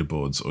bothered with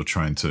leaderboards or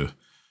trying to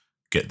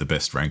get the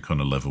best rank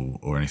on a level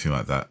or anything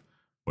like that.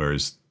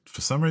 Whereas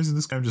for some reason,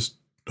 this game just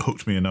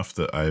hooked me enough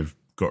that I've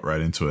got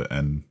right into it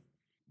and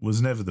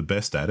was never the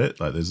best at it.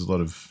 Like, there's a lot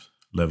of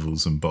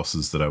levels and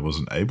bosses that I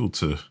wasn't able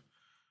to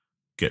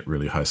get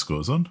really high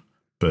scores on,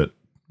 but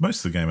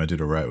most of the game I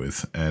did all right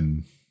with.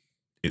 And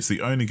it's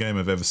the only game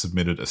I've ever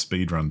submitted a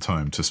speedrun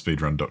time to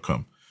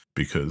speedrun.com,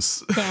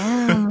 because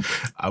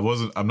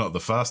I'm not the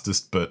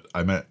fastest, but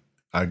I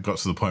got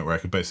to the point where I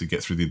could basically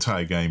get through the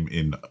entire game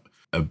in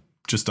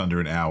just under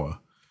an hour,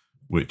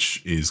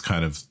 which is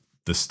kind of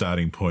the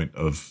starting point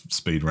of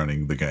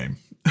speedrunning the game.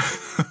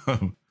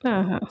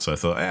 So I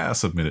thought, I'll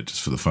submit it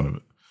just for the fun of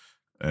it.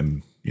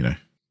 And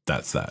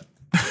that's that.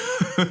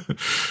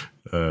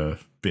 But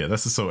yeah,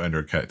 that's the Salt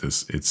Andrew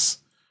Cactus.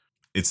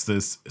 It's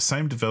the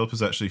same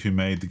developers actually who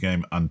made the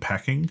game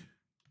Unpacking,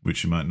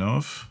 which you might know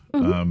of.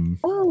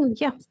 Oh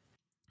yeah.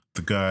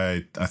 The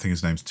guy, I think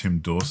his name's Tim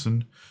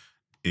Dawson,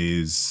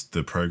 is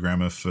the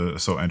programmer for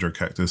Assault Android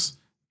Cactus,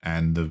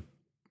 and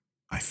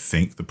I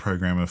think the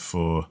programmer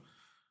for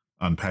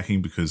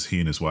Unpacking, because he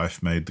and his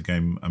wife made the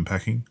game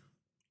Unpacking.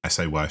 I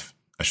say wife,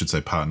 I should say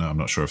partner. I'm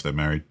not sure if they're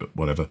married, but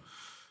whatever.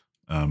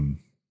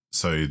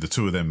 So the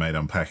two of them made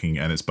Unpacking,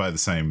 and it's by the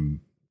same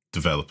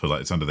developer.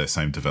 Like, it's under their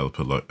same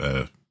developer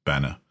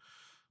banner.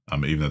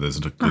 Even though there's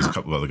a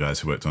couple of other guys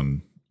who worked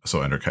on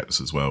Assault Android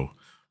Cactus as well,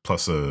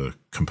 plus a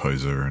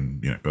composer,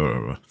 and blah, blah,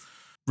 blah.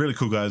 Really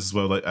cool guys as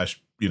well. Like,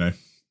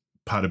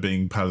 part of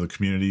being part of the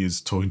community is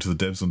talking to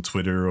the devs on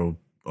Twitter or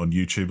on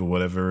YouTube or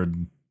whatever,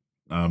 and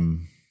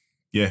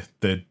yeah,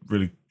 they're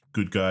really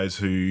good guys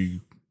who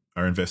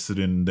are invested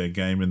in their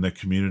game and their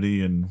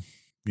community, and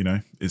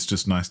it's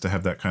just nice to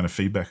have that kind of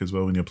feedback as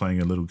well when you're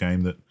playing a little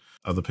game that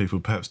other people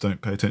perhaps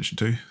don't pay attention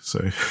to.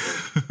 So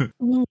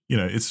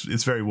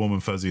it's very warm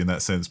and fuzzy in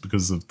that sense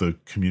because of the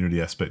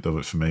community aspect of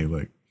it for me.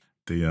 Like,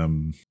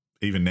 the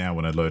even now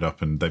when I load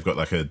up, and they've got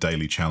like a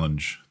daily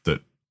challenge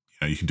that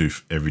you can do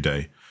every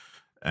day,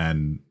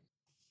 and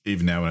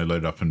even now when I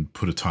load up and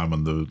put a time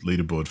on the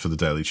leaderboard for the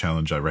daily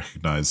challenge, I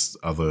recognize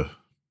other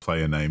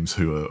player names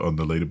who are on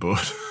the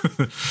leaderboard.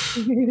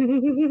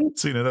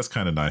 So that's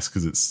kind of nice,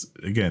 because it's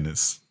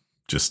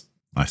just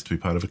nice to be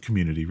part of a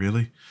community,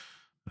 really,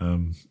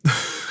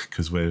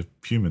 because we're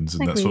humans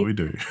and that's what we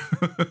do.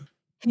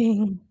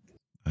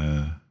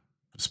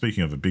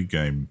 Speaking of a big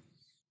game,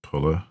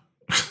 Paula,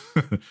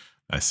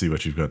 I see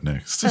what you've got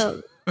next.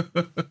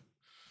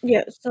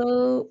 Yeah,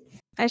 so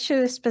I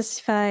should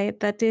specify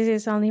that this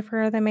is only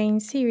for the main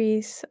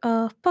series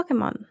of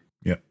Pokemon.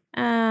 Yeah.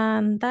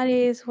 And that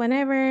is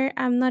whenever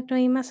I'm not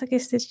doing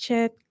masochistic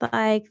shit,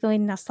 like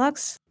doing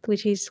Nuzlocke,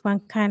 which is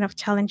one kind of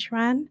challenge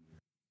run,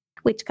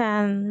 which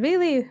can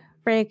really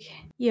break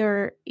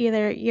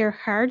either your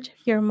heart,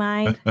 your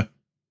mind,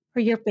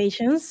 or your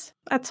patience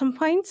at some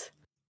point.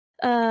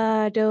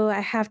 Though I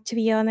have to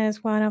be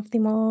honest, one of the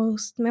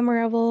most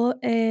memorable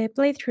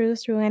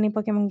playthroughs through any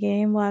Pokemon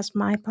game was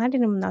my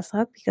Platinum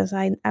Nuzlocke, because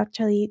I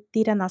actually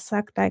did a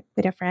Nuzlocke like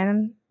with a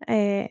friend.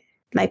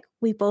 Like,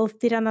 we both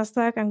did a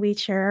Nuzlocke and we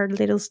shared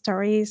little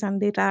stories and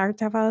did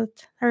art about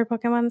our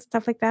Pokemon,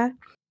 stuff like that.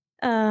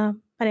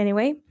 But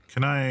anyway.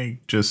 Can I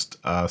just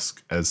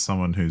ask, as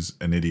someone who's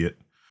an idiot,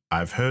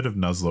 I've heard of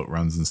Nuzlocke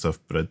runs and stuff,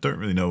 but I don't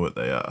really know what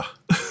they are.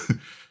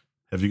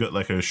 Have you got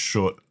like a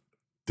short,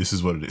 this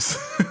is what it is?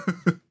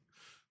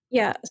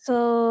 Yeah,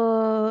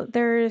 so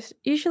there's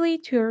usually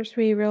 2 or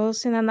 3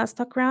 rules in a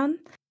Nuzlocke round.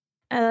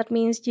 That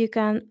means you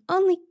can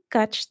only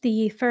catch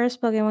the first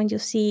Pokemon you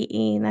see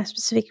in a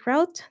specific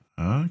route.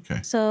 Oh,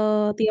 okay.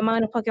 So the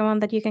amount of Pokemon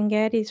that you can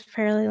get is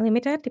fairly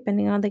limited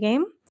depending on the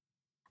game.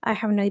 I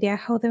have no idea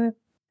how the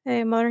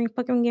modern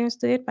Pokemon games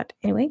do it, but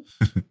anyway.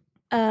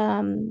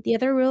 The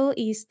other rule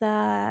is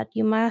that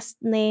you must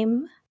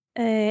name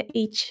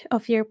each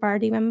of your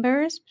party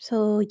members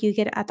so you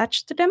get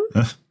attached to them.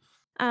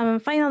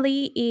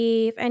 Finally,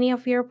 if any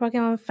of your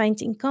Pokemon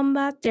faint in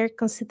combat, they're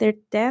considered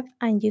dead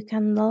and you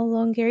can no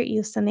longer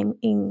use them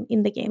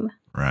in the game.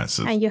 Right.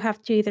 So, and you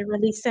have to either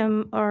release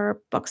them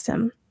or box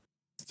them.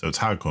 So it's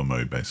hardcore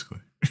mode, basically.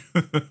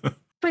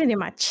 Pretty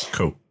much.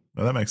 Cool.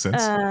 Well, that makes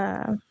sense.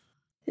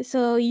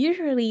 So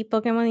usually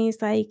Pokemon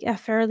is like a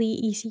fairly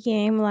easy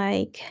game.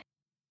 Like,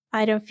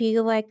 I don't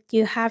feel like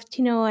you have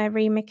to know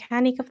every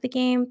mechanic of the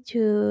game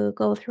to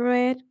go through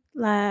it.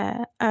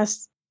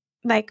 As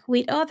like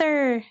with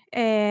other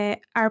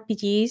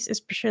RPGs,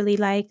 especially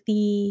like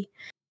the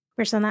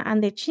Persona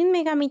and the Shin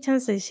Megami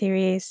Tensei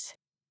series,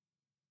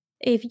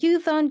 if you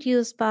don't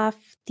use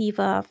buff,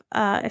 debuff,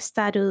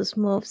 status,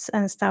 moves,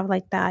 and stuff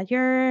like that,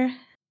 you're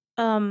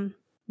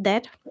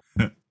dead,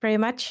 pretty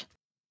much.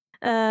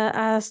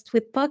 As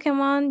with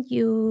Pokemon,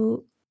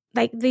 you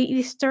like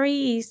the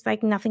story is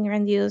like nothing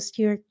grandiose.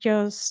 You're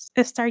just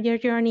start your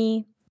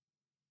journey,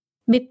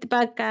 beat the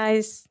bad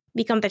guys,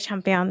 become the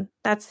champion.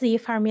 That's the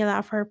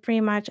formula for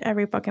pretty much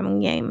every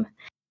Pokemon game.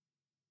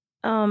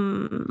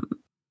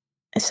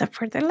 Except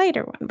for the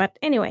later one. But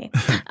anyway.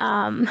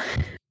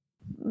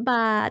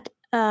 But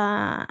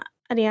at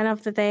the end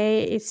of the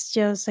day, it's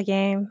just a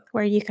game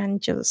where you can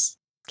just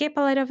skip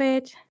a little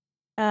bit,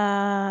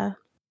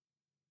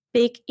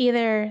 pick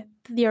either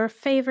your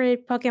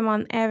favorite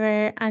Pokemon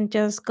ever and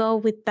just go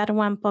with that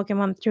one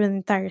Pokemon through the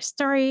entire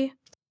story,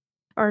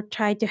 or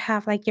try to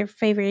have like your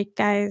favorite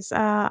guys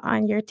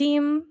on your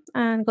team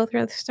and go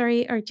through the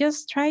story, or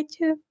just try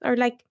to, or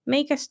like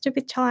make a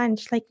stupid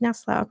challenge like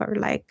Nuzlocke, or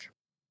like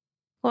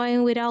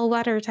going with all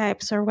water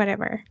types or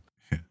whatever.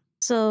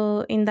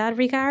 So in that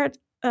regard,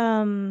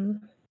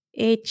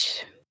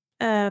 each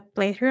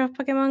playthrough of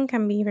Pokemon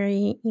can be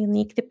very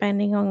unique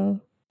depending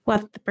on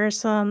what the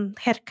person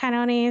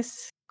headcanon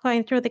is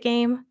going through the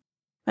game.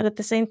 But at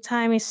the same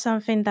time, it's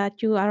something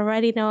that you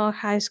already know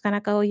how it's going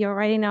to go. You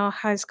already know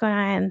how it's going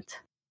to end.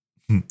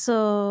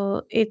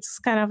 So it's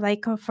kind of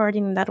like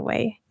comforting in that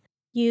way.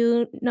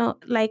 You know,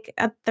 like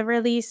at the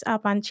release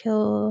up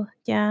until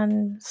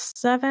Jan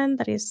 7,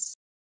 that is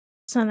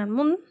Sun and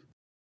Moon.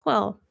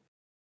 Well,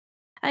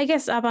 I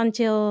guess up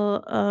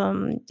until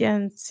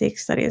Gen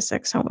 6, that is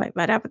like somewhere,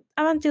 but up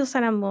until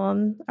Sun and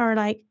Moon, or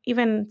like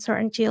even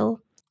Sword and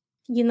Shield,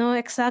 you know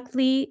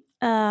exactly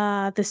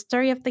the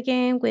story of the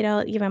game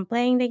without even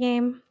playing the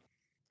game.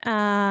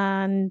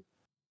 And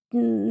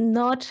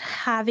not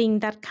having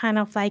that kind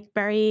of like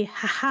very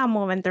haha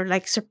moment or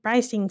like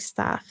surprising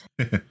stuff.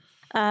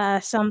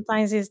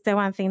 Sometimes is the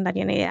one thing that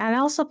you need. And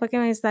also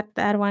Pokemon is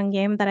that one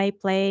game that I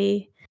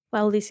play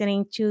while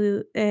listening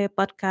to a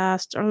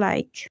podcast or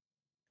like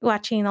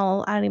watching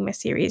all anime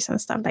series and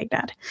stuff like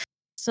that.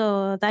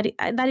 So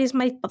that is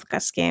my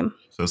podcast game.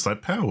 So it's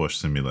like Power Wash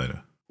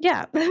Simulator.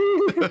 Yeah.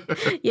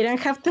 You don't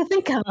have to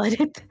think about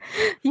it.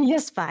 You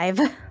just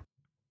vibe.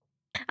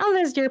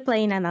 Unless you're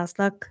playing a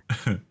Nuzlocke.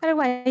 But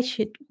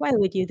why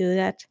would you do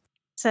that?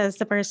 Says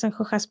the person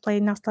who has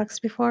played Nuzlocke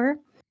before.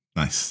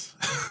 Nice.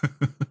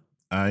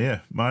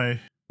 Yeah, my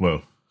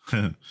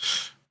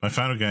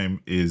final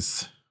game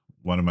is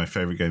one of my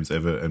favorite games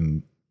ever,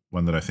 and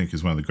one that I think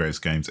is one of the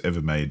greatest games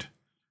ever made,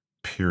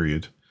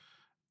 period.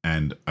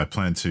 And I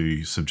plan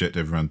to subject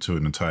everyone to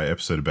an entire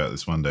episode about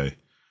this one day.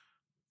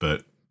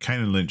 But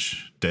Kane and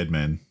Lynch Dead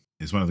Men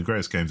is one of the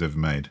greatest games ever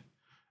made,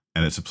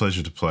 and it's a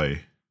pleasure to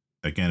play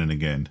again and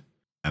again,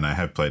 and I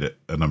have played it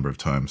a number of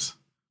times,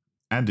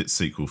 and its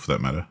sequel for that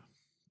matter.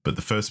 But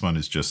the first one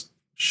is just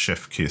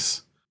chef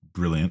kiss,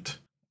 brilliant.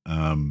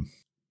 And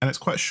it's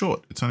quite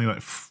short. It's only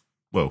like,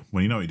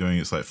 when you know what you're doing,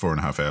 it's like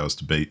 4.5 hours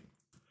to beat,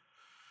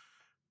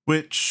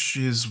 which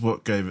is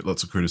what gave it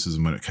lots of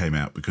criticism when it came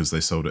out, because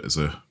they sold it as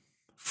a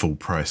full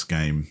price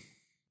game,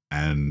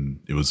 and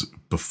it was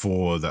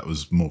before that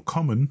was more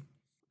common,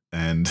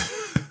 and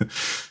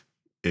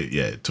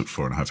it took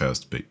 4.5 hours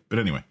to beat. But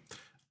anyway,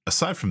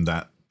 aside from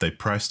that, they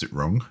priced it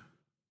wrong.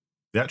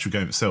 The actual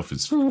game itself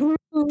is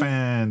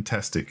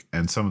fantastic,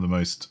 and some of the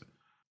most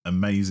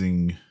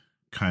amazing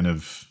kind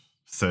of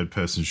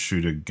third-person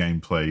shooter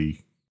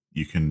gameplay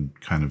you can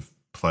kind of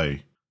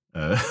play.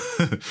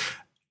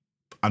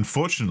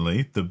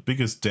 Unfortunately, the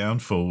biggest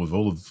downfall of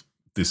all of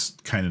this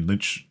Kane and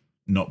Lynch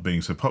not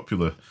being so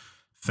popular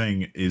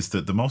thing is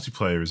that the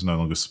multiplayer is no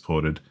longer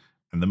supported,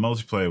 and the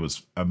multiplayer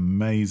was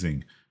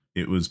amazing.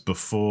 It was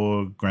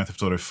before Grand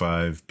Theft Auto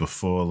 5,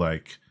 before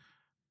like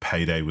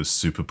Payday was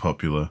super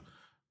popular,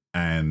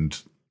 and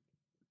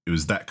it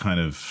was that kind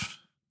of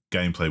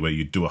gameplay where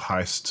you'd do a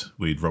heist,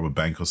 where you'd rob a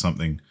bank or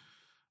something,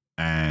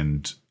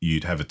 and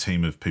you'd have a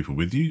team of people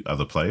with you,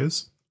 other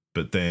players.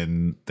 But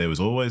then there was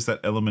always that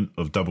element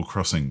of double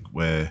crossing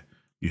where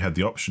you had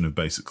the option of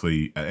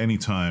basically at any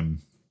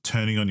time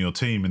turning on your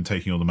team and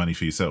taking all the money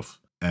for yourself.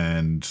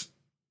 And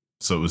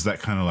so it was that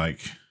kind of like,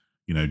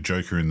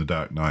 Joker in the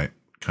Dark Knight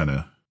kind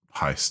of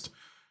heist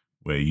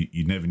where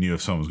you never knew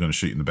if someone was going to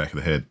shoot you in the back of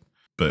the head,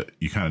 but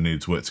you kind of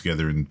needed to work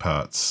together in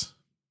parts.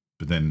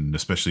 But then,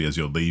 especially as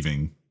you're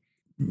leaving,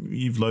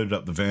 you've loaded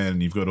up the van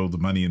and you've got all the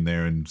money in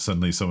there, and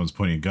suddenly someone's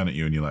pointing a gun at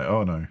you and you're like,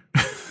 oh no.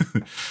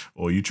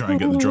 Or you try and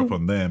get the drop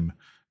on them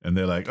and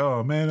they're like,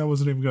 oh man, I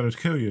wasn't even going to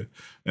kill you.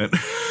 And,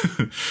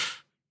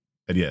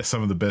 and yeah,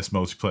 some of the best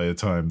multiplayer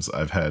times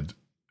I've had,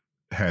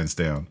 hands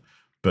down.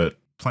 But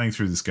playing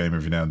through this game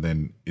every now and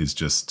then is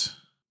just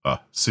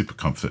super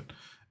comfort.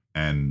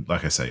 And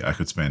like I say, I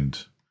could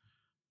spend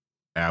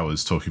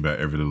hours talking about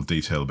every little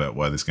detail about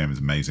why this game is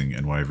amazing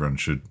and why everyone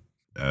should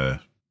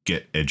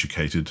get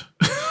educated.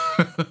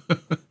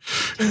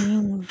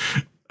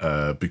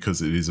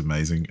 Because it is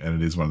amazing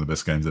and it is one of the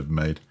best games ever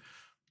made.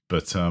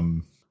 But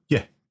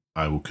yeah,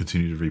 I will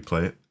continue to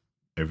replay it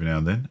every now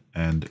and then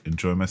and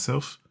enjoy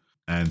myself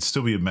and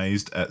still be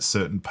amazed at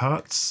certain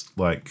parts,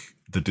 like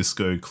the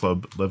disco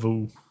club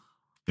level,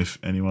 if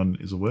anyone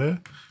is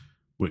aware,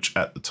 which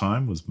at the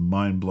time was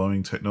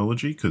mind-blowing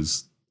technology,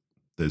 because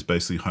there's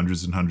basically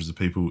hundreds and hundreds of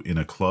people in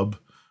a club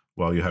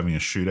while you're having a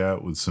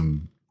shootout with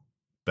some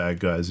bad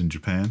guys in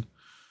Japan.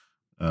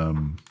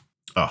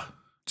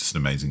 Just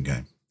an amazing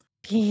game.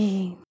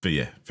 But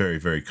yeah, very,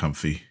 very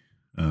comfy.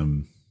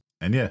 And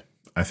yeah,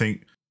 I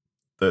think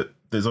that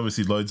there's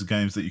obviously loads of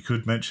games that you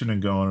could mention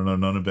and go on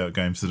and on about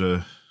games that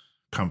are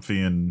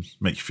comfy and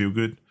make you feel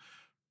good.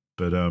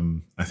 But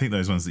I think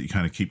those ones that you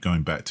kind of keep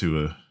going back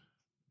to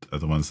are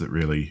the ones that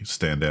really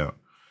stand out.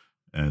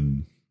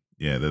 And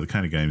yeah, they're the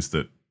kind of games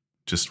that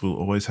just will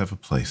always have a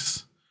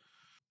place.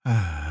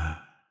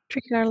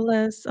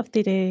 Regardless of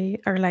the day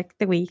or like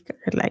the week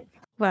or like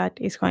what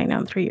is going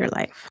on through your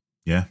life.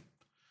 Yeah.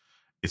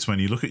 It's when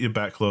you look at your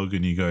backlog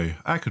and you go,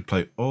 I could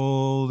play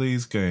all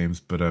these games,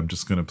 but I'm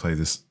just going to play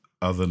this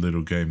other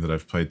little game that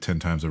I've played 10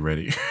 times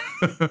already.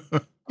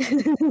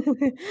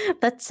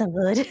 That's so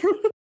good.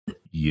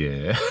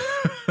 Yeah.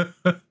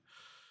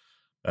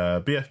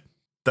 But yeah,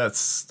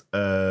 that's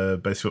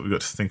basically what we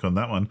got to think on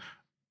that one.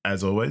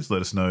 As always,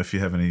 let us know if you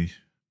have any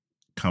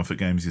comfort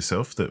games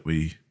yourself that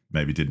we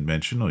maybe didn't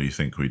mention or you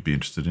think we'd be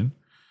interested in.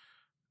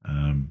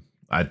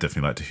 I'd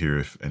definitely like to hear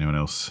if anyone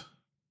else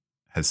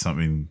has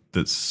something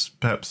that's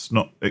perhaps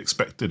not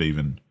expected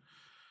even,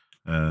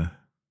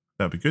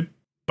 that'd be good.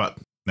 But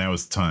now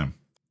is the time.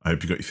 I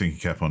hope you got your thinking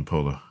cap on,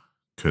 Paula,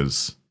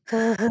 because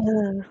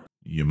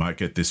you might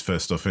get this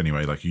first off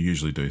anyway, like you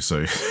usually do,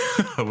 so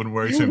I wouldn't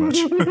worry too much.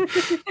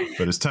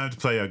 But it's time to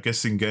play our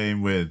guessing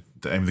game, where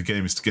the aim of the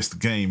game is to guess the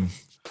game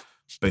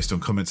based on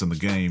comments on the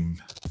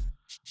game.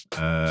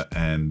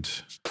 And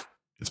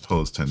it's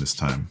Paula's turn this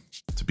time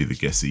to be the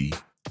guessee.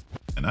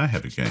 And I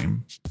have a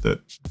game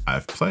that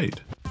I've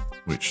played,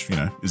 which, you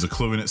know, is a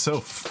clue in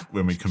itself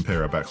when we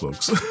compare our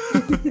backlogs.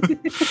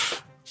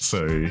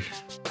 So,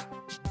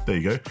 there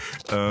you go.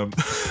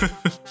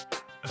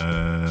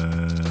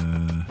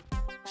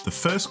 The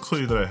first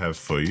clue that I have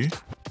for you,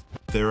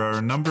 there are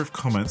a number of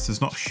comments. There's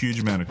not a huge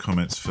amount of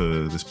comments for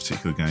this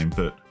particular game,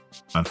 but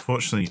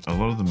unfortunately, a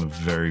lot of them are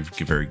very,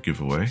 very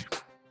giveaway.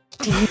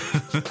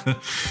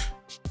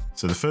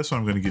 So the first one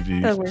I'm going to give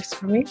you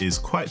is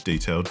quite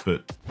detailed,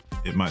 but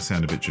it might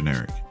sound a bit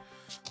generic.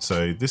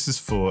 So this is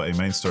for a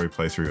main story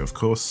playthrough, of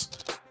course.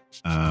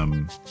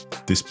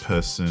 This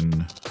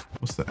person,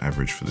 what's the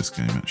average for this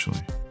game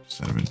actually?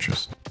 Just out of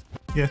interest.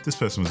 Yeah, this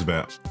person was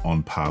about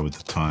on par with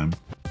the time,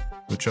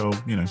 which I'll,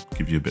 you know,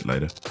 give you a bit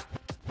later.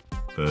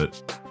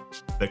 But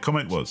their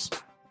comment was,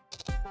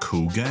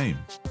 cool game,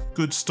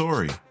 good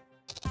story,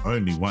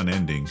 only one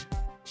ending,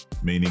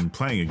 meaning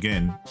playing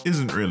again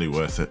isn't really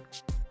worth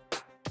it.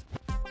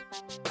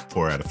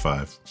 4 out of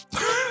 5.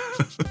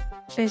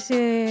 Is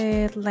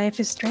it Life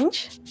is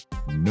Strange?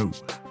 No.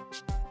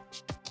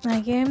 A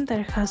game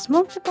that has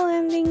multiple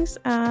endings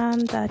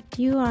and that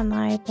you and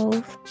I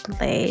both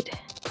played.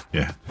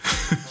 Yeah.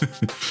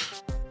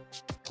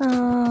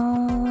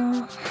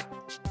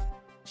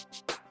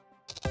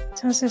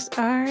 Chances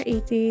are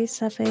it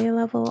is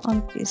available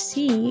on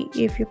PC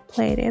if you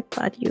played it,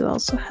 but you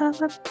also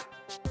have a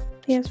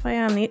PS5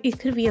 and it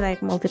could be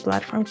like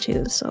multi-platform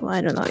too, so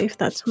I don't know if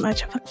that's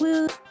much of a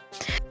clue.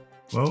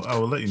 Well, I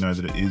will let you know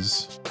that it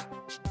is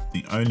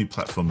the only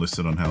platform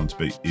listed on How to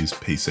Beat is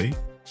PC.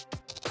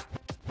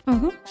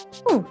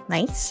 Oh,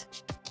 nice.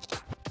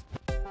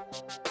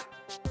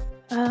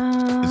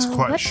 It's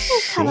quite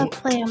short.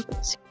 Play on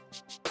PC?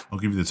 I'll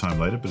give you the time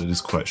later, but it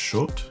is quite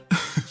short.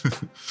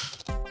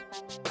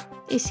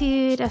 Is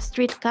it a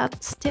Street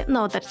Cat still?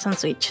 No, that's on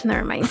Switch.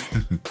 Never mind.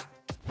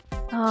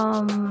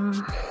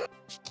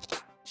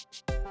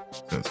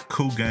 So it's a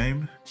cool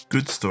game,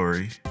 good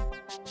story,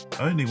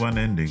 only one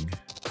ending,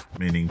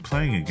 meaning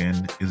playing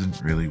again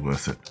isn't really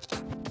worth it.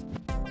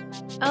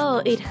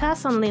 Oh, it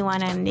has only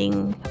one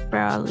ending,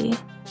 probably.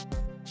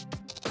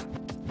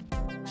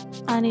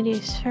 And it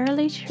is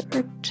fairly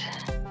short.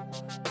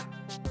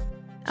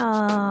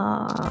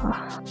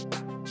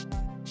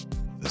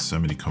 There's so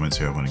many comments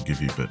here I want to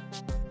give you, but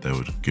they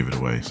would give it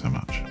away so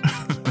much.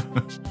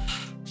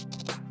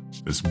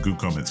 There's some good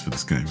comments for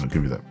this game, I'll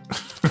give you that.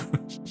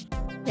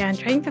 Yeah, I'm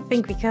trying to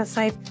think because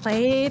I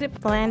played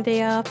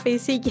plenty of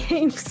PC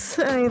games.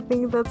 I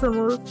think that's the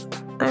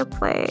most I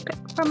played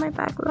from my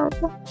backlog.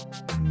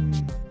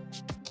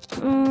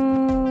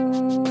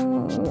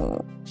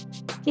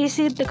 Is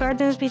it The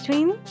Gardens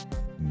Between?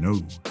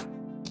 No.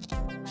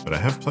 But I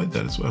have played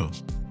that as well.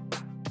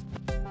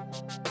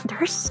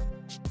 There's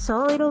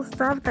so little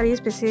stuff that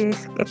is PC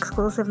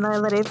exclusive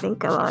now that I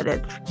think about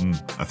it.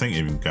 I think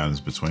even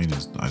Gardens Between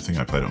is, I think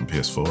I played it on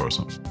PS4 or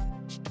something.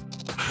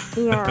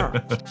 Yeah.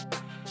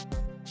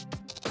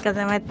 Because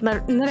I'm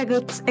not a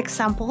good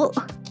example.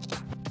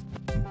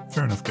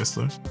 Fair enough, guess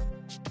though.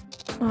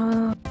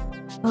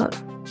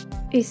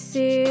 Is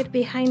it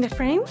Behind the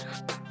Frame?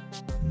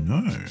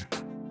 No.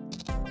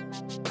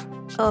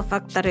 Oh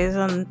fuck, that is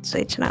on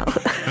Switch now.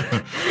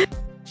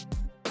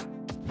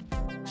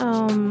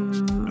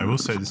 I will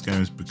say this game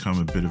has become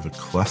a bit of a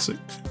classic,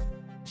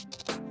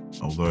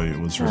 although it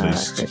was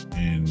released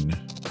in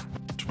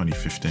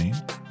 2015.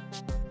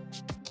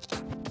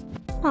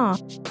 Huh.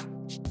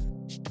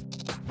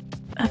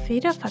 A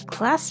bit of a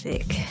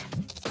classic.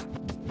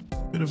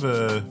 Bit of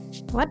a...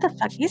 What the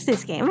fuck is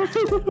this game?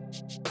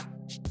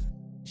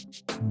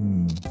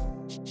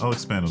 I'll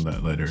expand on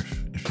that later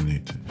if you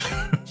need to.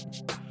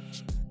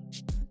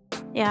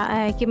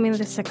 Yeah, give me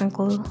the second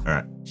clue.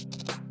 Alright.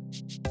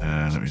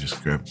 Let me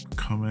just grab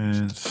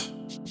comments.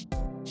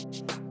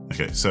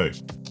 Okay, so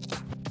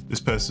this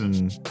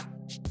person,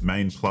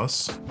 main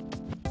plus,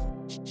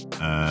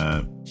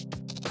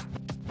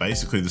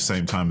 basically the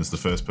same time as the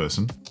first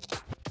person,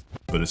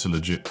 but it's a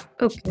legit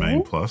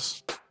main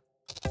plus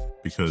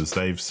because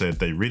they've said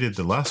they read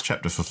the last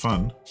chapter for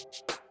fun,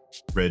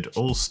 read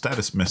all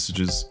status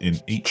messages in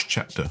each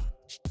chapter.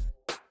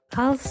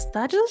 All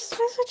status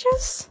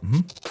messages?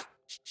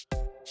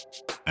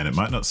 And it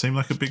might not seem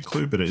like a big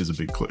clue, but it is a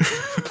big clue.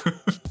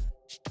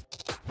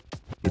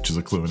 Which is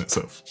a clue in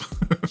itself.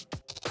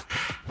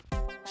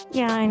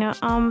 Yeah, I know.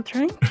 I'm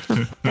trying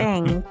to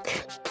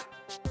think.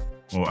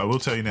 Well, I will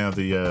tell you now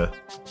the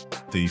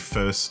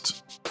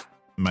first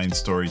main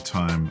story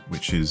time,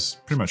 which is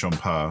pretty much on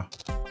par,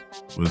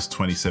 was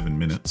 27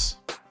 minutes.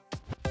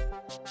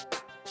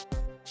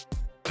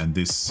 And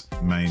this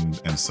main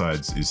and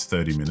sides is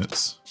 30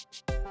 minutes.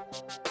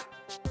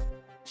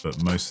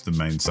 but most of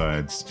the main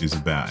sides is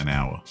about an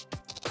hour.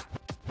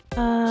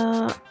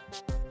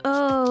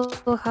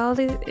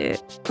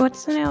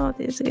 What's the name of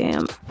this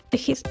game?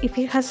 If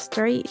it has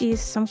story, is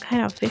some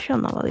kind of visual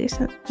novel,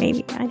 isn't it?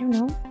 Maybe, I don't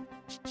know.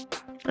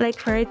 Like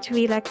for it to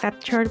be like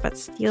that short, but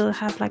still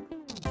have like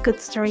good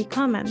story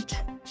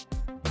comment.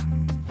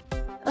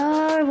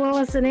 What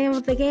was the name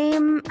of the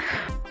game?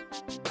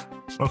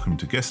 Welcome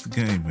to Guess the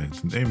Game.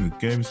 The name of the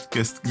game is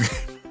Guess the Game.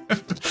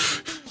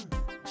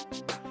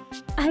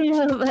 I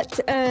know, but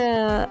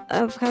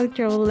I've had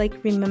trouble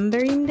like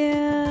remembering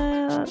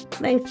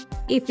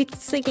if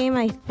it's a game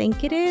I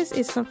think it is,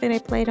 it's something I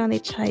played on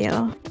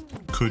itch.io.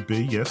 Could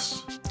be,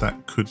 yes.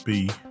 That could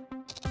be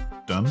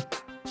done.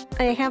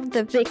 I have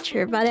the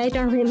picture, but I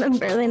don't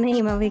remember the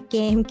name of the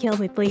game. Kill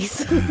me,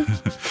 please.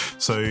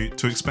 So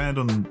to expand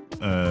on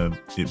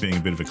it being a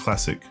bit of a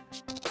classic,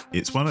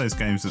 it's one of those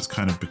games that's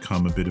kind of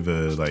become a bit of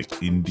a like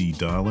indie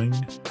darling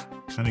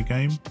kind of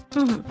game.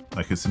 Mm-hmm.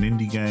 Like it's an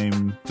indie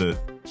game that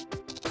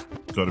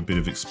got a bit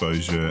of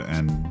exposure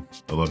and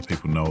a lot of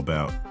people know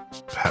about,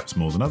 perhaps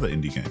more than other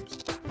indie games.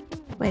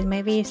 Wait,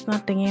 maybe it's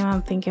not the game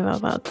I'm thinking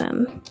about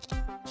then.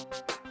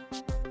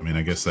 I mean,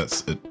 I guess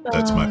that's it.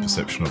 That's my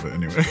perception of it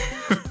anyway.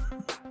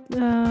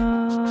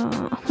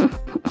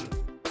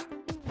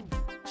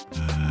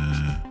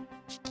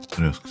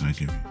 What else can I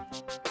give you?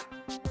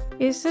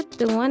 Is it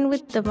the one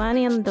with the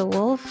bunny and the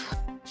wolf?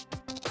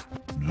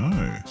 No.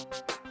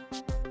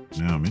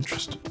 Now I'm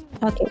interested.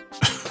 Okay.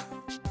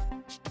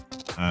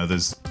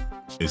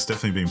 It's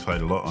definitely been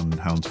played a lot on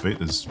Helm's Beat.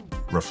 There's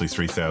roughly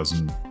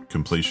 3,000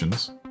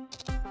 completions.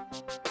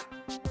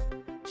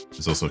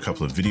 There's also a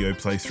couple of video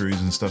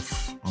playthroughs and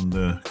stuff on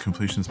the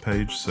completions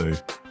page, so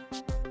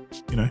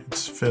you know,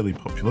 it's fairly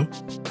popular.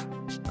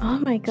 Oh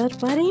my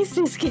god, what is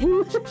this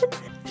game?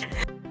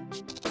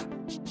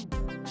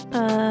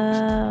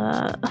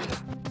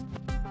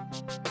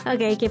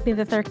 Okay, give me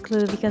the third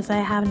clue because I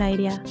have no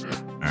idea.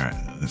 Alright,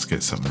 let's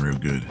get something real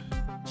good.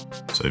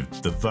 So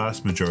the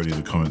vast majority of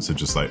the comments are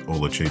just like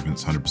all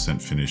achievements,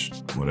 100% finished,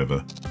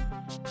 whatever.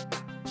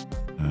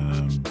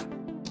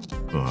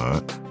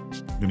 But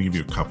I'm going to give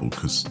you a couple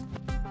because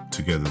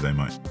together they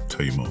might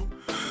tell you more.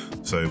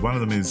 So one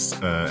of them is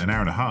an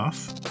hour and a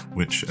half,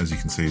 which as you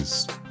can see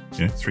is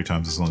 3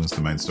 times as long as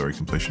the main story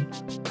completion.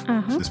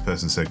 Uh-huh. This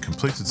person said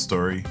completed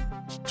story,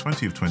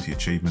 20 of 20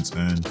 achievements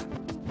earned,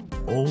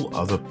 all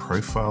other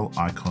profile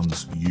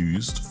icons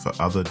used for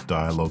other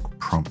dialogue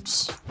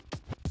prompts.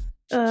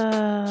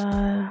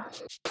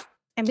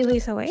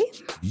 Emily's Away?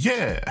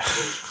 Yeah.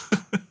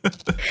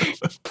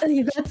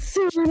 That's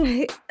so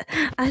right.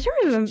 I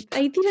don't remember.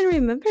 I didn't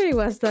remember it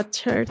was that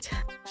short.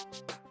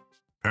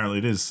 Apparently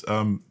it is.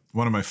 One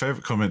of my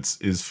favorite comments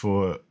is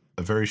for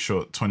a very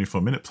short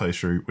 24-minute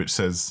playthrough, which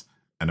says,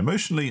 an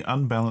emotionally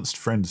unbalanced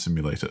friend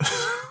simulator.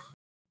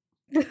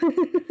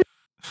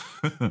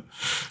 But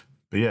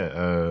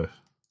yeah,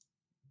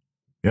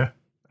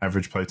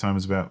 average playtime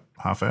is about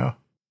half hour.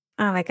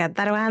 Oh my god,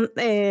 that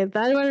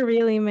one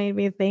really made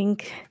me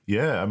think.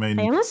 Yeah, I mean,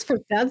 I almost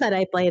forgot that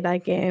I played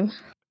that game.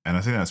 And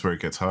I think that's where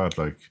it gets hard.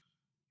 Like,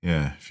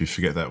 yeah, if you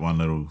forget that one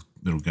little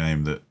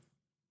game that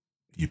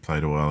you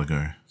played a while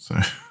ago. So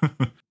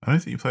I don't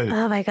think you played it.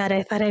 Oh my god,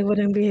 I thought I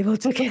wouldn't be able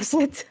to guess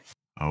it.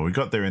 Oh, we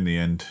got there in the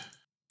end.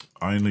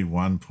 Only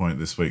 1 point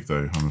this week,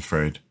 though, I'm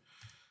afraid.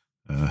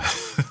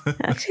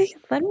 Actually,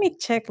 let me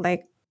check.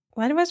 Like,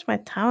 what was my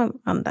time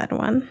on that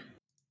one?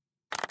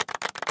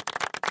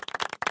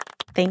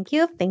 Thank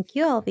you.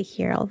 I'll be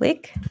here all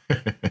week.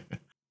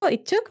 Oh,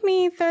 it took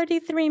me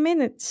 33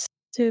 minutes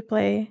to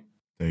play.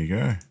 There you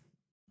go.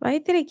 Why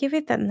did I give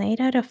it an 8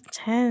 out of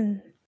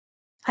 10?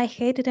 I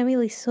hated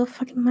Emily so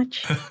fucking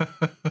much.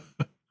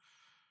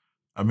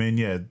 I mean,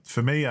 yeah,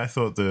 for me, I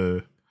thought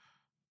the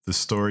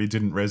story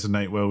didn't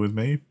resonate well with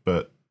me,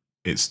 but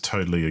it's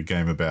totally a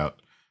game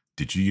about,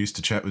 did you used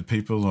to chat with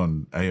people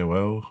on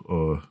AOL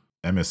or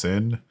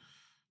MSN?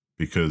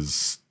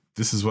 Because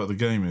this is what the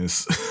game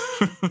is.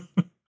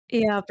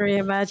 Yeah,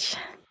 pretty much.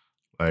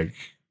 Like,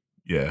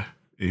 yeah,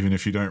 even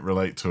if you don't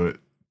relate to it,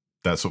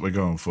 that's what we're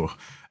going for.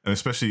 And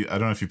especially, I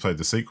don't know if you played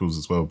the sequels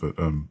as well, but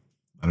I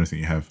don't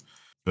think you have.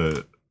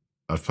 But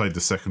I've played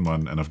the second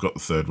one and I've got the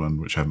third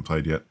one, which I haven't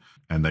played yet.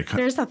 And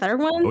there's a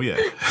third one? Oh, yeah.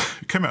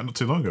 It came out not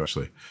too long ago,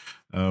 actually.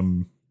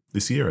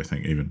 This year, I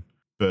think, even.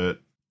 But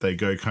they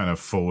go kind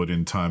of forward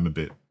in time a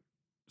bit.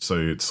 So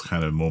it's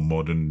kind of more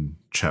modern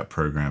chat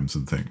programs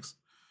and things.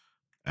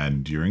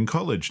 And you're in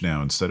college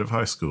now instead of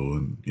high school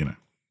and,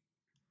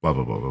 blah,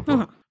 blah, blah, blah,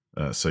 blah.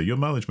 Uh-huh. So your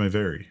mileage may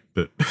vary,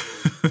 but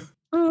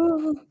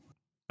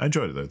I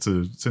enjoyed it, though. It's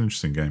an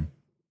interesting game.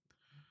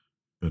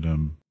 But,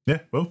 yeah,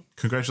 well,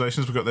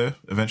 congratulations. We got there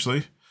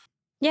eventually.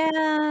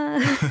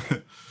 Yeah.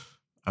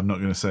 I'm not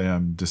going to say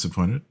I'm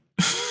disappointed.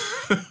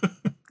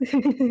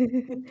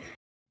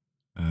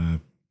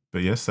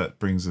 But yes, that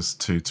brings us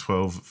to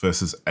 12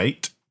 versus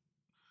 8.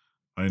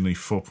 Only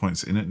 4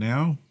 points in it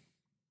now,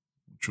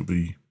 which will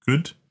be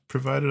good,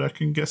 provided I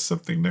can guess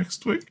something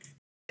next week.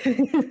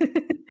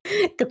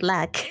 Good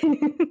luck.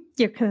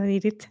 You're going to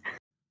need it.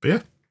 But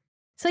yeah.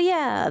 So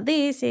yeah,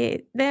 this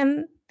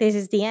this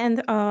is the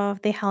end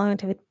of the How Long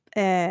to Beat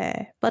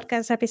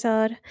podcast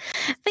episode.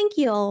 Thank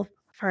you all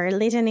for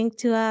listening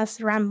to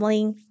us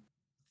rambling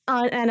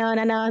on and on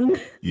and on.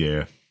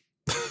 Yeah.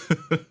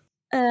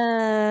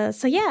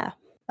 So yeah,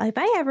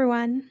 bye-bye,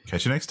 everyone.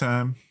 Catch you next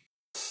time.